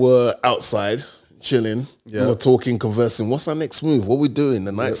I were outside chilling. Yeah. We were talking, conversing. What's our next move? What are we doing?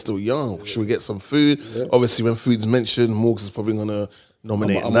 The night's still young. Should we get some food? Yeah. Obviously, when food's mentioned, Morgan's probably gonna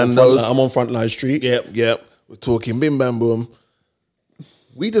nominate Nando's. I'm on Frontline Street. Yep. We're talking. Bim bam boom.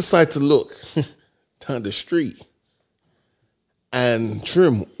 We decide to look down the street, and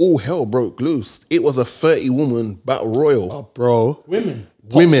Trim, all hell broke loose. It was a 30-woman battle royal. Oh, bro. Women.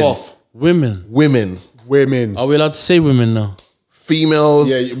 Women. Are we allowed to say women now? Females.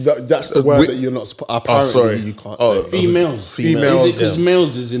 Yeah, that's the word that you're not supposed. Apparently, you can't say. Females. Females. Is it because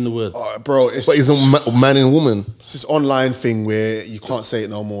males is in the word? Bro, But it's a man and woman. It's this online thing where you can't say it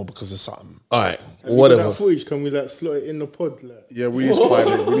no more because of something. All right, Whatever. That footage, can we slot it in the pod? Yeah, we need to find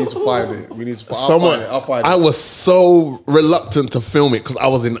it. We need to find it. I'll find it. I was so reluctant to film it because I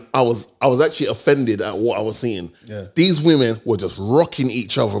was actually offended at what I was seeing. Yeah. These women were just rocking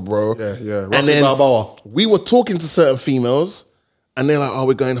each other, bro. Yeah. And then Balboa. we were talking to certain females, and they're like, "Oh,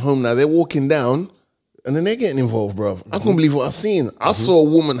 we're going home now." They're walking down, and then they're getting involved, bro. I couldn't believe what I seen. I saw a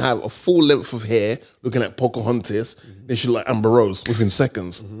woman have a full length of hair, looking like Pocahontas. Then she looked like Amber Rose within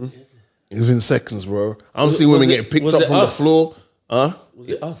seconds. Within seconds, bro. I'm seeing women getting picked up from the floor. Huh? Was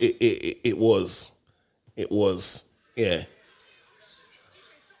it us? It was. It was. Yeah.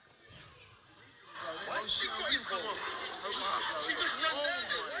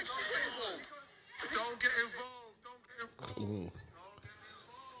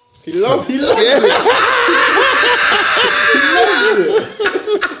 He loves it.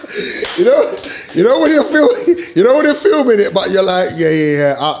 You know when you're filming it, but you're like,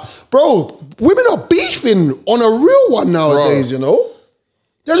 yeah. Bro, women are beefing on a real one nowadays, bro. You know?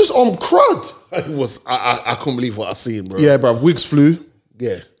 They're just on crud. I couldn't believe what I seen, bro. Yeah, bro. Wigs flew.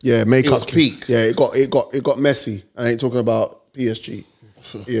 Yeah. Yeah, makeup It was peak. Yeah, it got messy. I ain't talking about PSG.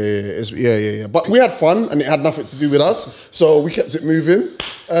 Yeah. But we had fun, and it had nothing to do with us, so we kept it moving.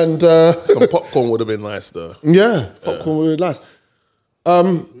 And some popcorn would have been nice, though. Yeah, popcorn would have been nice.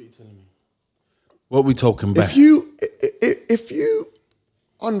 What we talking about? If you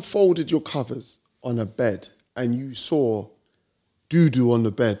unfolded your covers on a bed and you saw doo-doo on the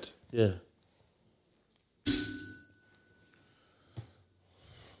bed, Yeah.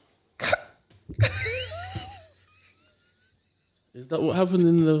 Is that what happened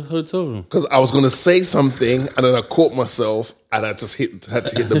in the hotel room? Because I was going to say something, and then I caught myself, and I just had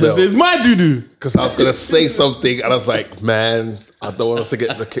to hit the bell. It's my doo-doo. Because I was going to say something, and I was like, man, I don't want us to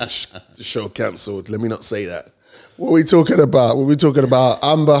get the show cancelled. Let me not say that. What are we talking about? What are we talking about?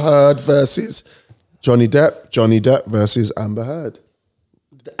 Amber Heard versus Johnny Depp. Johnny Depp versus Amber Heard.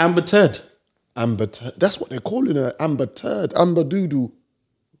 Amber Turd. Amber Turd. That's what they're calling her. Amber Turd. Amber Doodoo.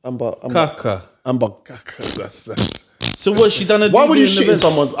 Amber Kaka. Amber. That's So what, she done a Why would you doo-doo shit in the bed?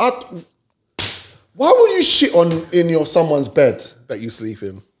 someone's... Why would you shit in your someone's bed? that you sleep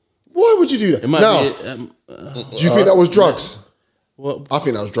in. Why would you do that? It might Now, be... do you think that was drugs? What, I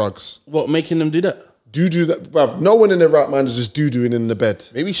think that was drugs. making them do that? Do that, bruv. No one in their right mind is just doo-dooing in the bed.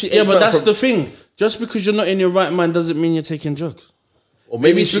 Maybe she. Yeah, ate but that's something the thing. Just because you're not in your right mind doesn't mean you're taking drugs. Or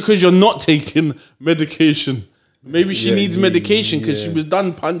Maybe it's because you're not taking medication. Maybe she Yeah, needs medication because yeah. she was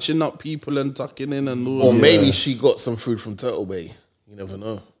done punching up people and tucking in and all. Or that. maybe she got some food from Turtle Bay. You never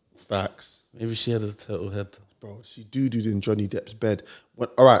know. Facts. Maybe she had a turtle head. Bro, she doo-dooed in Johnny Depp's bed.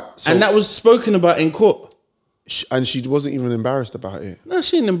 All right. So, And that was spoken about in court. and she wasn't even embarrassed about it. No,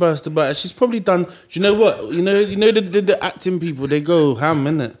 she ain't embarrassed about it. She's probably done. Do you know what? You know the acting people. They go ham,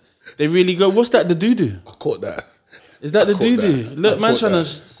 innit? They really go. What's that? The doo doo. I caught that. Is that the caught doo doo? that. Look, I man, caught trying to that.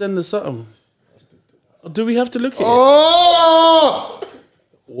 send us something. Do we have to look at it? Oh!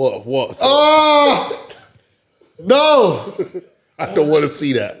 What? Oh! No! I don't want to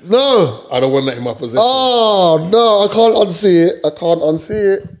see that. No! I don't want that in my possession. Oh, no. I can't unsee it. I can't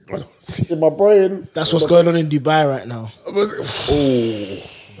unsee it. I don't see It's in my brain. That's what's going on in Dubai right now. Oh,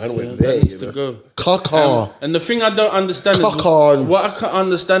 man went there. That needs You to know. go. Caca. And the thing I don't understand is Cock-on. what I can't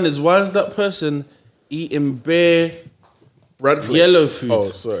understand is why is that person eating bare Brand flakes. yellow food?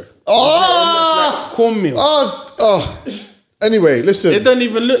 Oh, sorry. Oh! like cornmeal. Oh! Anyway, listen. It don't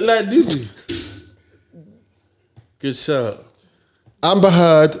even look like doo doo. Good shout. Amber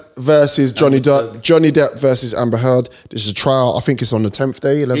Heard versus Johnny Depp. Johnny Depp versus Amber Heard. This is a trial. I think it's on the 10th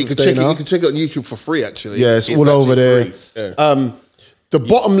day, You 11th can day check it. now. You can check it on YouTube for free. Actually, Yeah, it's all over actually there. free. Yeah. The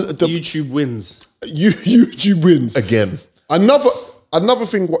bottom... YouTube wins. YouTube wins. Again. Another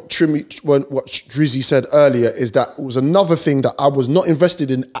thing what Drizzy said earlier is that it was another thing that I was not invested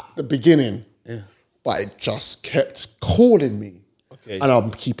in at the beginning. Yeah. But it just kept calling me. Okay. And I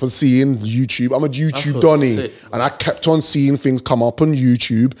keep on seeing YouTube. I'm a YouTube feel Donny. sick, and I kept on seeing things come up on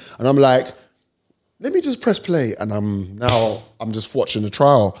YouTube. And I'm like, let me just press play. And I'm just watching the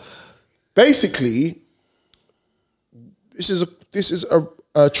trial. Basically, this was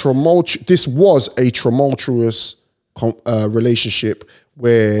a tumultuous relationship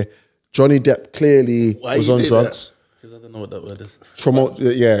where Johnny Depp clearly Why was you on did drugs. Because I don't know what that word is.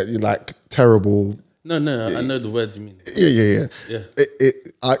 Yeah, like terrible. No, I know the word you mean. Yeah.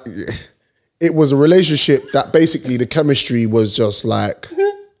 Yeah. It was a relationship that basically the chemistry was just like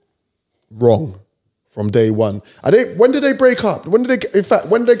wrong from day one. When did they break up? When did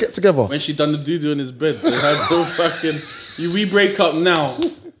they get together? When she done the doo doo in his bed, they had no fucking. We break up now.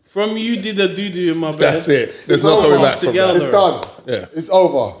 From you did the doo doo in my bed. That's it. There's It's no coming over. back from that. It's done. Yeah. It's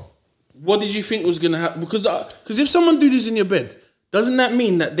over. What did you think was gonna happen? Because if someone doo doos in your bed, doesn't that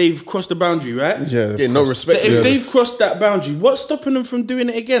mean that they've crossed the boundary, right? Yeah. Yeah, no So respect. if they've crossed that boundary, what's stopping them from doing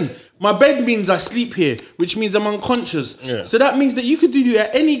it again? My bed means I sleep here, which means I'm unconscious. Yeah. So that means that you could do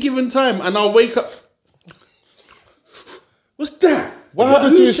at any given time, and I'll wake up. What's that? What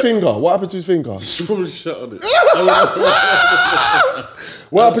happened to his finger? What happened to his finger? Probably shut on it.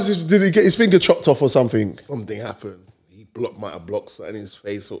 What happened to did he get his finger chopped off or something? Something happened. He might have blocked something in his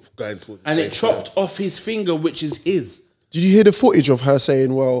face or going towards. And his it face. chopped off his finger, which is his. Did you hear the footage of her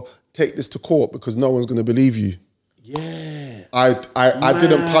saying, "Well, take this to court because no one's going to believe you"? Yeah. I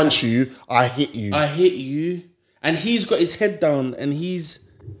didn't punch you. I hit you. I hit you. And he's got his head down and he's.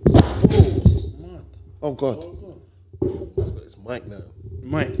 Oh, mad. Oh God! He's got his mic now.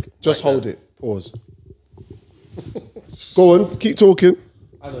 Mike. Just hold it. Pause. Go on. Keep talking.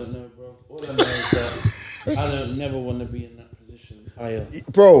 I don't know, bro. All I know is that I don't never want to be in that position. Higher.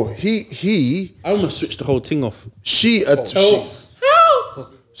 Bro, he, I almost switched the whole thing off. she.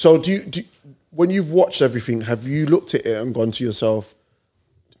 So do you when you've watched everything, have you looked at it and gone to yourself,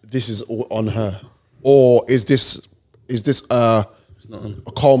 this is all on her, or is this a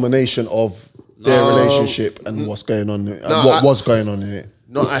culmination of their relationship and what's going on and what was going on in it?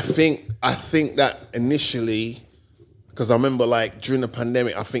 No, I think that initially, because I remember like during the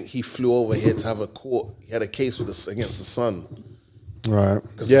pandemic, I think he flew over here to have a court. He had a case against the son. Right.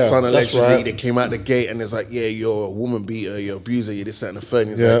 Because the son that's allegedly, right. they came out the gate and it's like, yeah, you're a woman beater, you're an abuser, you're this, that, and the third.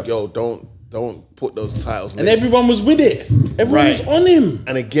 And he's Yeah. like, yo, don't put those titles. And next. everyone was with it. Everyone was on him.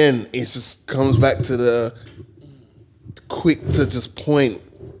 And again, it just comes back to the quick to just point.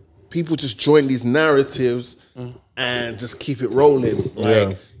 People just join these narratives and just keep it rolling.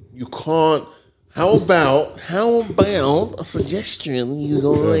 Like you can't How about a suggestion, you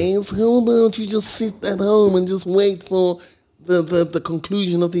guys? How about you just sit at home and just wait for the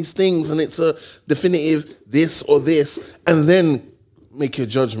conclusion of these things, and it's a definitive this or this, and then make your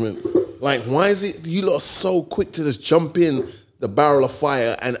judgment. Like, why is it you lot are so quick to just jump in the barrel of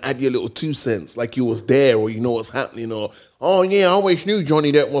fire and add your little 2 cents, like you was there or you know what's happening, or oh yeah, I always knew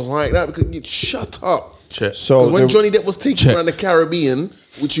Johnny Depp was like that, because you shut up. Check. So when Johnny Depp was taken around the Caribbean,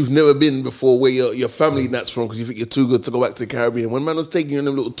 which you've never been before, where your family and that's from, because you think you're too good to go back to the Caribbean. When man was taking you on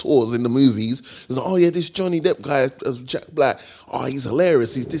them little tours in the movies, it was like, oh yeah, this Johnny Depp guy as Jack Black, oh he's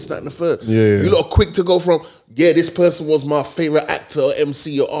hilarious, he's this, that, and the third. Yeah. You lot are quick to go from, yeah, this person was my favorite actor or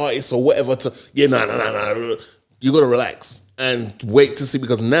MC or artist or whatever, to yeah, nah. You gotta relax and wait to see,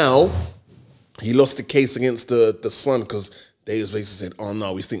 because now he lost the case against the Sun, because they was basically said, oh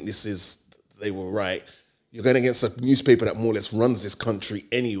no, we think they were right. You're going against a newspaper that more or less runs this country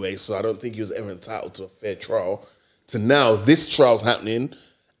anyway, so I don't think he was ever entitled to a fair trial. To now, this trial's happening,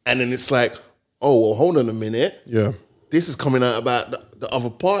 and then it's like, oh, well, hold on a minute. Yeah. This is coming out about the other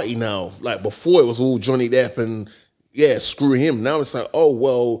party now. Like, before it was all Johnny Depp and, yeah, screw him. Now it's like, oh,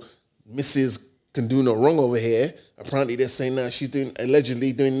 well, Mrs. can do no wrong over here. Apparently they're saying now she's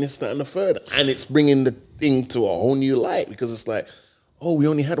allegedly doing this, that, and the third. And it's bringing the thing to a whole new light, because it's like, oh, we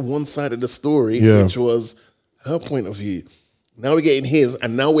only had one side of the story, which was her point of view. Now we're getting his,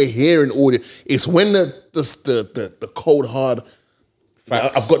 and now we're hearing all the. It's when the cold hard.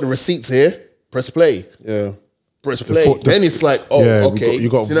 I've got the receipts here. Press play. Yeah. Press play. Then it's like, oh, okay. You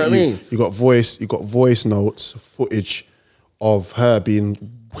got, you know what I mean? You got voice notes, footage of her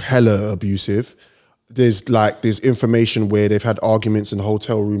being hella abusive. There's information where they've had arguments in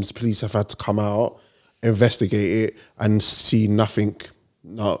hotel rooms. The police have had to come out, investigate it, and see nothing.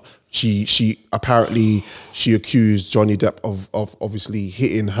 No, she apparently accused Johnny Depp of obviously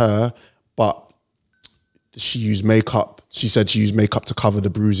hitting her, but she used makeup. She said she used makeup to cover the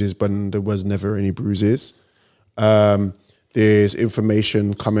bruises, but there was never any bruises. There's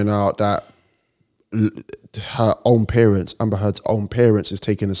information coming out that her own parents, Amber Heard's own parents, is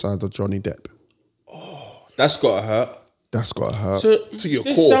taking the side of Johnny Depp. Oh, that's gotta hurt. That's gotta hurt. So to your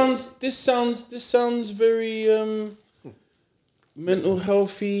core. This sounds very mental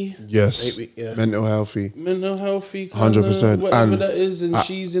healthy. Yes, maybe, yeah. mental healthy. 100%. Whatever that is, and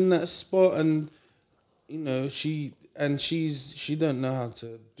she's in that spot, and you know she don't know how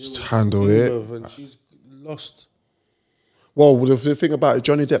to handle it, and she's lost. Well, the thing about it,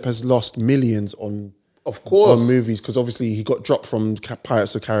 Johnny Depp has lost millions on movies, because obviously he got dropped from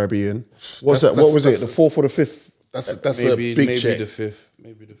Pirates of the Caribbean. What was it? The fourth or the fifth? That's maybe, a big maybe check. The fifth.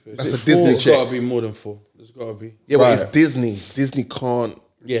 Maybe the fifth. That's a Disney check. There's got to be more than 4. There's got to be. Yeah, but it's Disney. Disney can't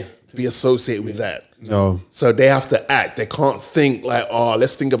Yeah. be associated with that. No. So they have to act. They can't think like, oh,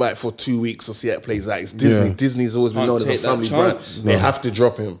 let's think about it for 2 weeks or see how it plays out. It's Disney. Yeah. Disney's always been Can't known as a take that family brand. chance. They have to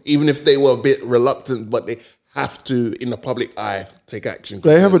drop him. Even if they were a bit reluctant, but they have to, in the public eye, take action.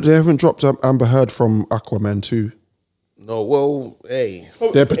 They haven't dropped Amber Heard from Aquaman 2. No, well, hey.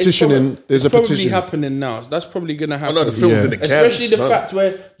 They're petitioning. There's a It's probably petition. happening now. That's probably going to happen. Oh, no, the film's Yeah. in the can. Especially the It's done. fact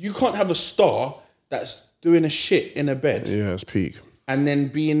where you can't have a star that's doing a shit in a bed Yeah, it's peak. and then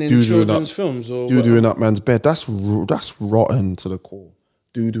being in Doo-dooing children's up- films or Doo-dooing up man's bed. That's rotten to the core.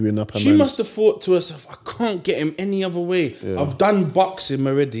 Doo-dooing up a She man's... must have thought to herself, I can't get him any other way. I've done boxing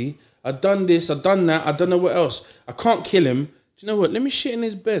already. I've done this. I've done that. I don't know what else. I can't kill him. Do you know what? Let me shit in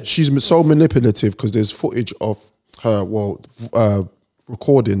his bed. She's so manipulative, because there's footage of her,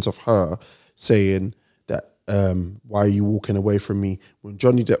 recordings of her saying that, why are you walking away from me? When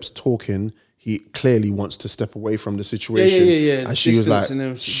Johnny Depp's talking, he clearly wants to step away from the situation. Yeah. And she was like, Distancing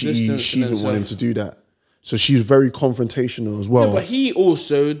him, she distancing didn't want him himself. to do that. So she's very confrontational as well. Yeah, but he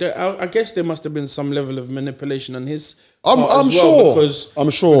also, I guess there must have been some level of manipulation on his I'm part as sure. well, because, I'm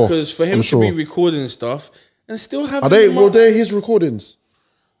sure. Because for him I'm to sure. be recording stuff and still have... Are they? Were they his recordings?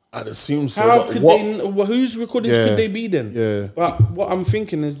 I'd assume so. How but could what- they... Well, whose recordings Yeah. could they be then? Yeah. But what I'm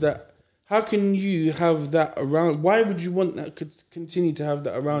thinking is that how can you have that around? Why would you want that? Could continue to have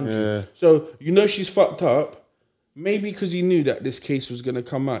that around you? So you know she's fucked up. Maybe because he knew that this case was going to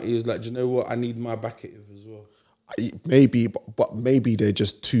come out, he was like, "Do you know what? I need my backative as well." Maybe, but maybe they're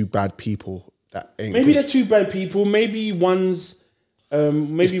just two bad people that ain't. Maybe they're two bad people. Maybe one's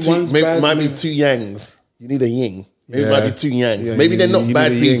It's two- one's maybe, bad. might be two yangs. You need a yin. Maybe it Yeah. might be two yangs. Yeah, maybe you they're need- not you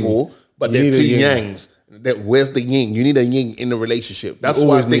bad need a yin. people, but You they're need a two yin. yangs. Where's the yin? You need a yin in the relationship. That's You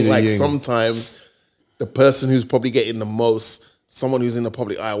why I always think need a like yin. sometimes the person who's probably getting the most, someone who's in the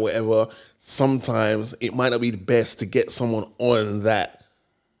public eye or whatever, sometimes it might not be the best to get someone on that.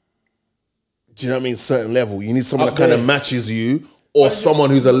 Do you know what I mean? Certain level. You need someone Up that kind of there. matches you, or someone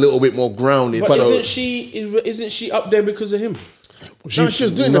who's a little bit more grounded. But So isn't she up there because of him? no, she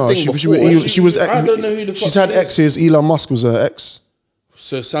was doing the thing before. She was. I don't know who the fuck She's had she is. exes. Elon Musk was her ex.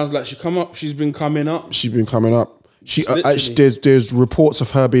 So it sounds like she's been coming up She's been coming up. She Literally. there's reports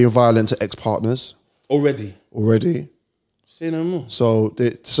of her being violent to ex-partners already. Say no more. So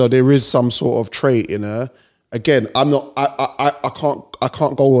there is some sort of trait in her. Again, I'm not. I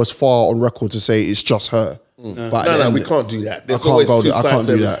can't go as far on record to say it's just her. But No, we can't do that. There's always two sides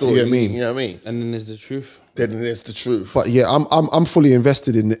to the story. You know what I mean? And then there's the truth. Then there's the truth. But yeah, I'm fully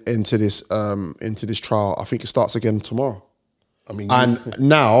invested into this trial. I think it starts again tomorrow. I mean, And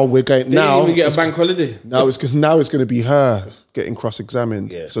now we're going. They Now didn't even get a bank holiday. Now it's going to be her getting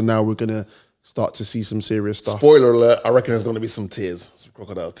cross-examined. Yeah. So now we're going to start to see some serious stuff. spoiler alert, I reckon there's going to be some tears, some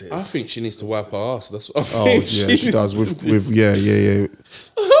crocodile tears. I think she needs to wipe her ass. That's what I Oh think. yeah, she does with yeah.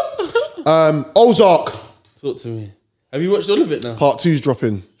 Ozark Talk to me. Have you watched all of it now? Part 2's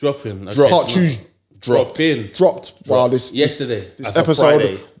dropping. Dropping. Okay. Part 2 Dropped. dropped. Wow, this Yesterday. This As of episode,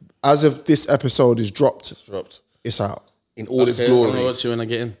 Friday. as of this episode is dropped, Dropped it's out. in all its Okay, I'm gonna glory, watch it when I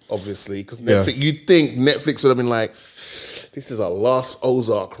get in. obviously, because Yeah. Netflix. You'd think Netflix would have been like, "This is our last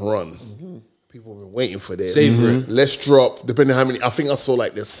Ozark run. People have been waiting for this. Savor it. Let's drop." Depending on how many, I think I saw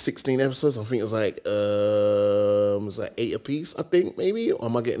like there's 16 episodes. I think it's like 8 apiece. I think maybe, or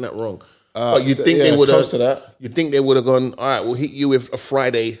am I getting that wrong? But you think yeah, they would have? close to that. You think they would have gone? All right, we'll hit you with a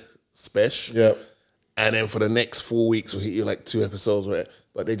Friday special. Yeah. And then for the next 4 weeks, we'll hit you like 2 episodes, right?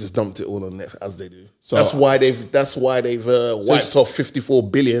 But they just dumped it all on Netflix, as they do. So- that's why they've wiped off 54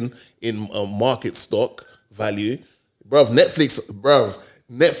 billion in market stock value, Netflix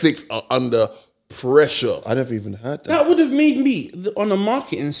are under pressure. I never even heard that. That would have made me, on a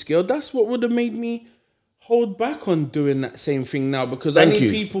marketing scale, that's what would have made me hold back on doing that same thing now, because I Thank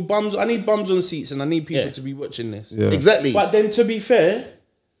need you. bums on seats, and I need people Yeah. to be watching this. Yeah. Exactly. But then, to be fair,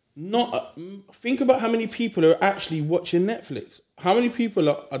 think about how many people are actually watching Netflix. How many people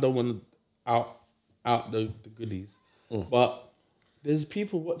are? I don't want to out the goodies, but there's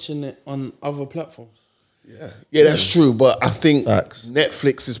people watching it on other platforms. Yeah, that's true. But I think Facts.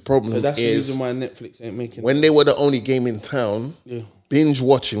 Netflix's problem So that's the is reason why Netflix ain't making. when they were the only game in town, Yeah. binge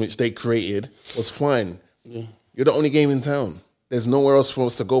watching, which they created, was fine. Yeah. You're the only game in town. There's nowhere else for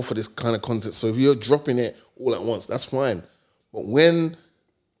us to go for this kind of content. So if you're dropping it all at once, that's fine. But when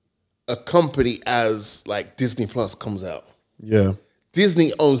a company as like Disney Plus comes out, Yeah.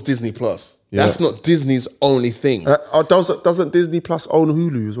 Disney owns Disney Plus. Yeah. That's not Disney's only thing. Doesn't Disney Plus own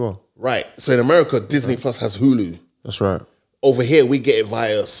Hulu as well? Right. So in America, Disney Plus has Hulu. That's right. Over here, we get it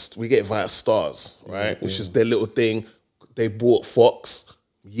via Stars, right? Which is their little thing. They bought Fox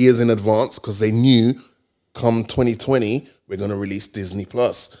years in advance because they knew come 2020 we're gonna release Disney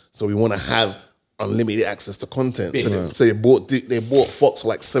Plus, so we want to have unlimited access to content. So they bought Fox for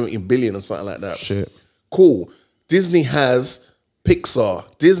like 70 billion or something like that. Shit. Cool. Disney has Pixar.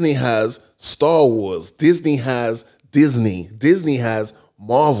 Disney has Star Wars. Disney has Disney. Disney has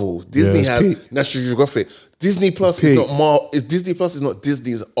Marvel. Disney it's has peak. National Geographic. Disney Plus It's is peak. not Disney Plus is not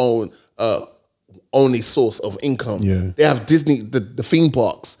Disney's own only source of income. Yeah. They have Disney, the theme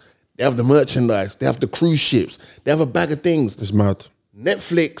parks. They have the merchandise. They have the cruise ships. They have a bag of things. It's mad.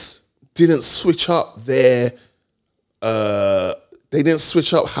 Netflix didn't switch up their. They didn't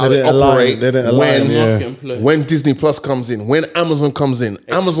swch up how They they didn't align. operate They didn't align, when, yeah. Market and play. when Disney Plus comes in, when Amazon comes in.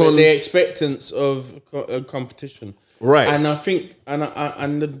 Amazon, the expectance of competition, Right. And I think,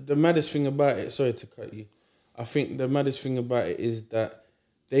 and the maddest thing about it. Sorry to cut you. I think the maddest thing about it is that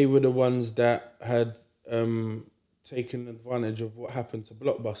they were the ones that had taken advantage of what happened to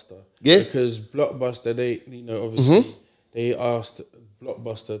Blockbuster. Yeah. Because Blockbuster, obviously they asked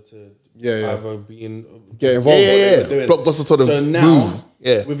Blockbuster to either be Get involved. Yeah. Blockbuster told them, So now, move.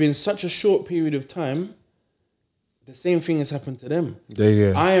 Yeah. within such a short period of time, the same thing has happened to them.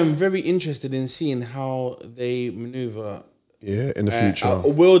 Yeah. I am very interested in seeing how they maneuver. Yeah, in the future.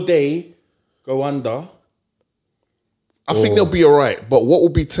 Will they go under? I think they'll be all right. But what will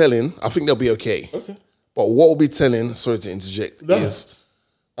be telling, I think they'll be okay. Okay. But what will be telling, sorry to interject, No. is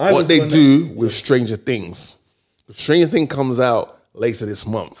I what was they gonna- do with Stranger Things. If Stranger Things comes out later this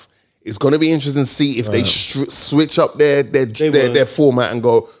month, it's going to be interesting to see if they switch up their format and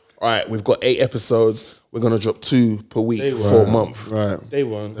go, all right, we've got 8 episodes. We're going to drop 2 per week They for a won't. month. Right. They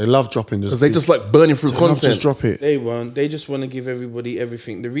won't. They love dropping this. Because they just like burning through they love content. just drop it. They won't. They just want to give everybody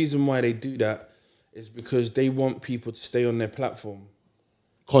everything. The reason why they do that is because they want people to stay on their platform.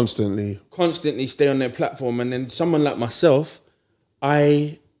 Constantly. Constantly stay on their platform. And then someone like myself,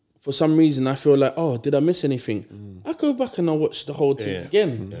 for some reason, I feel like, oh, did I miss anything? I go back and I watch the whole thing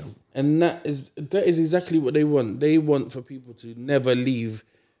again. And that is exactly what they want. They want for people to never leave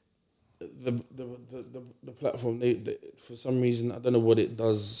the platform. They for some reason, I don't know what it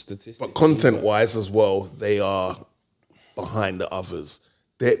does statistically. But content-wise as well, they are behind the others.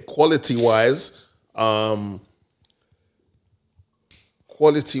 They're quality-wise,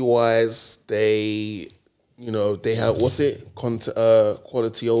 they, you know, they have, what's it?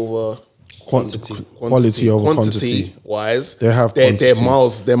 Quality over... Quality over quantity. Wise, They have they're quantity.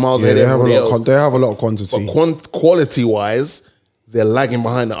 miles Yeah, ahead they of have a everybody lot. else. They have a lot of quantity. But quality-wise, they're lagging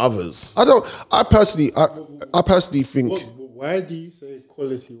behind the others. I personally think Why do you say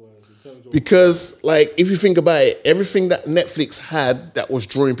quality-wise? In terms of Because, like, if you think about it, everything that Netflix had that was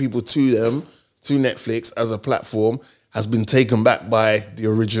drawing people to them, to Netflix as a platform, has been taken back by the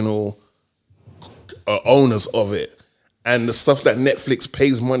original owners of it. And the stuff that Netflix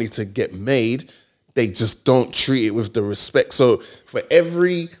pays money to get made, they just don't treat it with the respect. So for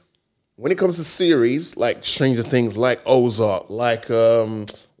when it comes to series, like Stranger Things, like Ozark, like, is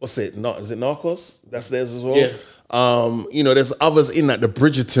it Narcos? That's theirs as well. Yeah. You know, there's others in that, the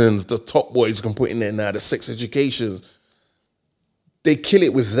Bridgertons, the Top Boys you can put in there now, the Sex Education. They kill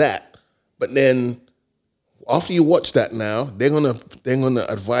it with that. But then after you watch that now, they're gonna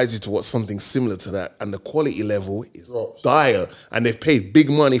advise you to watch something similar to that, and the quality level is dire. And they've paid big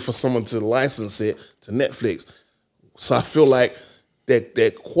money for someone to license it to Netflix. So I feel like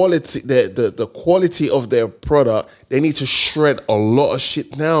their quality, the quality of their product, they need to shred a lot of shit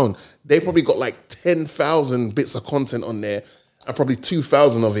down. They probably got like 10,000 bits of content on there, and probably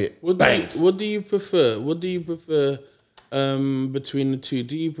 2,000 of it banked. What do you prefer? Between the two?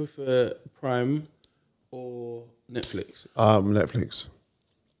 Do you prefer Prime or Netflix? Netflix.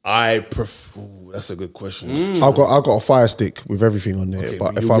 I prefer. That's a good question. I've got a Fire Stick with everything on there. Okay,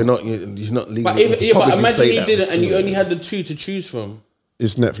 but if you're not legally. But imagine you didn't, and you only had the two to choose from.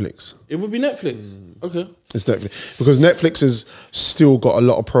 it's Netflix. It would be Netflix. Okay. It's Netflix because Netflix has still got a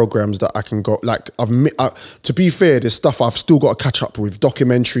lot of programs that I can go. Like to be fair, there's stuff I've still got to catch up with.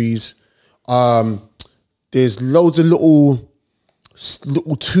 Documentaries. There's loads of little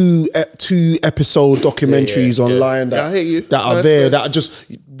two episode documentaries online that I hear you. that are That's there good. that are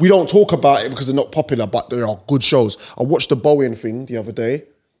just, we don't talk about it because they're not popular, but they are good shows. I watched the Boeing thing the other day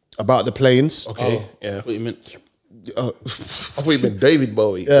about the planes. Okay, yeah. What you meant? I thought you meant David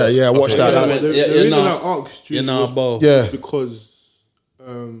Bowie. Yeah, I watched that. The reason I asked you was Yeah. because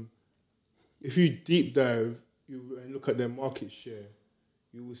if you deep dive and look at their market share,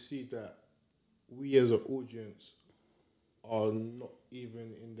 you will see that we as an audience are not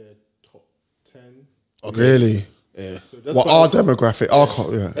even in their top 10. Okay. Really? Yeah. So that's What why- our demographic?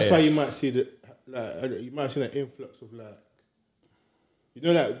 That's why you might see you might see an influx of the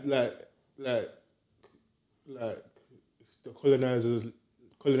colonizers.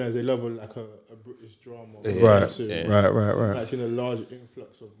 They love a British drama. Right. Series. Right. I've seen a large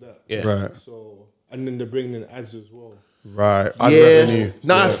influx of that. Yeah. Right. So, and then they're bringing in ads as well. Right. Ad Yeah. revenue.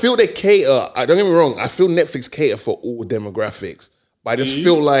 No, I feel they cater. Don't get me wrong. I feel Netflix cater for all demographics, but I just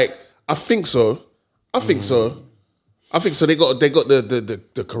feel like I think so. They got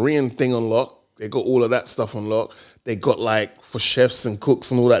the Korean thing on lock. They got all of that stuff on lock. They got like for chefs and cooks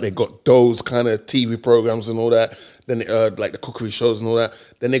and all that. They got those kind of TV programs and all that. Then like the cookery shows and all that.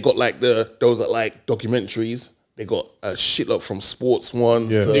 Then they got like those that like documentaries. They got a shitload from sports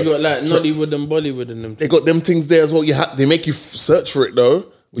ones. Yeah. You got like Nollywood and Bollywood and them. They got them things there as well. They make you search for it though.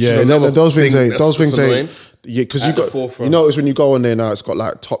 Which Yeah, is another those things thing ain't. Those that's things ain't. annoying. Yeah, because At the forefront. you notice when you go on there now, it's got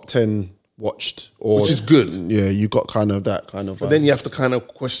like top 10 watched, or Which is good. Yeah, you got kind of that kind of. But then you have to kind of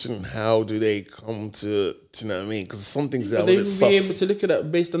question how do they come to you know what I mean? Because some things are a But they bit would be able sus. to look at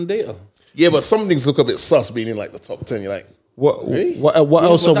that based on data. Yeah, but some things look a bit sus being in like the top 10. You're like, what Really? what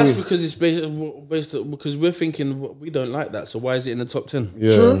else But are that's we? because it's based because we're thinking we don't like that. So why is it in the top 10?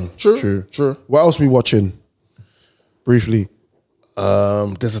 Yeah, True. What else we watching? Briefly.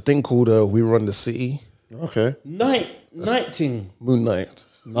 there's a thing called We Run the City, Okay. Night thing. Moon Knight.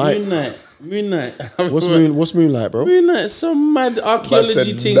 Moonlight. What's Moonlight, bro? Moonlight, some mad archaeology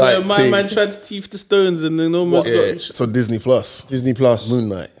said thing night where my thing. man tried to thief the stones and then almost Yeah, got. so Disney Plus, Disney Plus. Moon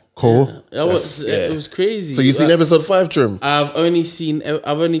Knight. Cool. It was crazy. So you seen Like, episode 5, Trim? I've only seen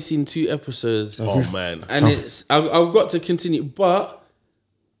 2 episodes. Oh man, And I've got to continue, but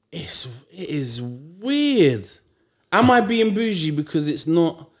it is weird. Am I being bougie because it's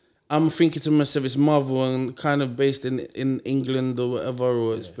not? I'm thinking to myself, it's Marvel and kind of based in England or whatever,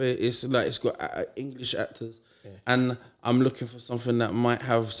 or it's like it's got English actors, and I'm looking for something that might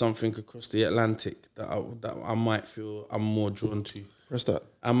have something across the Atlantic that I might feel I'm more drawn to. What's that?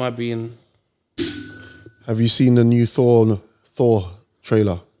 Am I being? Have you seen the new Thor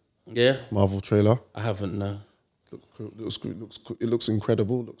trailer? Yeah, Marvel trailer. I haven't. No, It looks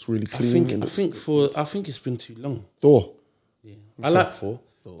incredible. Looks really clean. I think it's been too long. Thor. Yeah, I like Thor,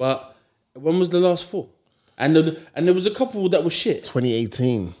 but when was the last Thor? And there was a couple that were shit.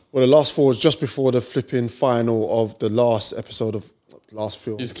 2018. Well, the last Thor was just before the flipping final of the last episode of last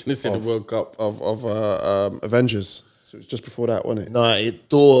film. He's gonna say the World Cup of Avengers. So it was just before that, wasn't it? Nah,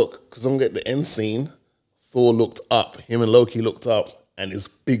 Thor, because I'm getting the end scene. Thor looked up. Him and Loki looked up, and his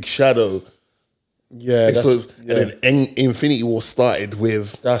big shadow. Yeah, And then Infinity War started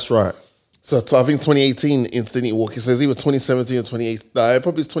with. That's right. So I think 2018 Infinity War. It says either 2017 or 2018. Nah,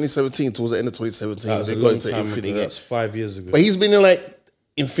 probably it's 2017 towards the end of 2017. That was they a got long into time Infinity ago. War. That's 5 years ago. But he's been in like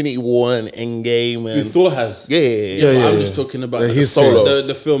Infinity War and Endgame and Thor has. Yeah. I'm just talking about his solo.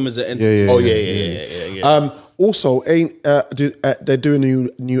 The film is an Yeah. Also, they're doing a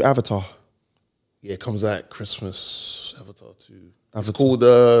new Avatar. Yeah, it comes out Christmas. Avatar 2. It's Avatar. called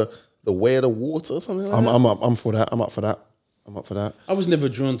The Way of the Water or something like that. I'm for that. I'm up for that. I was never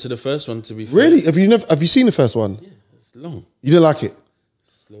drawn to the first one, to be fair. Really? Have you seen the first one? Yeah, it's long. You didn't like it?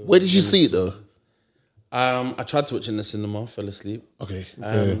 Where did you see it though? I tried to watch it in the cinema, fell asleep. Okay.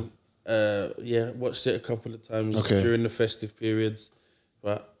 Watched it a couple of times Okay. during the festive periods.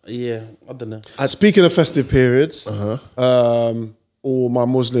 But yeah, I don't know. Speaking of festive periods, all my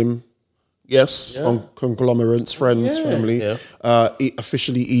Muslim Yes. conglomerates, friends, family,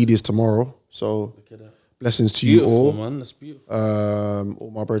 officially Eid is tomorrow. So blessings to Beautiful, you all. man. That's beautiful.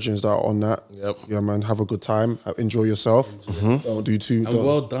 All my brethren that are on that. Yep. Yeah, man. Have a good time. Enjoy yourself. Don't do too. And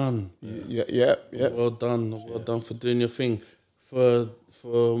well done. Yeah. Well done for doing your thing. For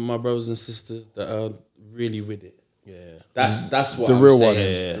my brothers and sisters that are really with it. Yeah. That's what The I'm real saying.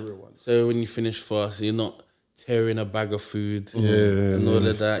 ones. Yeah. The real ones. So when you finish fast, you're not tearing a bag of food Yeah, and all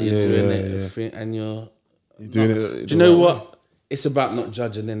of that. You're doing yeah. it and you're doing it. Do you know what? It's about not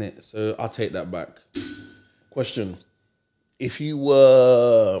judging, innit? So I'll take that back. Question: If you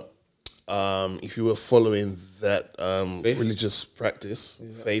were following that religious practice,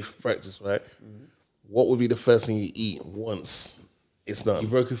 faith practice, right? What would be the first thing you eat once it's done? You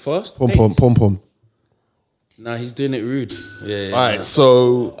broke it fast? Pom. Nah, he's doing it rude. Yeah. All right,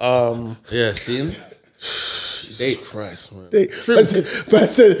 so Yeah, see him? Jesus Christ, man. That's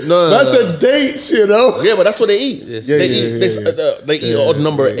a dates, you know. Yeah, but that's what they eat. Yes. They eat an odd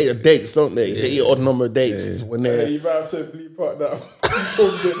number of dates, don't they? They eat an odd number of dates when they're. You might have to bleep out that.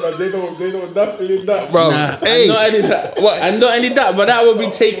 They don't nothing in that. Bro, Nah, hey, not any that. what? And not only that, but that would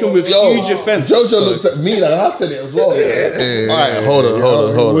be taken with huge offense. Jojo looked at me like I said it as well. All right, hold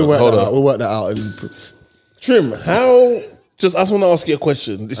on. We'll work that out. Trim, how? I just want to ask you a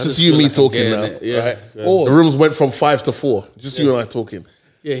question. It's just you and me talking now, it. Yeah. right? Yeah. The rooms went from 5 to 4. Just you and I talking.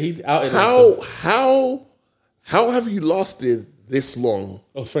 Yeah, he outed How have you lasted this long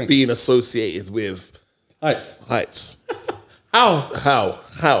being associated with heights? How?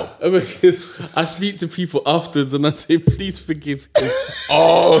 Because I speak to people afterwards and I say, please forgive him.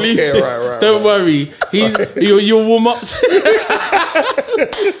 Oh, Please, okay, right. don't worry. You'll warm up.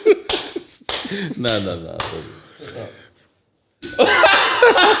 No.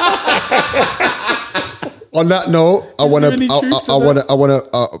 On that note, I want there any truth to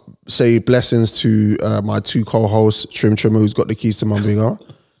to say blessings to my two co-hosts, Trim Trimmer, who's got the keys to Mumbinger,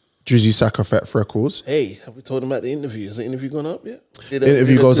 Drizzy Sacrifet Freckles. Hey, have we told him about the interview? Has the interview gone up yet?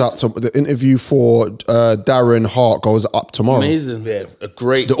 The interview for Darren Hart goes up tomorrow. Amazing. Yeah,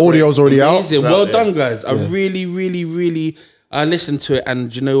 the audio's already Amazing. out. Well done, guys. I really, I listened to it, and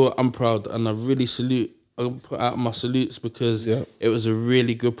do you know what? I'm proud, and I really put out my salutes because it was a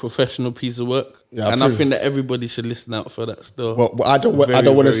really good professional piece of work. Yeah, and I think that everybody should listen out for that still. Well, I don't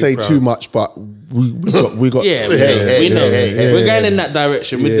want to say too much, but we got we know. We're going in that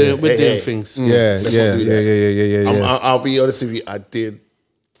direction. We're doing things. Yeah. I'll be honest with you, I did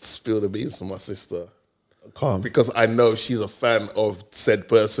spill the beans to my sister. Calm. Because I know she's a fan of said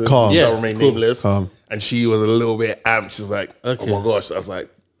person. Calm. Shall remain nameless. Calm. And she was a little bit amped. She's like, oh my gosh. I was like,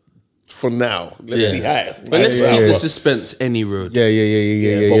 for now, let's see how. But let's keep the suspense any road. Yeah.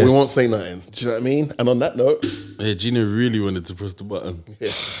 But we won't say nothing. Do you know what I mean? And on that note, Gina really wanted to press the button.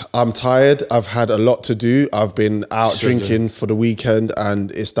 I'm tired. I've had a lot to do. I've been out drinking for the weekend,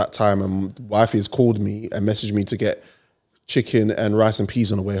 and it's that time. And wifey's called me and messaged me to get chicken and rice and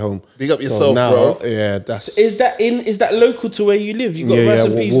peas on the way home. Big up yourself, bro. Yeah, that's. Is that local to where you live? You got rice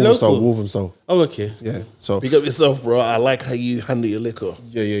and peas local. Walthamstow. Oh, okay. Yeah. So big up yourself, bro. I like how you handle your liquor.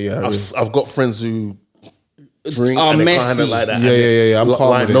 Yeah. I've got friends who drink and they can't handle it like that. Yeah. I'm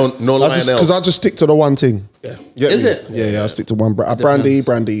calm with it. No line else. Because I just stick to the one thing. Yeah. Is it? Yeah. I stick to one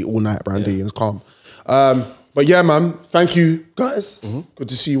brandy all night, brandy, and it's calm. But yeah, man, thank you, guys. Good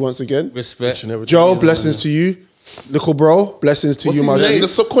to see you once again. Respect. Joe, blessings to you. Little bro, blessings to you, my What's his name? G.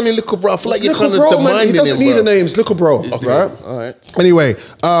 Let's stop calling him Little Bro. I feel like you're Little kind of bro, man. demanding He doesn't him, need bro. a name. It's Little Bro, right? All right. Anyway,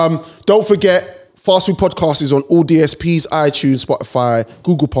 don't forget, Fast Food Podcast is on all DSPs, iTunes, Spotify,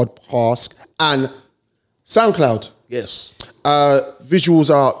 Google Podcast, and SoundCloud. Yes. Visuals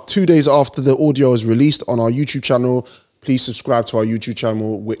are 2 days after the audio is released on our YouTube channel. Please subscribe to our YouTube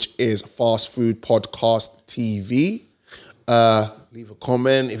channel, which is Fast Food Podcast TV. Leave a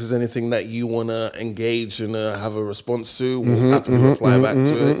comment if there's anything that you want to engage and have a response to. We'll happily reply back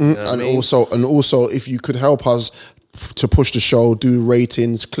to it. You know what I mean? Also, if you could help us to push the show, do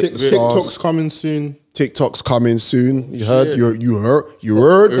ratings, click the TikTok's stars. coming soon. TikTok's coming soon. You heard? Shit. You heard?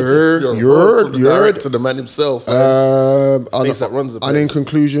 To the man himself. Face that runs the And in place.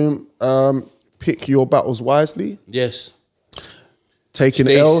 conclusion, pick your battles wisely. Yes. Taking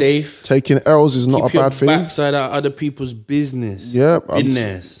Stay L's, safe. Taking L's is not Keep a bad your thing. backside out other people's business. Yeah,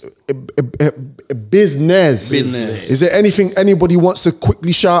 Business. Business. Is there anything anybody wants to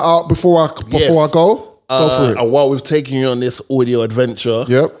quickly shout out before I go? Go for it. And while we've taken you on this audio adventure,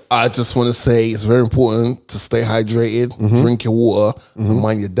 I just want to say it's very important to stay hydrated, drink your water, and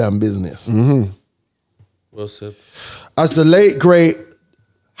mind your damn business. Well said. As the late, great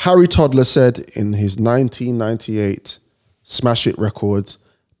Harry Toddler said in his 1998 Smash It Records,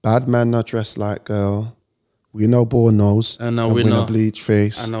 bad man not dressed like girl. We know ball nose. And we know. Bleach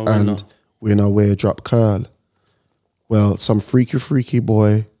face. And And we know where drop curl. Well, some freaky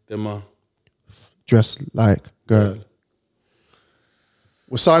boy Them are. dressed like girl.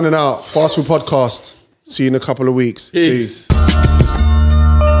 We're signing out. Fast Food Podcast. See you in a couple of weeks. Peace.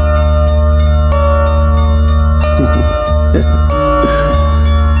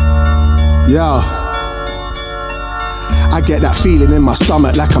 Yeah. I get that feeling in my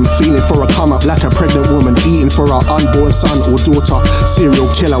stomach like I'm feeling for a come up, like a pregnant woman eating for her unborn son or daughter.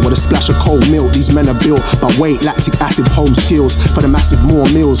 Serial killer with a splash of cold milk. These men are built by weight, lactic acid, home skills for the massive more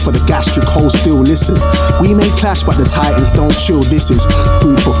meals for the gastric hole still. Listen, we may clash but the titans don't chill. This is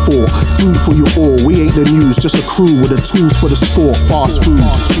food for four, food for you all. We ain't the news, just a crew with the tools for the sport. Fast food.